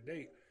go on that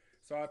date.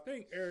 So I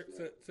think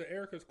to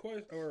Erica's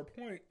question or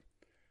point,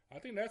 I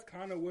think that's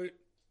kind of what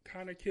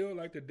kind of killed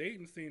like the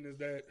dating scene, is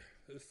that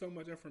there's so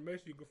much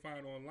information you can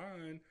find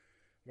online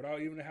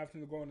without even having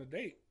to go on a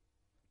date.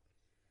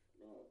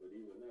 No, but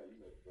even that, you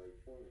make a great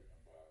point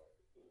about,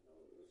 it's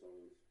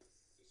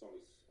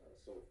only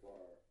so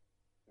far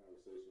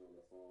conversation on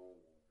the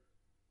phone or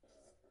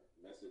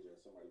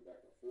messaging somebody back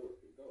and forth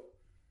can go,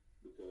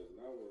 because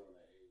now we're on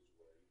an age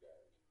where you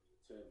got your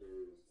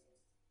Tinders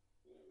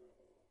and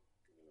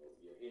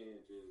your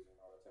Hinges and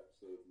all that type of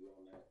stuff. You're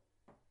on that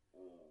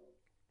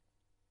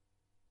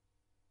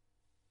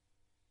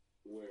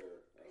where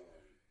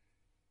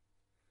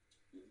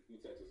you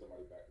texting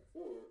somebody back and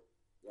forth,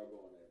 y'all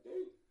go on that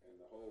date, and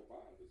the whole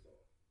vibe is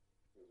off,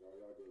 because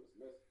y'all do this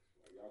message.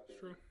 Like, y'all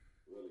can't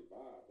really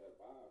vibe. That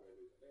vibe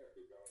isn't there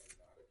because y'all don't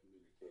know how to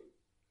communicate,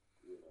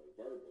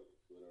 verbally.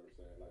 You know what I'm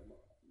saying? Like,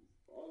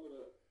 all of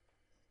the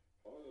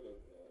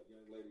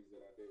young ladies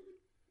that I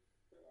dated,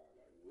 that I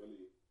like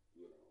really,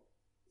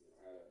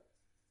 had a,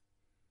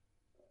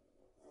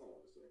 I don't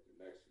want to say a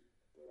connection,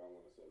 but I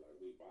want to say like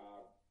we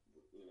vibe,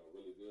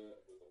 really good,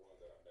 was the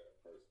ones that I met in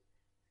person.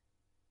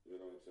 You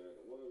know what I'm saying?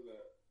 The ones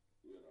that,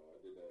 I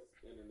did that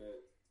internet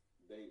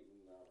dating,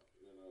 it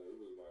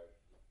was like,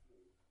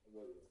 it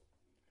was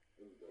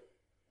different.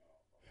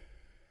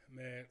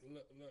 Man,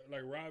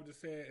 like Rob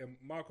just said, and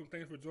Malcolm,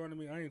 thanks for joining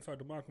me. I ain't talked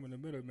to Malcolm in a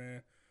minute,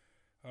 man.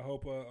 I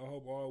hope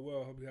all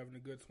well. I hope you're having a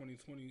good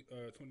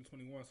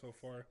 2021 so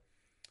far.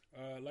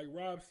 Like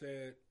Rob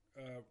said,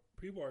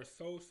 people are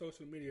so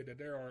social media that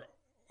they are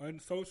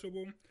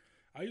unsociable.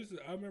 I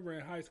remember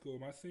in high school,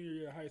 my senior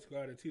year of high school,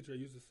 I had a teacher he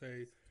used to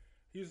say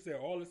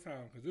all the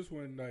time, because this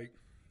was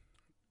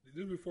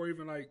before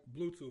even like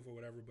Bluetooth or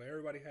whatever, but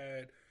everybody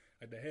had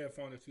like the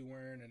headphone that you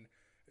wearing, and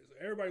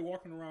everybody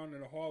walking around in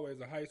the hallways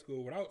of high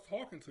school without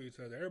talking to each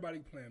other. Everybody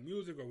playing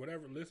music or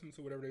whatever, listening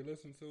to whatever they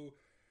listen to.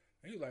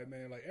 And he's like,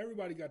 man, like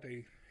everybody got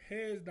their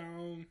heads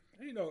down.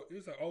 And, you know,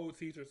 it's an old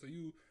teacher, so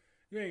you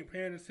ain't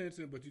paying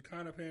attention, but you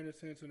kind of paying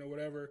attention or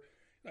whatever.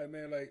 Like,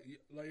 man, like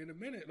in a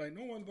minute, like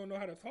no one's gonna know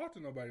how to talk to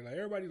nobody. Like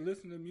everybody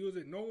listening to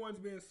music, no one's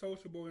being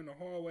sociable in the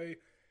hallway.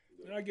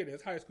 And I get it,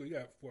 it's high school. You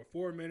got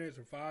 4 minutes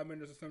or 5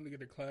 minutes or something to get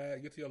to class,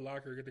 get to your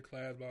locker, get to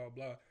class, blah blah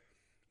blah.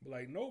 But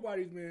like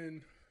nobody's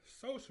been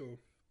social.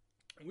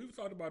 And we've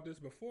talked about this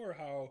before,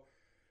 how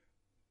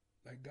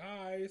like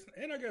guys,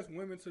 and I guess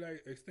women to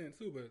that extent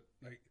too, but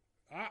like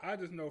I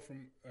just know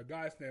from a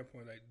guy's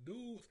standpoint, like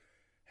dudes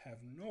have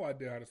no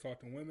idea how to talk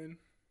to women.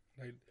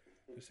 Like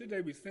the shit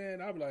they be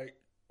saying, I be like,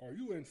 are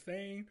you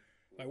insane?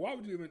 Like why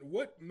would you even,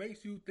 what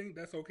makes you think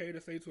that's okay to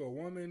say to a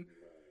woman?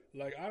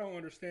 Like I don't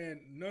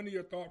understand none of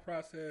your thought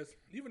process.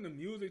 Even the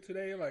music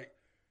today, like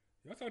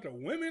y'all talk to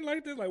women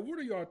like this? Like what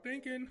are y'all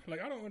thinking?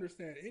 Like I don't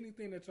understand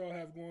anything that y'all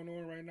have going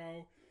on right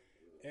now.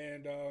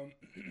 And and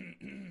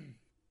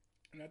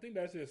I think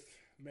that's just,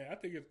 man, I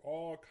think it's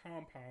all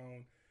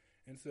compound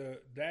into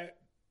that.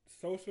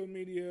 Social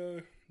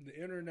media, the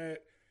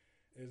internet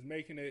is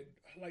making it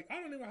like I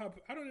don't even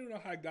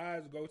know how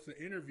guys go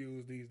to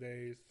interviews these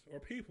days, or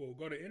people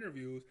go to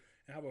interviews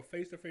and have a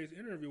face-to-face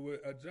interview with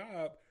a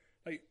job.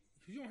 Like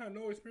you don't have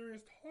no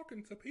experience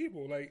talking to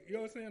people. Like you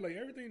know what I'm saying? Like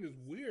everything is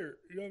weird.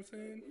 You know what I'm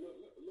saying?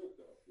 Look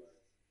though, like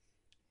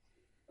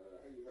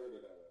have you heard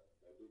of that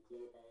new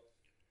Clubhouse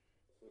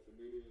social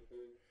media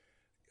thing?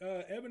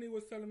 Ebony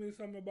was telling me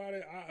something about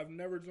it. I've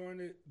never joined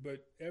it,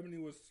 but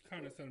Ebony was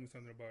kind of telling me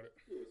something about it.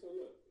 Yeah, so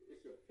look,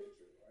 it's your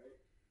picture, right?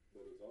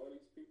 But it's all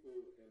these people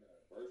in a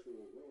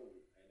virtual room,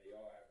 and they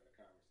all having a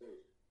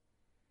conversation.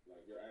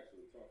 Like you're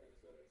actually talking.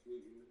 So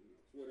tweeting,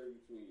 Twitter,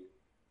 you tweet,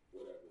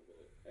 whatever.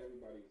 But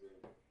everybody's in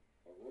a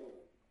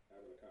room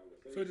having a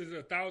conversation. So just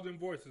 1,000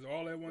 voices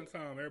all at one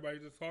time.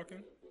 Everybody just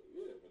talking. But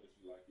it's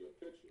like your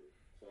picture.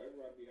 So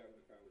everybody be having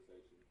a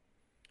conversation.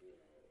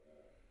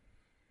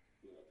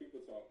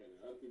 People talking,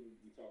 and other people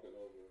be talking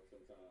over.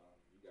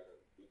 Sometimes you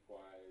gotta be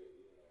quiet,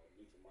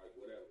 mute your mic,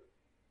 whatever.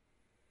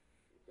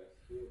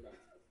 That's still not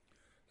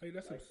like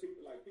that's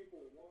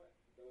people want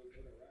those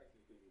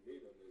interactions because you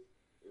need them.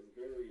 It's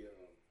very it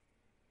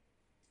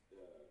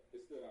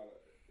stood out a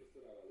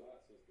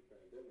lot since the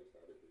pandemic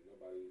started because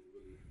nobody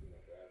really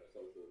having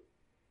social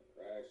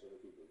interaction.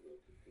 People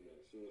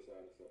committing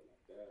suicide and stuff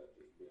like that,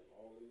 just being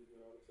lonely. You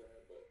know what I'm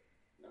saying? But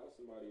now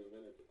somebody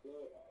invented the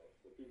Clubhouse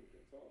so people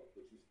can talk,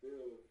 but you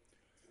still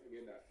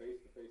getting that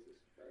face-to-face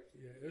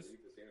expression. Yeah, it's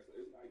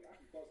like I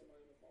can call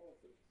somebody on the phone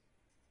for this.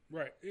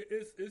 Right.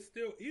 It's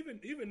still even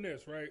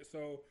this, right?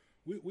 So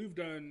we've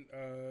done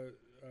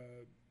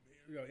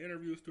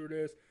interviews through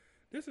this.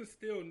 This is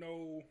still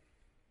no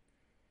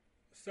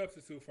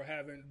substitute for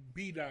having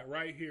B Dot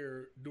right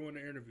here doing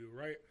the interview,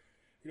 right?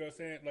 You know what I'm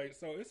saying? Like,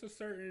 so it's a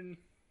certain,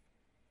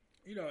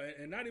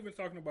 and not even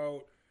talking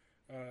about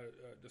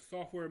the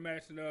software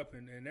matching up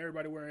and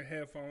everybody wearing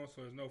headphones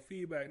so there's no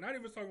feedback. Not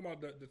even talking about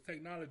the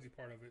technology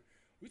part of it.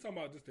 We're talking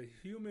about just the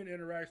human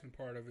interaction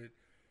part of it.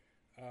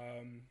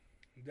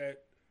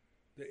 That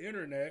the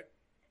internet,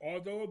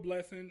 although a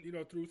blessing,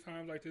 through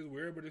times like this,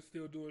 we're able to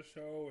still do a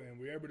show and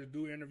we're able to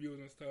do interviews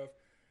and stuff.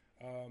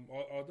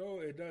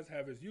 Although it does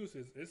have its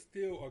uses, it's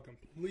still a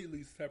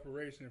completely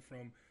separation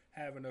from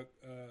having a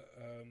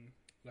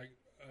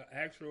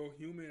actual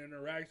human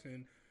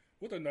interaction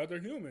with another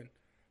human.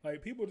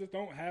 Like people just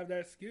don't have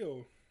that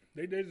skill.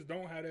 They just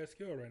don't have that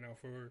skill right now.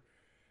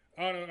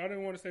 I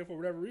didn't want to say for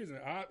whatever reason.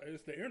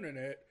 It's the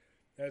internet.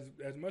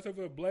 As much of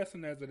a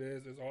blessing as it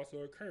is, it's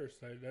also a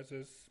curse. Like that's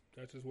just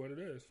what it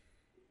is.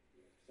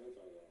 Sometimes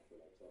I don't feel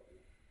like talking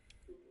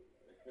to people.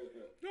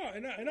 No,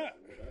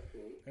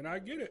 and I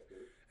get it,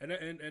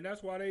 and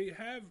that's why they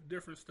have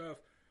different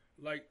stuff.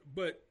 Like,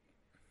 but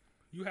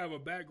you have a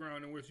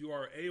background in which you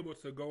are able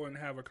to go and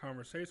have a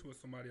conversation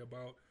with somebody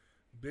about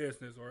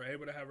business, or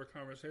able to have a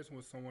conversation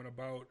with someone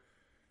about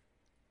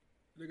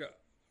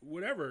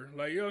whatever,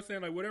 like, you know what I'm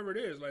saying, like whatever it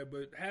is, like,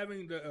 but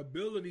having the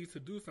ability to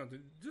do something,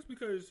 just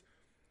because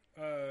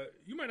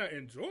you might not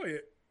enjoy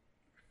it,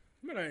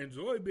 you might not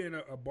enjoy being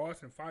a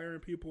boss and firing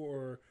people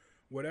or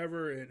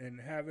whatever, and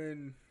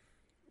having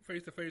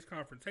face-to-face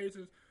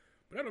confrontations,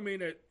 but that don't mean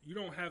that you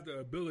don't have the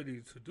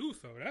ability to do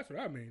so. That's what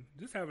I mean.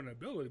 Just having the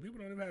ability. People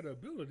don't even have the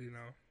ability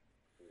now.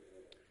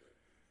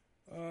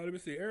 Let me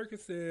see. Erica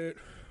said,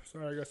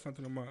 sorry, I got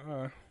something in my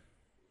eye.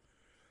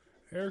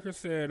 Erica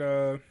said,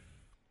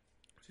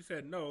 she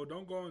said, no,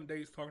 don't go on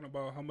dates talking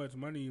about how much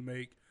money you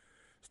make.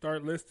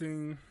 Start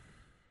listing.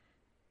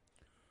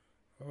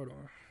 Hold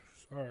on.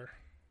 are.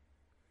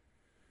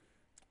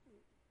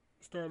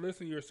 Start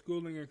listing your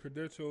schooling and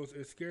credentials.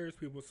 It scares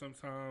people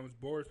sometimes,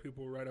 bores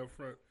people right up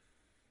front.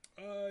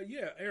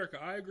 Yeah,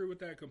 Erica, I agree with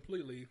that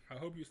completely. I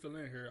hope you're still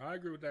in here. I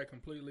agree with that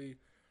completely.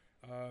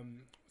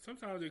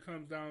 Sometimes it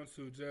comes down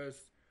to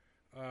just,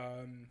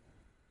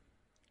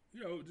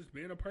 just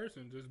being a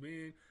person,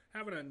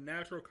 having a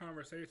natural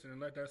conversation and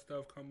let that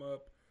stuff come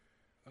up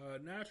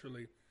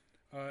naturally.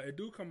 It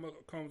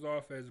comes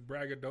off as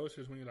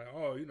braggadocious when you're like,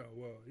 oh,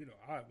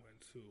 I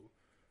went to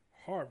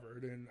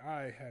Harvard and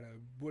I had a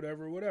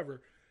whatever,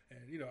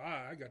 and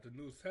I got the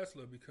new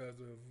Tesla because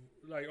of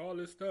like all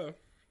this stuff.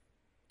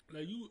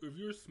 Like if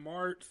you're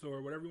smart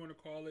or whatever you want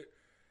to call it,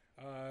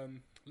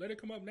 let it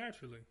come up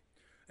naturally.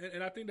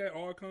 And I think that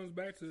all comes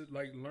back to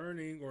like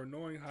learning or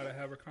knowing how to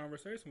have a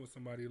conversation with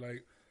somebody,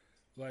 like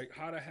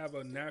how to have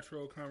a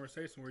natural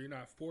conversation where you're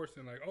not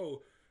forcing like,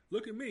 oh,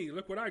 look at me,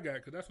 look what I got,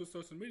 because that's what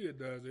social media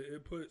does.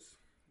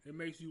 It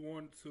makes you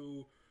want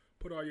to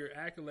put all your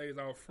accolades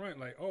out front,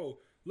 like, oh,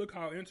 look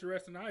how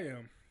interesting I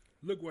am,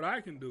 look what I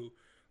can do,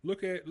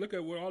 look at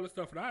what all the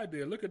stuff that I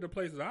did, look at the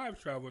places I've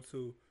traveled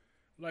to.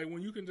 Like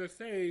when you can just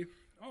say,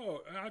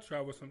 oh, I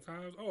travel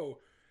sometimes. Oh,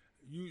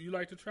 you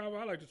like to travel?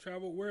 I like to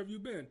travel. Where have you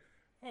been?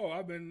 Oh,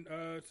 I've been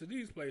to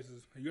these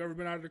places. You ever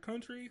been out of the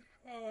country?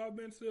 Oh, I've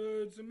been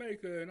to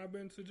Jamaica and I've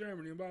been to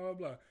Germany and blah, blah,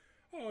 blah.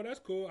 Oh, that's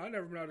cool. I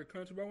never been out of the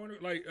country, but I wonder,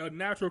 like a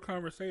natural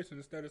conversation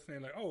instead of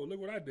saying like, oh, look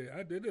what I did.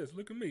 I did this.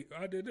 Look at me.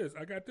 I did this.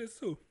 I got this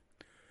too.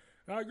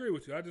 I agree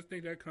with you. I just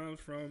think that comes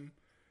from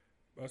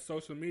a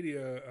social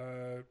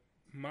media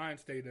mind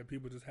state that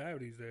people just have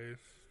these days.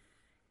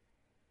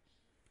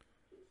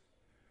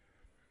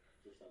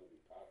 Just trying to be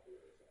popular.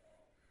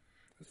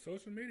 It's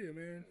social media,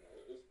 man.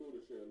 It's cool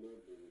to share a little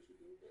bit what you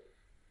do, but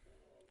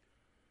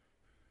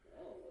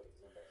I don't know.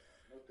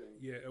 Nothing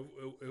Yeah.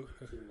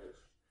 too much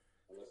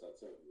unless I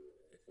tell you.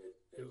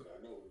 I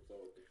know who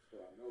told you, so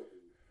I know who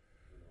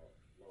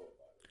know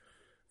about it.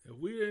 If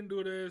we didn't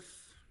do this,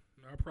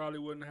 I probably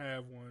wouldn't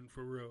have one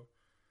for real.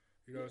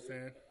 You know what I'm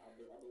saying? I've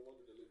been wanting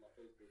to delete my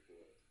Facebook for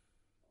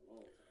a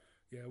long time.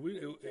 Yeah,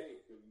 You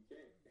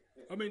can't.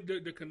 I mean,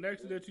 the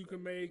connection that you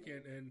can make,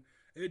 and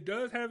it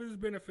does have its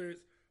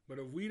benefits. But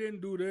if we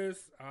didn't do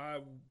this,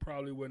 I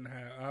probably wouldn't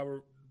have. I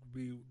would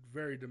be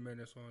very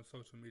diminished on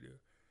social media.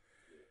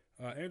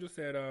 Angel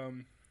said,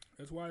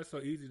 that's why it's so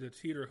easy to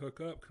cheat or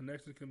hook up.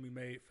 Connections can be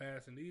made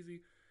fast and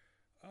easy.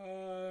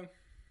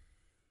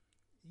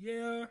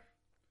 Yeah.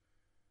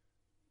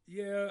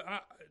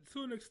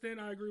 To an extent,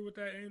 I agree with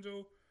that,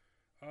 Angel.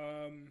 So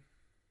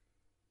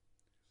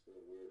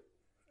weird.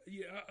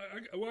 Yeah,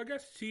 I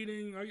guess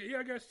cheating.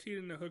 I guess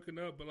cheating and hooking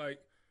up, but like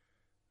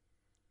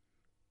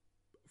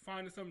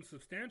finding something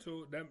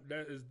substantial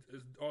that is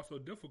also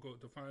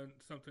difficult to find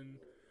something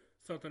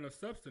of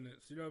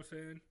substance. You know what I'm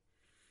saying?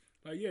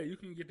 Like, yeah, you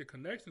can get the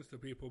connections to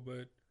people,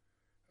 but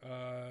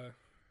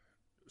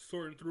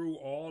sorting through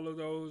all of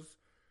those,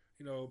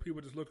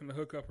 people just looking to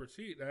hook up or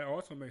cheat, that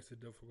also makes it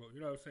difficult.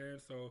 You know what I'm saying?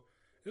 So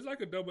it's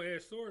like a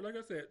double-edged sword. Like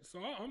I said,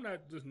 so I'm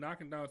not just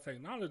knocking down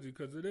technology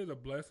because it is a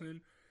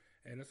blessing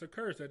and it's a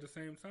curse at the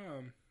same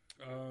time.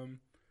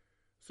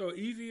 So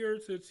easier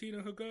to cheat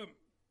and hook up?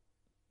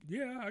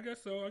 Yeah, I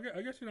guess so. I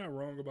guess you're not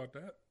wrong about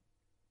that.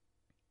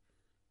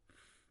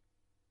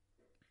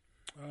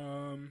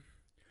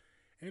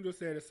 Angel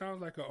said, it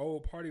sounds like an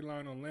old party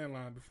line on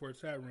landline before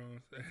chat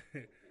rooms.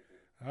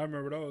 I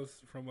remember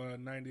those from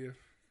 90th.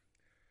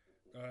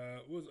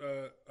 What's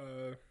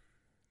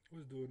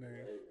dude's name?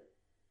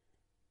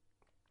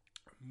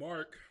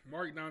 Mark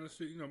down the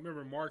street.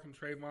 Remember Mark and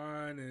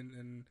Trayvon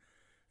and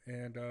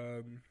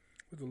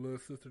what's the little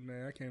sister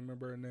name? I can't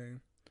remember her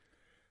name.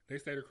 They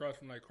stayed across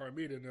from like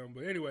Carmita and them.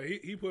 But anyway,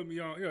 he put me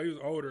on. He was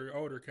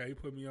older cat. He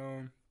put me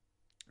on.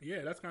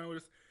 Yeah, that's kind of what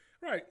it's.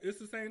 Right, it's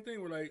the same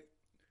thing. Where like,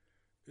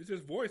 it's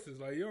just voices.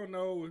 Like you don't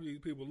know what these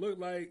people look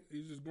like.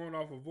 You're just going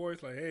off a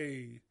voice. Like,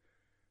 hey,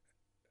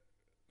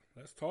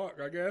 let's talk.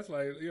 I guess.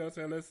 Like what I'm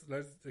saying.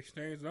 Let's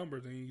exchange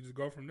numbers and you just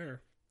go from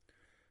there.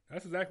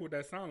 That's exactly what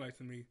that sounded like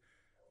to me.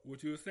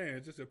 What you were saying.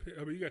 It's just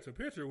you got your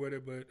picture with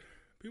it, but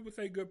people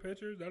take good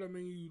pictures. That don't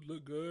mean you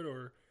look good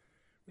or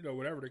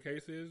whatever the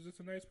case is.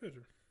 Just a nice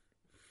picture.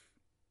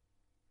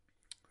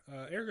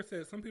 Erica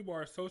said some people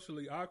are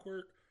socially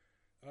awkward.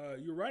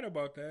 You're right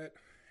about that.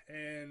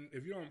 And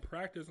if you don't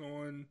practice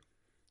on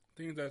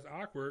things that's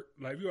awkward,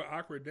 like if you're an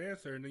awkward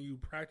dancer and then you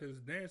practice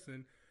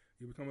dancing,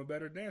 you become a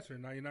better dancer.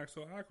 Now you're not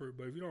so awkward.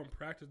 But if you don't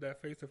practice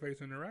that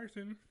face-to-face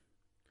interaction,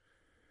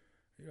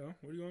 what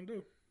are you going to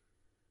do?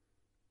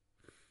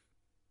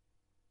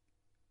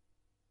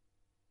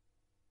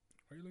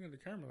 Why are you looking at the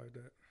camera like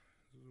that?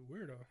 This is a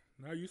weirdo.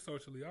 Now you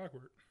socially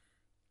awkward.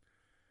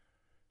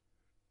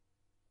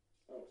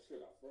 Oh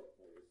shit! I froze.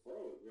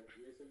 You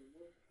ain't seen me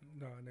more?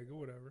 No, nigga,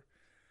 whatever.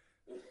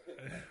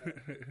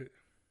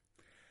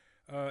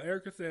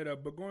 Erica said,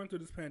 but going through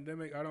this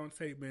pandemic, I don't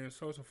take being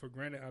social for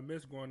granted. I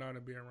miss going out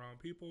and being around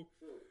people.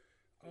 True.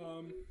 I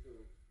don't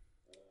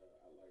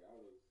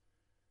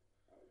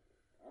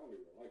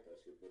even like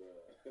that shit, but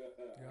yeah,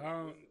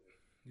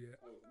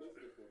 I was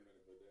listening for a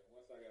minute, but then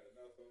once I got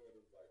enough of it, it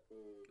was like,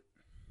 food,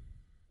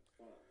 it's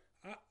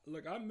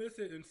fine. I miss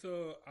it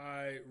until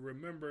I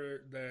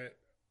remember that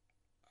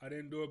I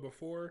didn't do it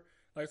before.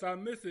 Like, so I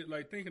miss it,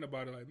 like, thinking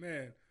about it, like,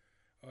 man,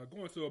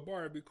 going to a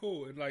bar would be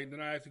cool. And, like, then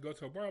I actually go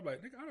to a bar, I'm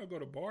like, nigga, I don't go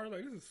to bars.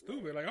 Like, this is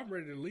stupid. Like, I'm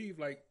ready to leave,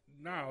 like,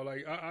 now.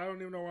 Like, I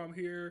don't even know why I'm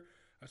here.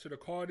 I should have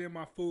called in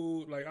my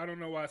food. Like, I don't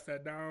know why I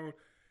sat down.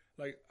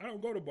 Like, I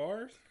don't go to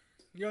bars.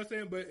 You know what I'm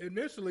saying? But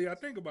initially, I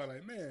think about,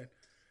 like, man,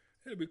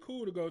 it'd be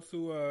cool to go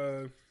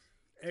to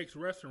X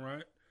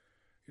restaurant.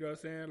 You know what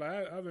I'm saying?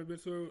 Like, I haven't been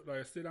to, like,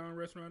 a sit-down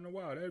restaurant in a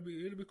while. It'd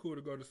be cool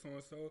to go to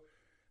so-and-so.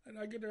 And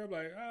I get there, I'm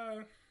like,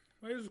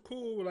 this is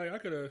cool. Like, I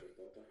could have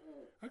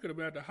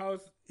been at the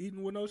house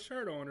eating with no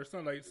shirt on or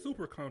something, like,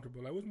 super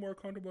comfortable. Like, what's more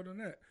comfortable than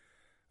that?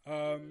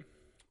 So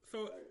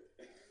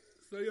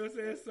you know what I'm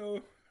saying?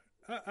 So,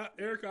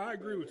 Erica, I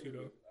agree with you,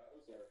 though.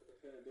 I'm sorry,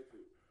 the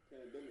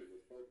pandemic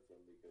was perfect for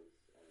me because,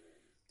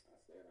 I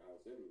stay in the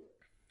house anyway.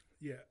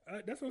 Yeah,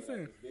 that's what I'm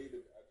saying. I just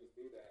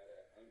need to have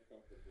that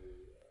uncomfortable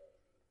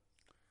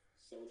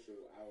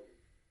social outing.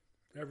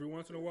 Every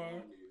once in a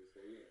while. I need to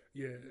stay in.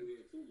 Yeah. If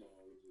you're in too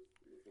long,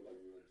 you feel like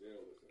you're in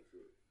jail or some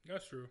shit.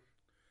 That's true.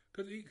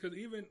 Cause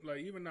even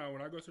now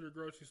when I go to the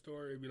grocery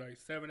store, it'd be like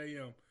 7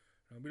 a.m.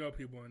 We know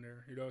people in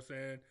there. You know what I'm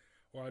saying?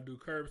 Or I do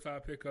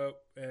curbside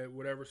pickup at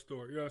whatever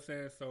store. You know what I'm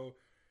saying? So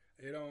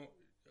it don't.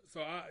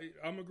 So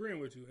I'm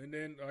agreeing with you. And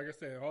then, like I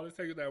said, all it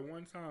takes is that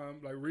one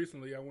time. Like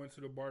recently, I went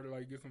to the bar to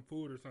like get some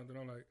food or something.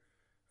 I'm like,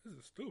 this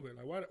is stupid.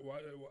 Like why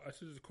I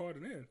should just called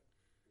it in.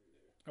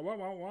 Like,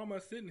 why am I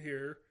sitting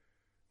here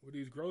with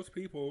these gross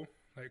people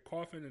like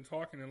coughing and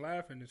talking and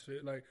laughing and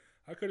shit? Like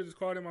I could have just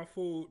called in my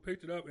food,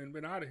 picked it up, and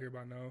been out of here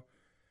by now.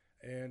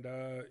 And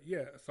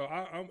yeah, so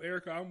I'm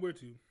Erica. I'm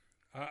with you.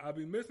 I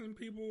be missing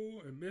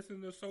people and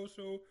missing the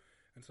social,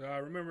 and so I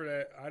remember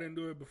that I didn't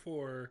do it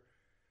before,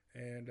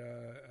 and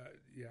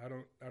yeah, I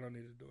don't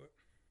need to do it.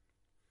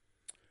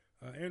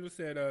 Andrew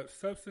said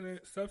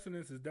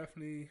substance is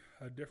definitely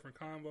a different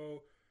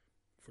combo,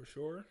 for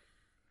sure.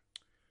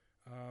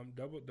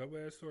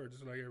 Double-edged sword,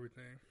 just like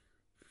everything.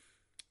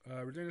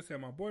 Virginia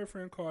said, my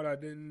boyfriend called. I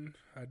didn't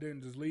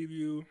just leave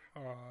you.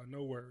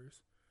 No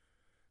worries.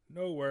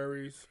 No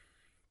worries.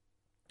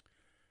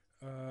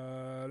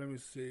 Let me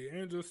see.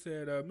 Angel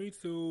said, me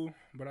too,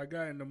 but I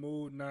got in the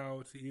mood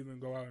now to even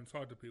go out and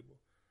talk to people.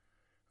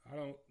 I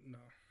don't know.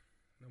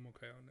 I'm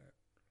okay on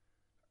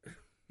that.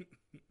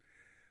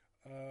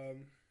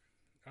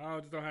 I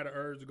just don't have the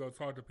urge to go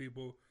talk to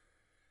people.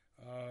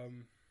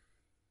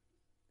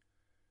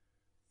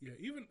 Yeah,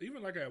 even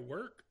like at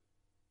work,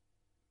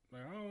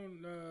 like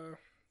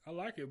I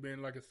like it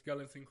being like a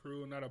skeleton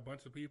crew, not a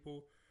bunch of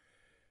people.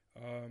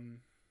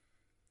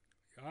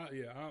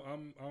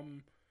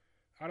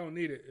 I don't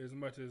need it as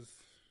much as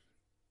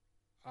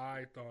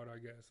I thought, I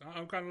guess.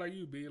 I'm kind of like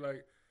you, B.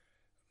 Like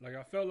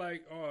I felt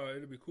like,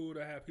 it'd be cool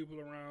to have people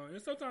around.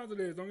 And sometimes it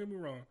is, don't get me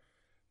wrong.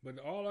 But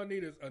all I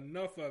need is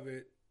enough of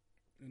it.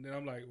 And then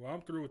I'm like, well,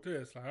 I'm through with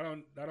this. Like, I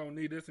don't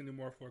need this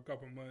anymore for a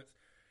couple months.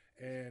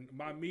 And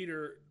my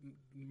meter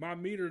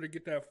to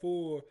get that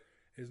full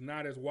is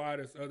not as wide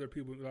as other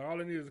people. Like,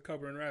 all I need is a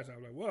couple of interactions.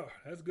 I'm like, well,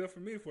 that's good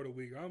for me for the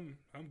week. I'm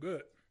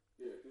good.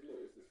 Yeah, because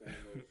look, it's the same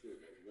old shit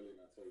that's really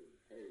not telling you,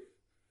 hey,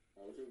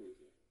 how was your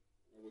weekend?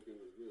 My weekend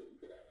was good. You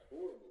could have a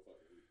horrible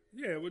fucking weekend.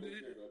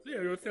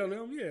 Yeah, you'll tell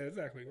them. Yeah,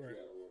 exactly. Right. You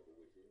had a horrible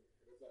weekend.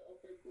 It's like,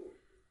 okay, cool.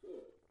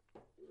 Good.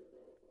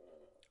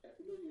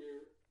 Happy New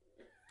Year.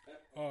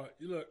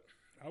 Look,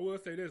 I will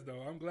say this,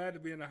 though. I'm glad to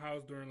be in the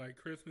house during, like,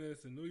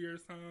 Christmas and New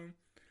Year's time.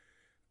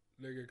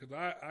 Nigga, because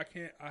I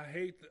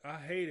hate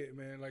it,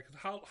 man. Like,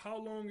 how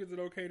long is it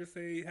okay to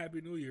say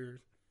Happy New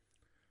Year's?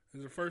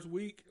 Is the first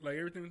week, like,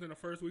 everything within the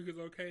first week is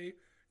okay?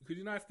 Because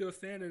you're not still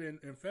saying it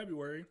in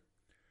February.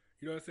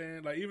 You know what I'm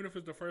saying? Like, even if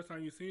it's the first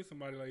time you've seen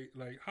somebody,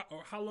 like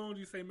how long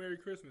do you say Merry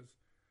Christmas?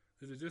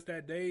 Is it just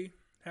that day?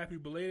 Happy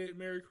belated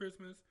Merry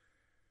Christmas?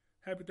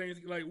 Happy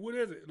Thanksgiving? Like, what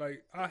is it?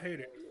 Like, I hate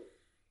it.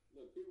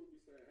 Look, people be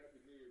saying Happy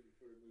New Year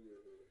before the New Year,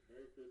 but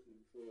Merry Christmas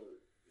before,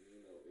 it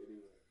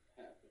even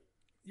happened.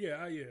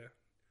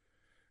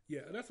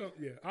 Yeah, that's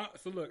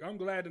so look, I'm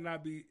glad to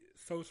not be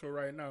social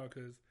right now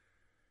because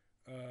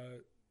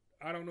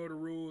I don't know the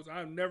rules.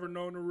 I've never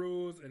known the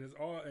rules, and it's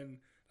all and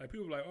like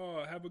people are like,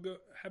 oh,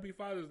 happy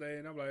Father's Day,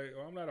 and I'm like,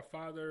 oh, I'm not a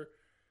father,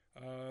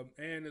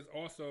 and it's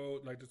also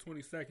like the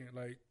 22nd,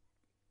 like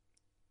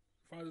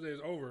Father's Day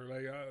is over.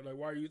 Like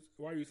why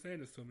are you saying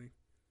this to me?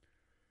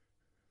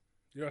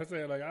 You know what I'm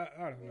saying? Like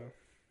I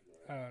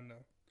don't know.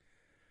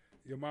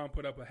 Your mom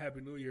put up a Happy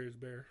New Year's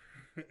bear.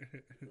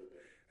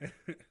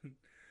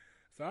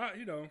 So I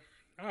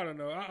don't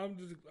know. I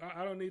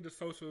don't need the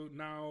social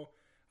now.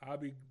 I'll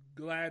be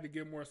glad to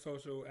get more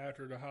social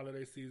after the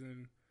holiday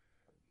season.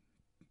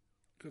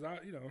 Cause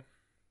like you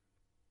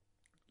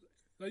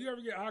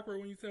ever get awkward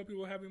when you tell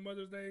people Happy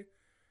Mother's Day?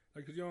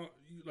 Like, cause you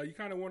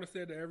kind of want to say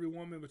it to every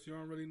woman, but you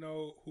don't really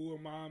know who a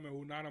mom and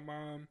who not a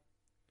mom.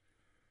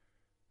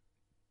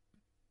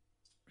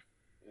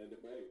 And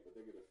but they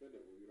get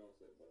offended when you don't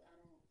say, but I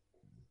don't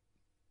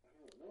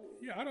know.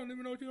 Yeah, I don't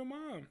even know if you're a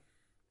mom.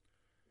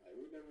 Like,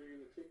 we never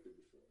even kicked it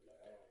before.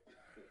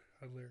 Like,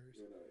 Hilarious.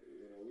 You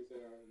know, we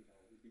say,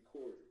 we be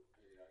cordial.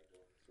 Hey, how you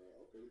doing? So,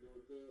 okay, you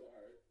doing good? All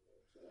right.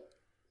 Shut up.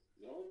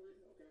 You hungry?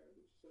 Okay. What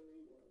you say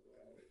you want to go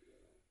out? You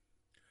know.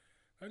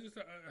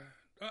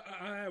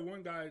 I had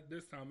one guy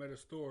this time at a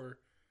store,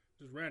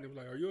 just random,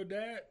 like, "Are you a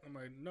dad?" I'm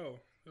like,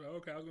 "No." They're like,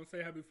 okay, I was gonna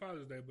say Happy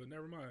Father's Day, but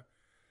never mind.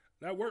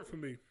 That worked for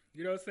me.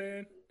 You know what I'm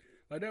saying?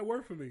 Like that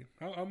worked for me.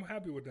 I'm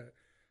happy with that.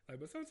 Like,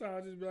 but sometimes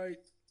I just be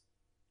like,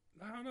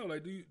 I don't know.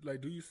 Like,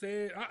 do you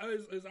say it?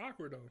 It's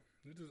awkward though.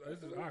 It's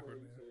just awkward,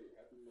 man. Say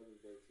Happy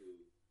Mother's Day to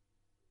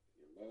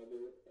your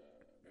mother,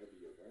 maybe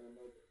your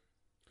grandmother,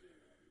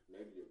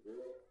 maybe your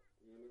girl.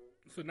 You know.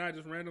 So not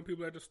just random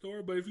people at the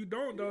store, but if you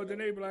don't though, then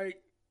they be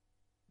like,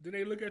 then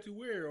they look at you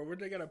weird, or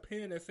they got a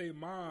pen that say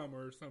mom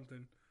or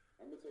something.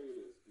 I'm gonna tell you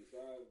this.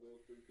 Besides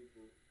those three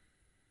people,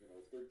 you know,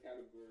 3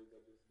 categories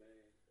I just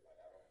named. Like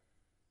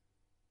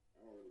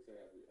I don't really say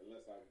happy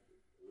unless I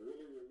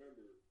really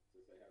remember to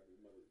say Happy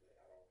Mother's Day.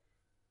 I don't.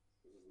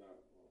 This is not,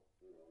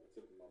 you know, on the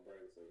tip of my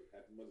brain to say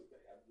Happy Mother's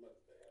Day, Happy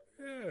Mother's Day. Happy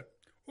Mother's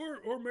Day.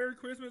 Yeah, or Merry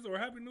Christmas or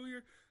Happy New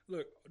Year.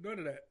 Look, none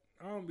of that.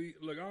 I don't be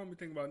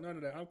thinking about none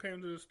of that. I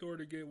came to the store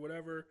to get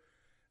whatever,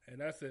 and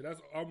that's it.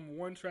 I'm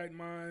one track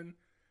mind.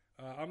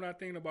 I'm not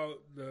thinking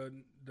about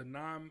the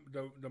mom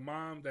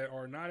that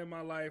are not in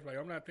my life. Like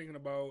I'm not thinking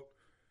about.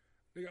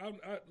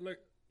 Like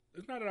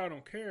it's not that I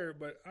don't care,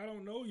 but I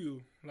don't know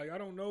you. Like I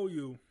don't know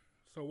you.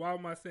 So why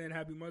am I saying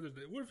Happy Mother's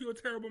Day? What if you're a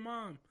terrible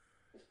mom?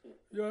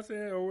 You know what I'm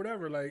saying, or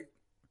whatever. Like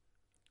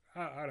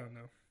I don't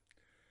know.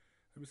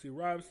 Let me see.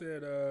 Rob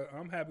said,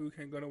 "I'm happy we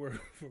can't go nowhere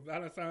for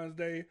Valentine's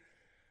Day.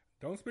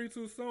 Don't speak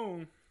too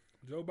soon.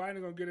 Joe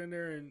Biden gonna get in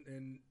there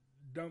and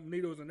dump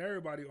needles in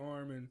everybody's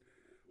arm and."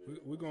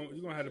 You're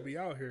gonna have to be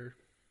out here.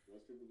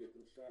 Once people get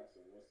them shots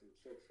and once them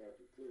checks start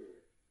to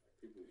clear,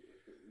 like people,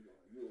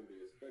 you won't be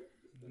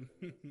expected to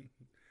spend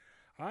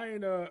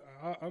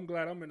I'm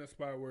glad I'm in a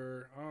spot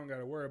where I don't got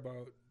to worry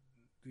about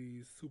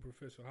these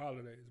superficial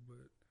holidays.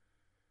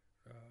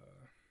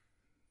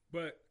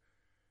 But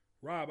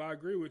Rob, I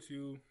agree with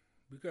you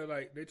because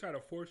like they try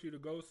to force you to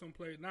go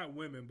someplace. Not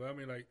women, but I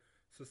mean like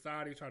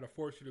society try to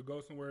force you to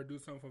go somewhere, do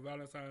something for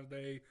Valentine's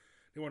Day.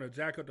 They want to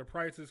jack up the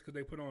prices because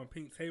they put on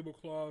pink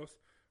tablecloths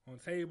on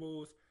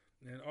tables,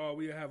 and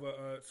we have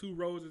 2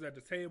 roses at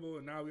the table,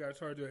 and now we got to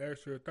charge you an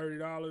extra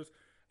 $30.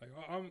 Like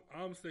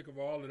I'm sick of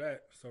all of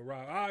that. So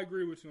Rob, I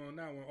agree with you on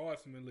that one.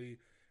 Ultimately,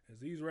 is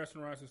these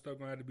restaurants and stuff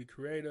gonna have to be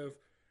creative,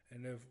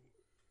 and if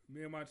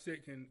me and my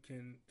chick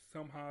can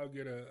somehow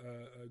get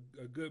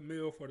a good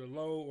meal for the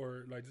low,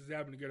 or like just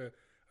happen to get a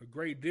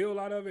great deal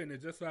out of it, and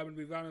it just so happen to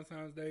be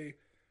Valentine's Day,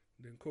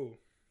 then cool.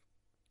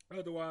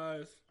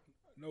 Otherwise,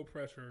 no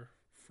pressure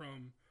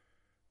from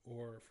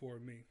or for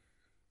me.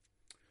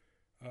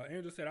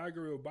 Angel said, I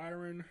agree with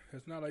Byron.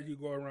 It's not like you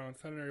go around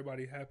telling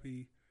everybody have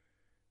a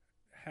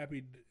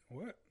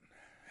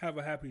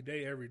happy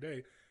day every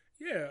day.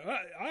 Yeah,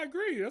 I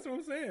agree. That's what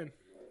I'm saying.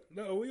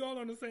 No, we all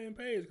on the same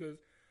page because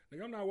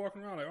like, I'm not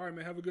walking around like, all right,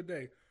 man, have a good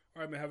day.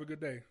 All right, man, have a good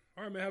day.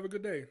 All right, man, have a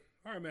good day.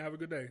 All right, man, have a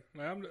good day.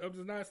 Like I'm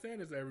just not saying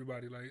this to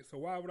everybody. Like, so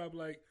why would I be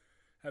like,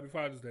 Happy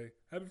Father's Day,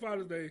 Happy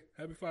Father's Day,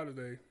 Happy Father's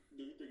Day?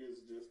 Do you think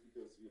it's just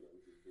because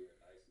just being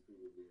nice and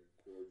people being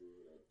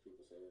cordial, like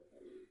people say,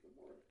 hey, good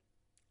morning,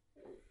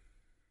 hey,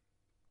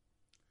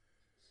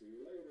 see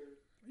you later?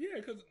 Yeah,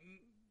 because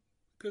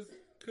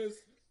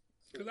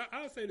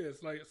I'll say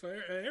this, like, so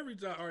at every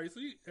job, all right, so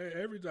at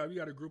every job you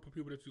got a group of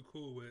people that you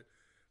cool with,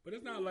 but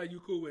it's not like you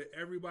cool with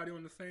everybody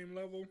on the same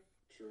level.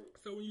 True.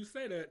 So when you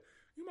say that,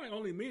 you might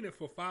only mean it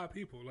for 5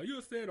 people. Like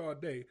you'll say it all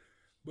day,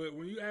 but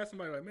when you ask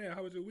somebody like, man,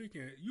 how was your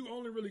weekend? You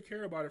only really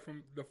care about it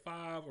from the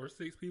 5 or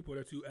 6 people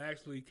that you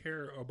actually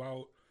care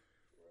about.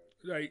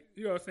 Right. Like,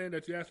 you know what I'm saying,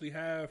 that you actually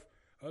have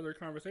other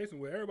conversations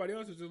with. Everybody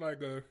else is just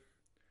like a.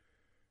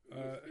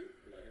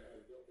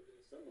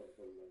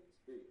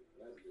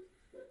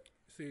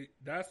 See,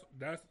 that's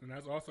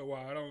also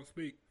why I don't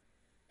speak.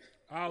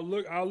 I'll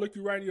look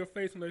you right in your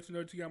face and let you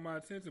know that you got my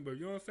attention. But if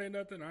you don't say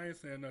nothing, I ain't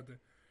saying nothing,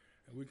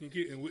 and we can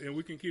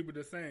keep it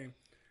the same.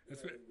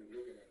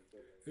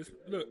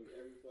 Look,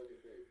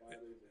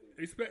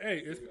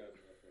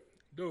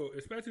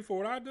 especially for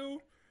what I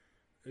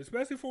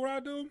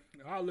do,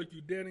 I'll look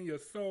you dead in your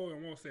soul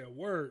and won't say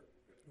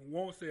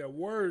a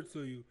word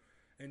to you,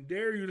 and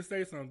dare you to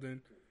say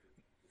something.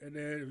 And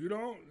then if you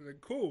don't, then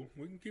cool.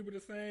 We can keep it the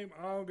same.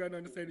 I don't got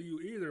nothing to say to you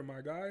either,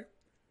 my guy.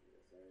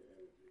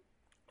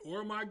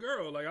 Or my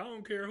girl. Like, I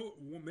don't care who,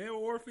 male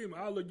or female.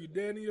 I'll look you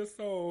dead in your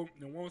soul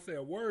and won't say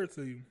a word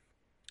to you.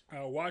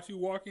 I'll watch you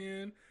walk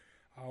in.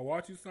 I'll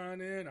watch you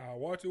sign in. I'll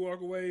watch you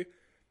walk away.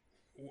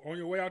 On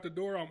your way out the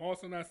door, I'm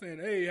also not saying,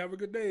 hey, have a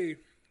good day.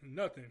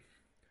 Nothing.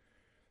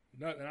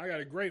 I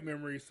got a great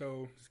memory,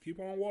 so just keep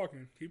on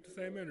walking. Keep the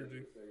same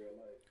energy.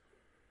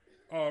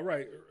 All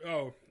right.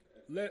 Oh,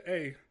 let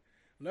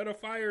a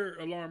fire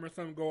alarm or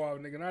something go off,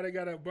 nigga. Now they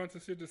got a bunch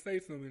of shit to say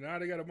to me. Now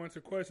they got a bunch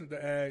of questions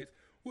to ask.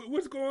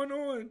 What's going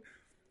on?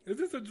 Is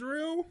this a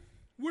drill?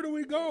 Where do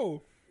we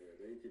go? Yeah,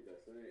 they keep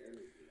that same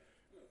energy.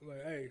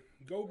 Like, hey,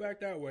 go back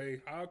that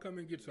way. I'll come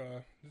and get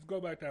y'all. Just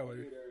go back that way.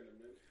 I'll be there in a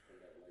minute.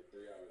 Like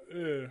 3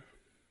 hours.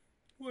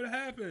 Yeah. What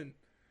happened?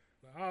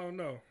 Like, I don't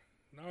know.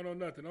 I don't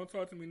know nothing. Don't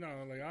talk to me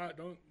now. Like I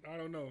don't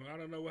know. I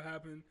don't know what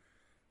happened.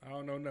 I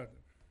don't know nothing.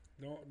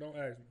 Don't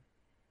ask me.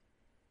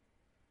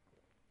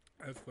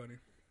 That's funny.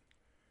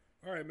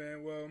 All right,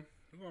 man. Well,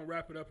 we're gonna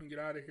wrap it up and get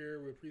out of here.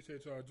 We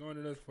appreciate y'all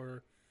joining us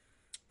for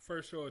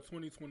first show of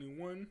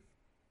 2021.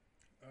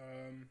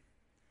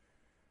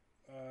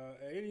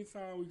 At any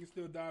time, we can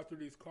still dive through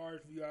these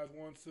cards if you guys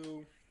want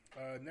to.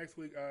 Next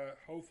week,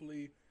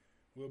 hopefully,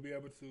 we'll be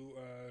able to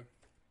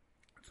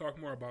talk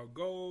more about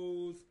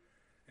goals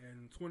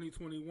and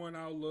 2021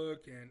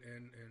 outlook and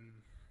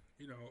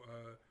you know,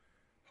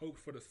 hope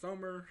for the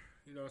summer.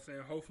 You know what I'm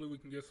saying? Hopefully, we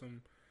can get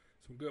some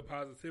good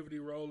positivity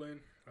rolling.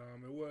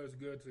 It was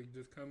good to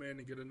just come in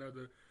and get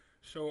another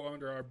show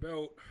under our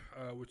belt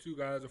with you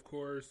guys, of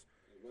course.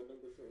 What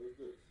number show is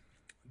this?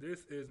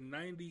 This is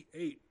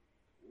 98.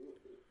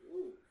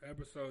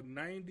 Episode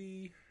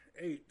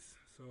 98.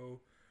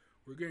 So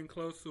we're getting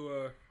close to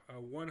a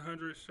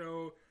 100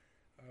 show.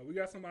 We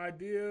got some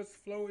ideas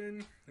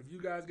floating. If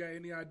you guys got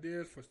any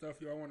ideas for stuff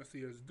y'all want to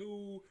see us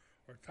do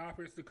or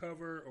topics to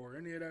cover or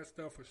any of that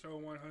stuff for show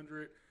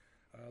 100,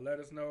 let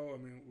us know. I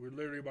mean, we're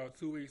literally about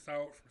 2 weeks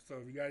out. So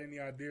if you got any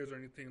ideas or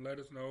anything, let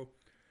us know.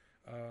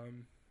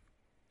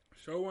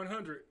 Show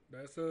 100,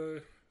 it's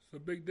a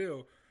big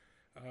deal.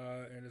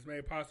 And it's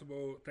made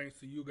possible thanks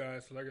to you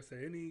guys. So like I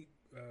said, any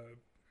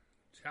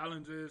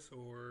challenges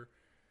or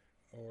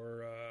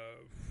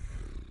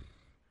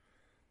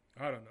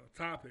I don't know,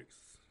 topics,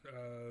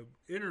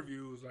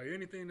 interviews, like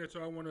anything that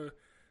y'all want to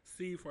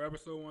see for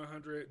episode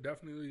 100,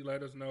 definitely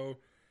let us know,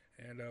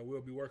 and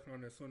we'll be working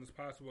on it as soon as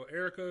possible.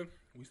 Erica,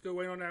 we still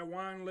waiting on that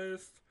wine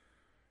list.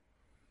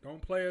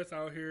 Don't play us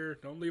out here.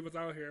 Don't leave us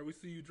out here. We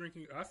see you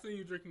drinking. I see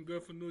you drinking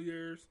good for New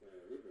Year's. Man,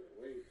 we've been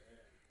waiting,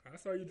 man. I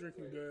saw you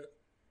drinking good.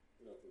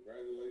 You know,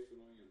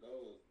 congratulations on your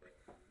goals. But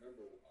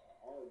remember,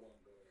 our one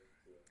goal is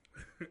to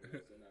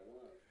send that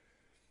wine.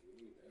 We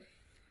need that.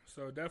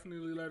 So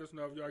definitely let us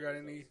know if y'all got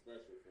any.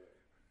 Special for it.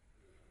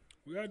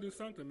 We gotta do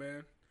something,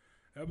 man.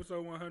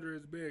 Episode 100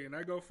 is big, and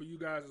I go for you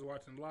guys is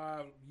watching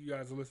live. You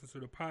guys are listening to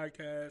the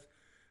podcast,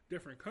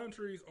 different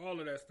countries, all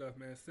of that stuff,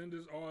 man. Send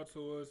this all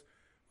to us.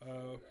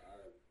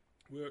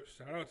 We'll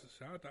shout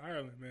out to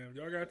Ireland, man.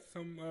 Y'all got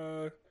some,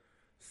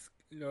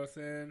 you know what I'm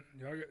saying?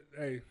 Y'all got,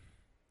 hey,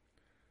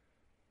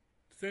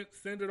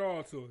 send it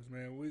all to us,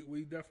 man.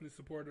 We definitely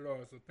support it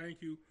all. So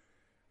thank you.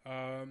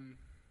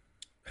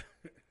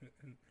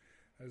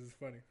 This is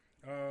funny.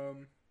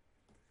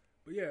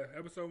 But yeah,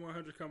 episode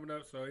 100 coming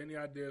up. So any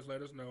ideas,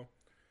 let us know.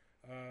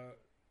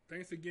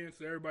 Thanks again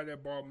to everybody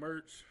that bought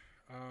merch.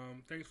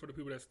 Thanks for the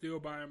people that still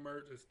buying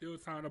merch. It's still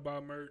time to buy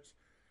merch.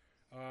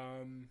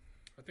 I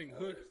think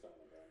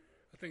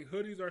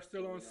hoodies are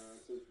still on.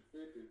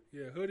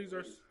 Yeah, hoodies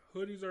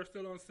are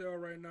still on sale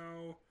right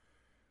now.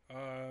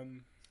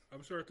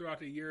 I'm sure throughout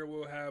the year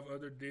we'll have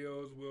other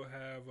deals. We'll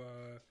have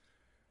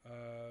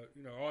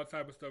you know, all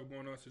type of stuff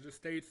going on. So just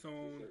stay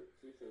tuned.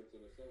 T-shirts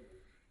in the summer.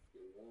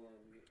 Get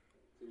warm.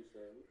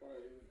 T-shirt. We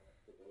probably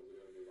put those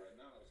together right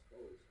now. It's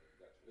cold. So we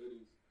got your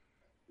hoodies.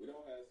 We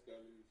don't have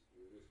scullies.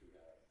 We wish we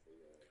had for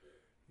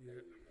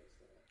yeah. next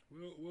time.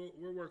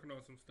 We're working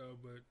on some stuff,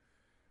 but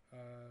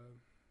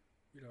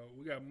you know,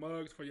 we got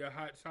mugs for your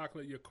hot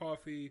chocolate, your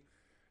coffee,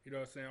 you know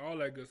what I'm saying, all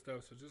that good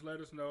stuff. So just let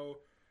us know.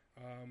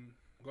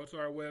 Go to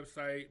our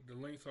website. The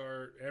links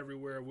are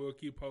everywhere. We'll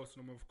keep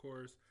posting them, of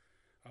course.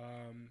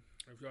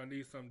 If y'all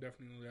need something,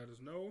 definitely let us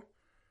know.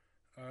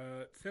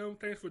 Tim,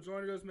 thanks for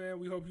joining us, man.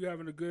 We hope you're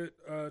having a good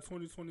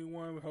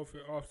 2021. We hope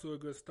you're off to a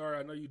good start.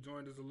 I know you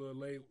joined us a little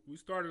late. We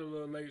started a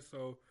little late,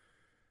 so,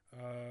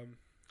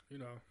 you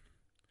know.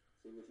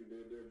 See what you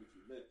did there, but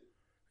you meant it.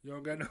 You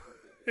don't got no.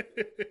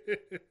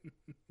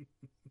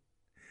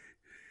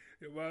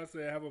 If I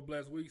say have a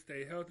blessed week,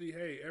 stay healthy.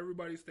 Hey,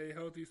 everybody stay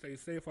healthy, stay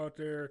safe out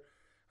there.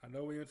 I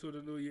know we into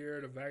the new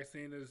year. The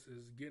vaccine is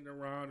getting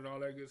around and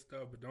all that good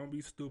stuff, but don't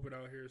be stupid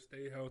out here.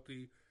 Stay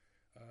healthy.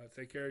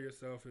 Take care of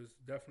yourself is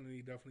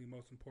definitely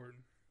most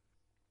important.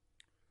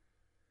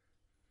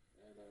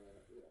 And I don't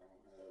have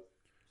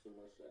too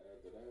much to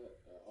add to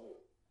that. I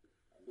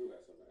do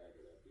have something to add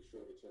to that. Be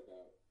sure to check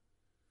out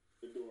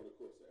the During the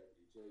Course of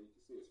FDJ. You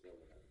can see it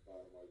spelling at the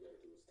bottom. All you got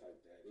to do is type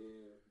that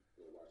in.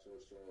 Go watch her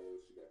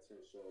shows. She got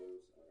 10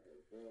 shows under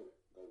her belt.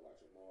 Go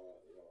watch them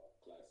all. They're all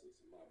classics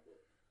in my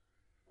book.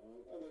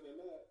 Other than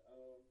that,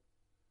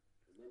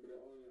 remember to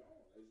own your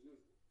own, as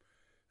usual.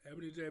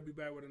 Ebony J will be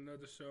back with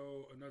another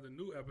show, another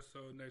new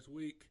episode next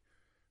week.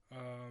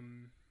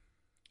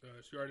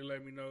 She already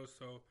let me know,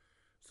 so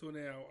tune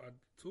in at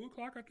 2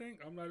 o'clock, I think.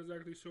 I'm not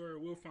exactly sure.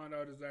 We'll find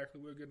out exactly.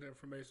 We'll get the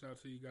information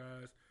out to you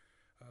guys.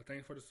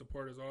 Thanks for the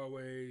support as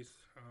always.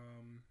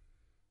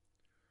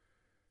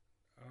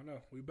 I don't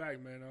know. We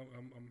back, man.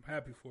 I'm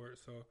happy for it.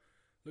 So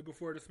looking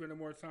forward to spending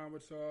more time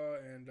with y'all,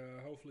 and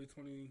hopefully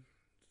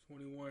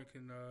 2021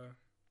 can,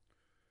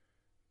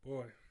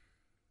 boy,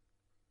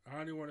 I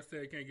don't even want to say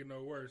it can't get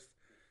no worse.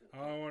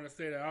 I don't want to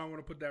say that. I don't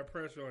want to put that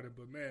pressure on it,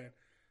 but man,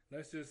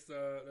 let's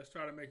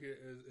try to make it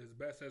as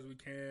best as we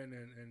can,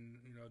 and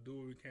you know, do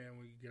what we can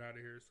when we get out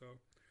of here. So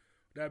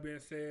That being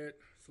said,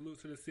 salute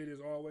to the city as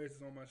always.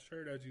 It's on my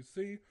shirt, as you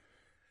see.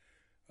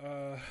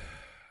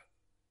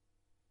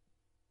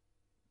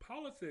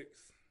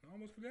 Politics. I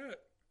almost forgot.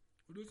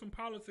 We'll do some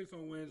politics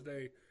on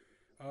Wednesday.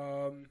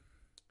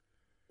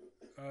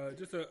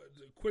 Just a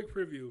quick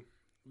preview.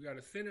 We got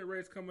a Senate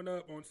race coming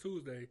up on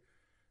Tuesday.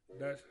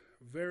 That's a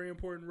very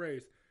important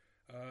race.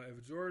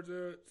 If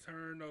Georgia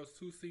turn those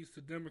 2 seats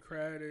to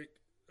Democratic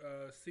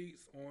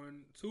seats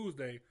on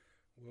Tuesday,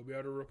 we'll be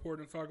able to report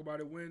and talk about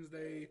it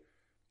Wednesday,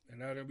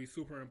 and that'll be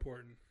super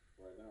important.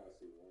 Right now, I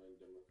see one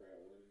Democrat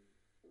win,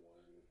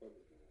 one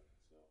Republican win.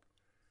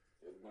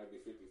 So it might be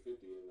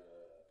 50-50 in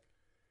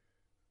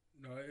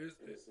No,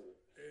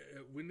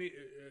 we need.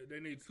 They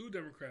need 2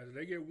 Democrats. If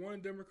they get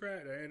 1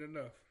 Democrat, that ain't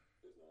enough.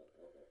 it's not,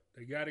 okay.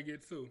 They got to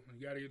get 2.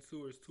 You got to get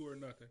 2, or it's 2 or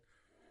nothing.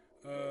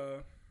 I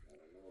don't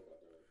know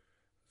about that.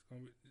 It's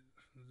gonna be,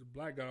 the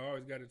black guy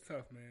always got it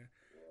tough, man.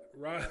 Yeah.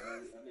 Right. I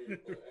mean,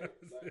 black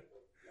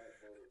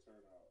voter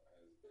turnout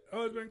has been.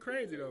 Oh, it's been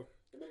crazy though.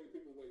 They're making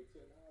people wait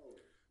 10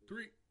 hours.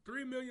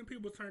 3 million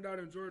people turned out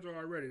in Georgia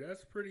already.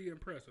 That's pretty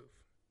impressive.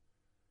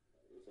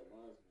 It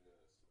reminds me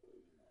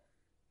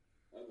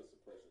of other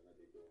suppression that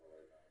they're doing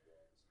right now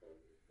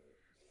during this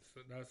COVID.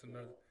 So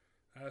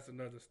that's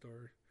another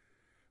story.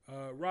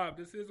 Rob,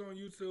 this is on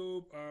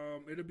YouTube.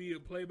 It'll be a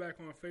playback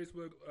on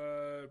Facebook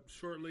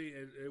shortly.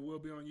 It will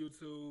be on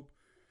YouTube.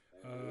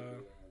 And it'll be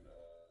on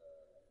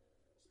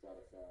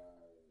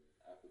Spotify,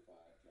 Apple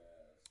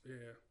Podcasts,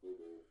 Yeah,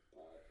 Google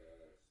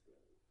Podcasts.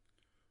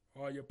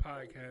 all your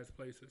podcast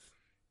places.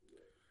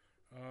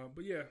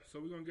 But yeah, so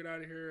we're gonna get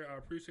out of here. I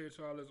appreciate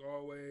y'all as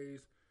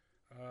always.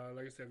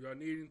 Like I said, if y'all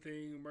need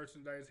anything,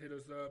 merchandise, hit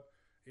us up.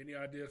 Any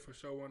ideas for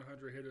Show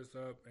 100, hit us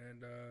up.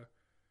 And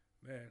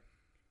man,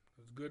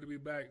 it's good to be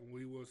back.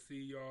 We will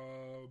see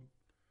y'all.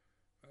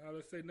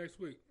 Let's say next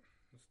week.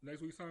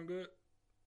 Next week sound good?